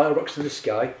TARDIS, fireworks in the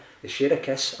sky, they share a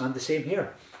kiss and the same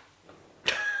hair.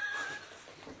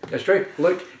 It's true.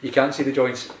 Look, you can't see the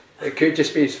joints. It could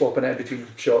just be swapping it in between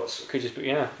shots. Could just be,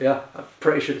 yeah. Yeah, I'm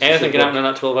pretty sure. Anything can happen in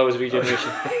that 12 hours of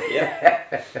regeneration.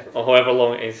 Yeah. Or however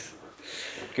long it is.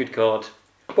 Good God.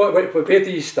 Where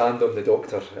do you stand on the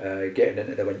Doctor getting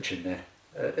into the winching there?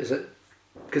 Is it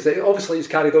because obviously it's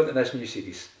carried on in this new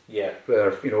series? Yeah.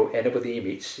 Where anybody he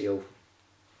meets, he'll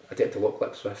attempt to lock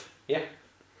lips with. Yeah.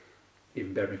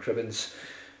 Even Bernie Cribbins.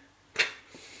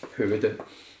 Who wouldn't?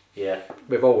 Yeah.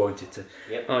 We've all wanted to.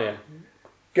 Yeah. Oh yeah.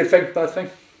 Good thing, bad thing.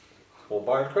 Well,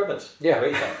 Baron Cribbins. Yeah.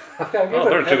 Great thing.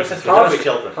 Baron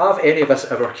Cribbins. Have any of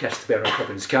us ever kissed Bernie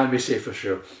Cribbins? Can we say for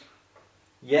sure?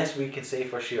 Yes, we can say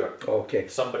for sure. Okay.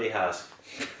 Somebody has.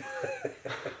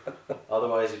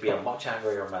 Otherwise, he'd be a much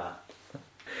angrier man.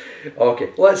 Okay,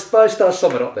 let's start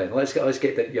summing up then. Let's get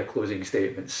into your closing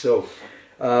statements. So,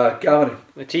 Gavin.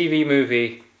 The TV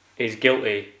movie is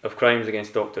guilty of crimes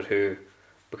against Doctor Who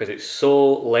because it's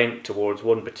so lent towards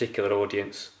one particular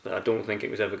audience that I don't think it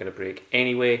was ever going to break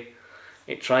anyway.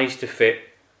 It tries to fit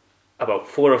about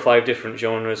 4 or 5 different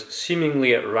genres,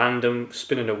 seemingly at random,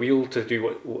 spinning a wheel to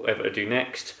do whatever to do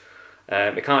next.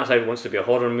 It can't decide if it wants to be a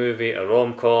horror movie, a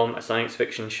rom-com, a science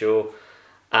fiction show,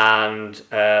 and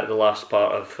the last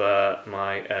part of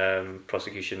my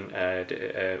prosecution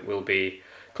will be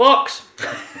clocks.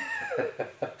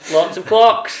 Lots of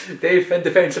clocks. Dave, in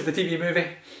defence of the TV movie?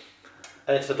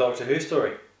 It's a Doctor Who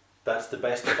story. That's the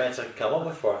best defence I can come up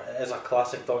with for it. It is a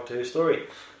classic Doctor Who story.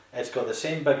 It's got the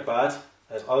same big bad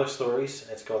as other stories.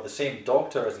 It's got the same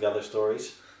Doctor as the other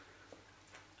stories.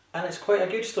 And it's quite a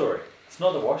good story. It's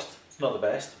not the worst, it's not the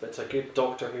best, but it's a good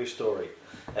Doctor Who story.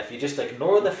 If you just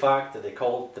ignore the fact that they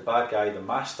called the bad guy the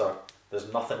Master,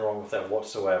 there's nothing wrong with it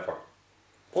whatsoever.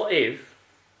 What if,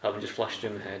 having just flashed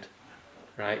through my head,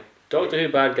 right, Doctor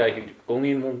Who bad guy who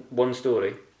only in one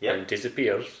story and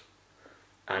disappears,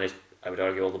 and is, I would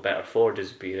argue, all the better for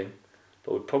disappearing,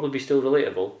 but would probably be still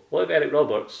relatable. What if Eric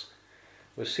Roberts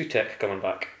was Sutek coming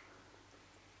back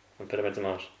and put him into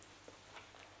Mars?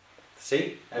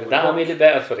 See? Would that have made it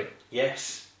better for you?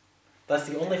 Yes. That's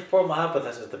the only problem I have with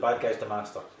this, is the bad guy's the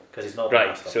Master, because he's not the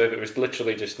Master. Right, so if it was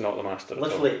literally just not the Master at all.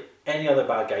 Literally any other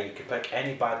bad guy, you could pick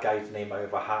any bad guy's name out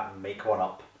of a hat and make one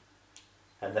up.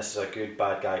 And this is a good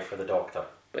bad guy for the Doctor.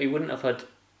 But he wouldn't have had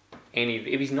any...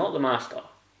 If he's not the Master,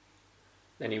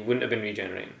 then he wouldn't have been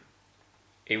regenerating.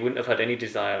 He wouldn't have had any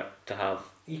desire to have...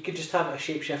 You could just have a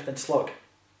shape-shifting slug.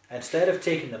 Instead of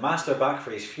taking the Master back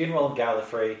for his funeral in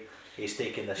Gallifrey, he's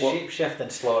taking the shape-shifting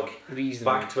slug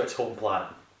back to its home planet.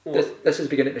 This is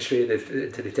beginning to stray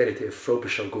into the territory of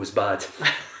Frobisher goes bad.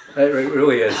 It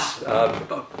really is.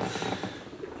 But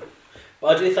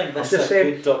I do think this is a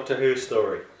good Doctor Who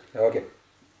story. Okay.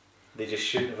 They just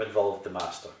shouldn't have involved the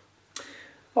Master.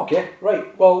 Okay,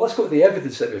 right. Well, let's go to the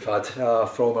evidence that we've had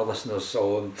from our listeners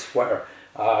on Twitter.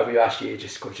 We asked you to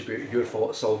just contribute your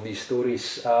thoughts on these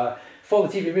stories. For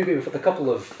the TV movie, we've had a couple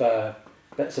of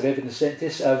bits of evidence sent to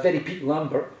us. Very Pete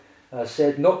Lambert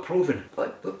said, not proven,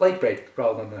 like bread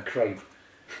rather than a crime.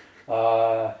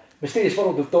 Mysterious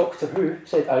World of Doctor Who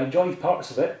said, I enjoyed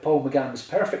parts of it. Paul McGann was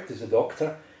perfect as a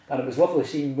Doctor, and it was lovely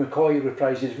seeing McCoy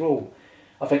reprise his role.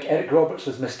 I think Eric Roberts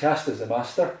was miscast as the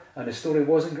Master, and his story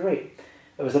wasn't great.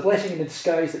 It was a blessing in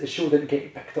disguise that the show didn't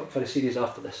get picked up for a series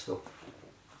after this, though.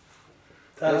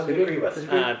 I agree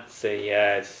with. I'd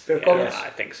say I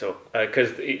think so.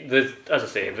 Because as I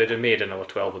say, if they'd have made another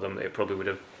 12 of them, it probably would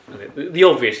have. The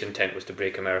obvious intent was to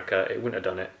break America. It wouldn't have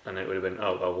done it, and it would have been,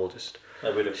 oh well, we'll just.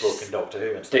 It would have broken Doctor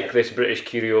Who instead. Stick this British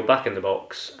curio back in the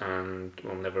box, and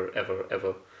we'll never ever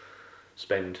ever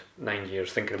spend 9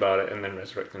 years thinking about it and then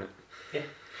resurrecting it. Yeah.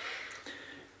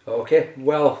 Okay.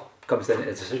 Well, comes down to a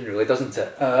decision, really, doesn't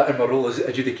it? In my role as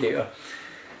adjudicator.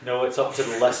 No, it's up to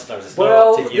the listeners. It's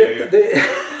not up to you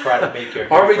trying to make your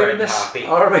girlfriend happy.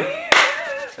 Are we?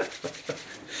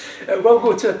 It will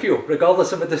go to appeal,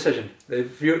 regardless of the decision. The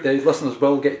listeners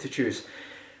will get to choose.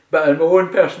 But in my own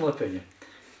personal opinion,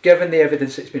 given the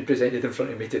evidence that's been presented in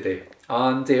front of me today,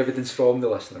 and the evidence from the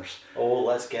listeners... Oh,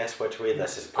 let's guess which way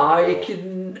this is going. I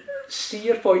can see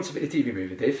your points about the TV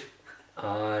movie, Dave.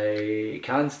 I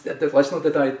can't... Let's not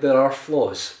deny there are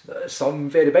flaws. Some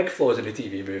very big flaws in the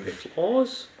TV movie.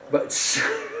 Flaws? But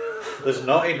there's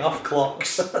not enough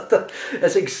clocks.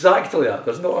 It's exactly that.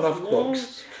 There's not enough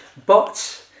clocks.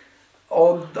 But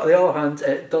on the other hand,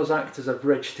 it does act as a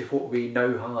bridge to what we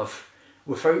now have.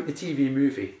 Without the TV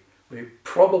movie, we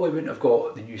probably wouldn't have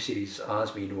got the new series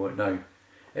as we know it now.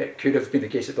 It could have been the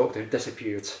case that Doctor Who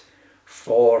disappeared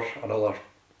for another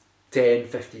 10,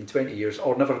 15, 20 years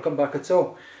or never come back at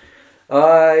all.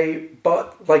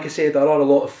 But like I said, there are a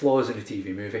lot of flaws in the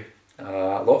TV movie.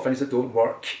 A lot of things that don't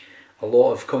work. A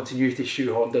lot of continuity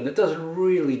shoehorned in that doesn't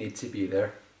really need to be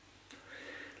there.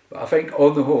 But I think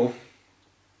on the whole,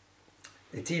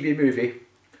 the TV movie,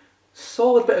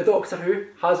 solid bit of Doctor Who,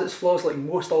 has its flaws like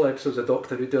most other episodes of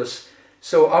Doctor Who does.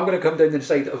 So I'm going to come down the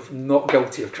side of not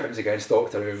guilty of crimes against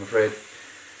Doctor Who, I'm afraid.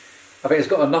 I think it's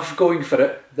got enough going for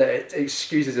it that it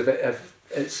excuses a bit of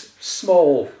its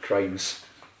small crimes.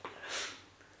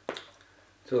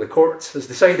 So the court has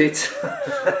decided.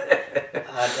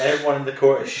 And everyone in the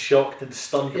court is shocked and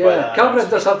stunned by Yeah, that. Cameron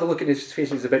does have the look in his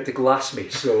face he's about to glass me,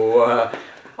 so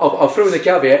I'll throw in the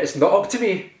caveat, it's not up to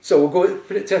me, so we'll go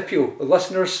put it to appeal. The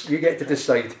listeners, you get to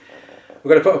decide. We're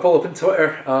going to put a poll up on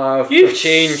Twitter. You've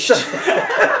changed.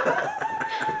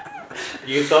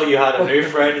 You thought you had a new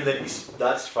friend, and then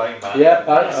that's fine, man. Yeah,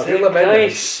 I reel him in and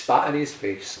Nice. spat in his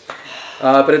face.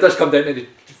 But it does come down to the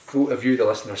vote of you, the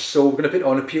listeners, so we're going to put it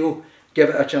on appeal, give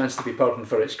it a chance to be pardoned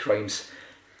for its crimes.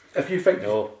 If you think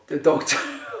the Doctor,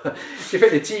 if you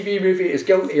think the TV movie is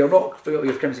guilty or not guilty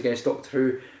of crimes against Doctor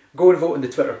Who, go and vote in the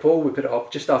Twitter poll. We put it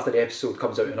up just after the episode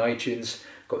comes out on iTunes.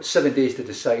 Got 7 days to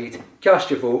decide. Cast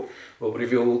your vote. We'll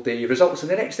reveal the results in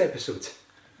the next episode.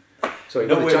 So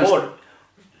No, we won't.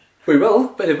 We will,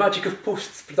 by the magic of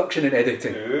post-production and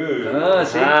editing. Ooh.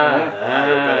 See?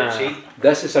 Better cheat.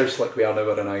 This is how slick we are now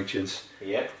on iTunes.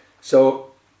 Yep.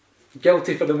 So,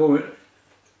 guilty for the moment.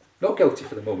 Not guilty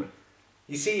for the moment.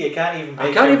 You see, you can't even.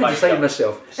 I can't even decide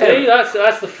myself. See,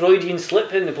 that's the Freudian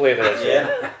slip in the play there.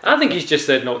 Yeah. I think he's just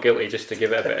said not guilty just to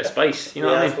give it a bit of spice. You know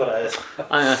what I mean? That's what it is.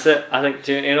 And that's it. I think,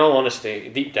 in all honesty,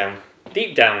 deep down,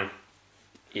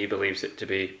 he believes it to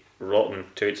be rotten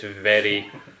to its very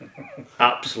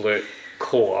absolute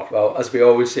core. Well, as we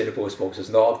always say in the Polis Box, it's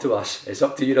not up to us, it's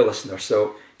up to you, the listener.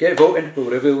 So get voting, we'll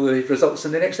reveal the results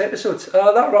in the next episode.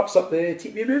 That wraps up the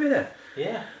TV movie then.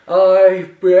 Yeah.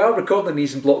 We are recording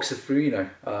these in blocks of 3 now,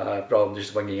 rather than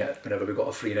just winging it whenever we got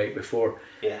a free night before.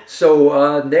 Yeah.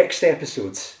 So next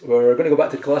episode, we're going to go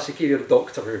back to the classic era of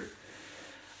Doctor Who.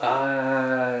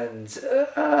 And,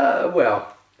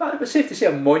 well, it's safe to say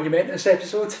a monumentous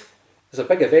episode. It's a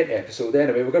big event episode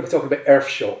anyway. We're going to be talking about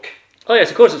Earthshock. Oh yes,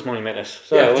 of course it's monumentous.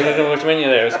 Sorry, Yeah. I wasn't know what you meant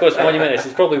there. Of course, monumentous.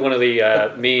 It's probably one of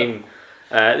the main.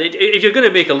 If you're going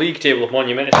to make a league table of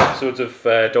monumentous episodes of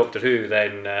Doctor Who,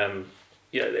 then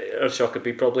Earthshock would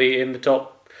be probably in the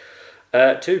top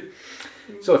 2.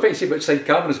 So I think you see which side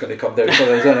Cameron's going to come down for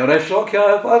this on Earthshock.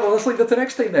 Well, let's leave that to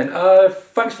next time then.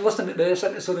 Thanks for listening to this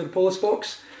episode of the Polis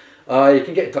Box. You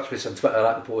can get in touch with us on Twitter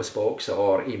at the Polis Box,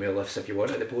 or email us if you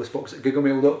want at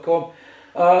thepolisbox@googlemail.com.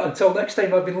 Until next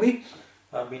time, I've been Lee.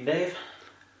 I've been Dave.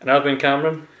 And I've been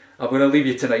Cameron. I'm going to leave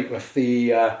you tonight with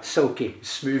the silky,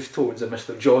 smooth tones of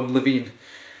Mr. John Levine.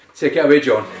 Take it away,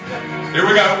 John. Here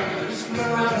we go.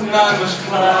 I must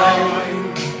fly.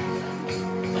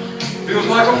 Feels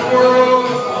like a world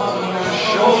on my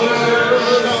shoulders.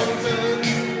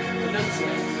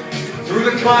 Through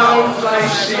the clouds I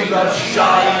see that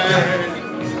shine.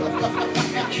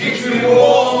 Keeps me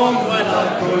warm when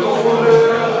I put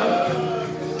order.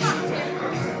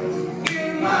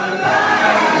 In my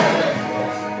life,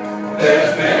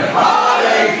 there's been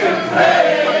heartache and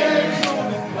pain.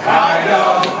 I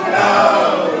don't know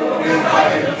if I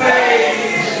can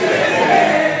face it.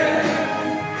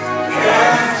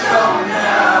 Can't stop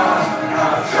now.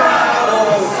 I've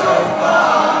traveled so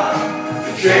far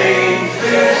to change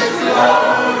this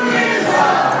lonely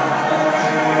life.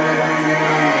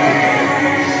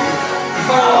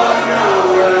 Oh, no,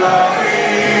 love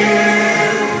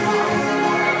is.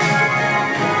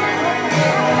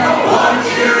 I want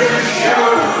you to show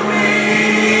me.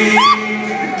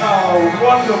 Oh,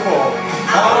 wonderful.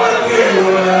 How I feel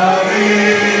love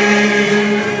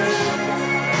is.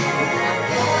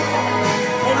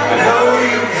 I know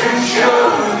you can show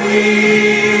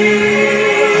me.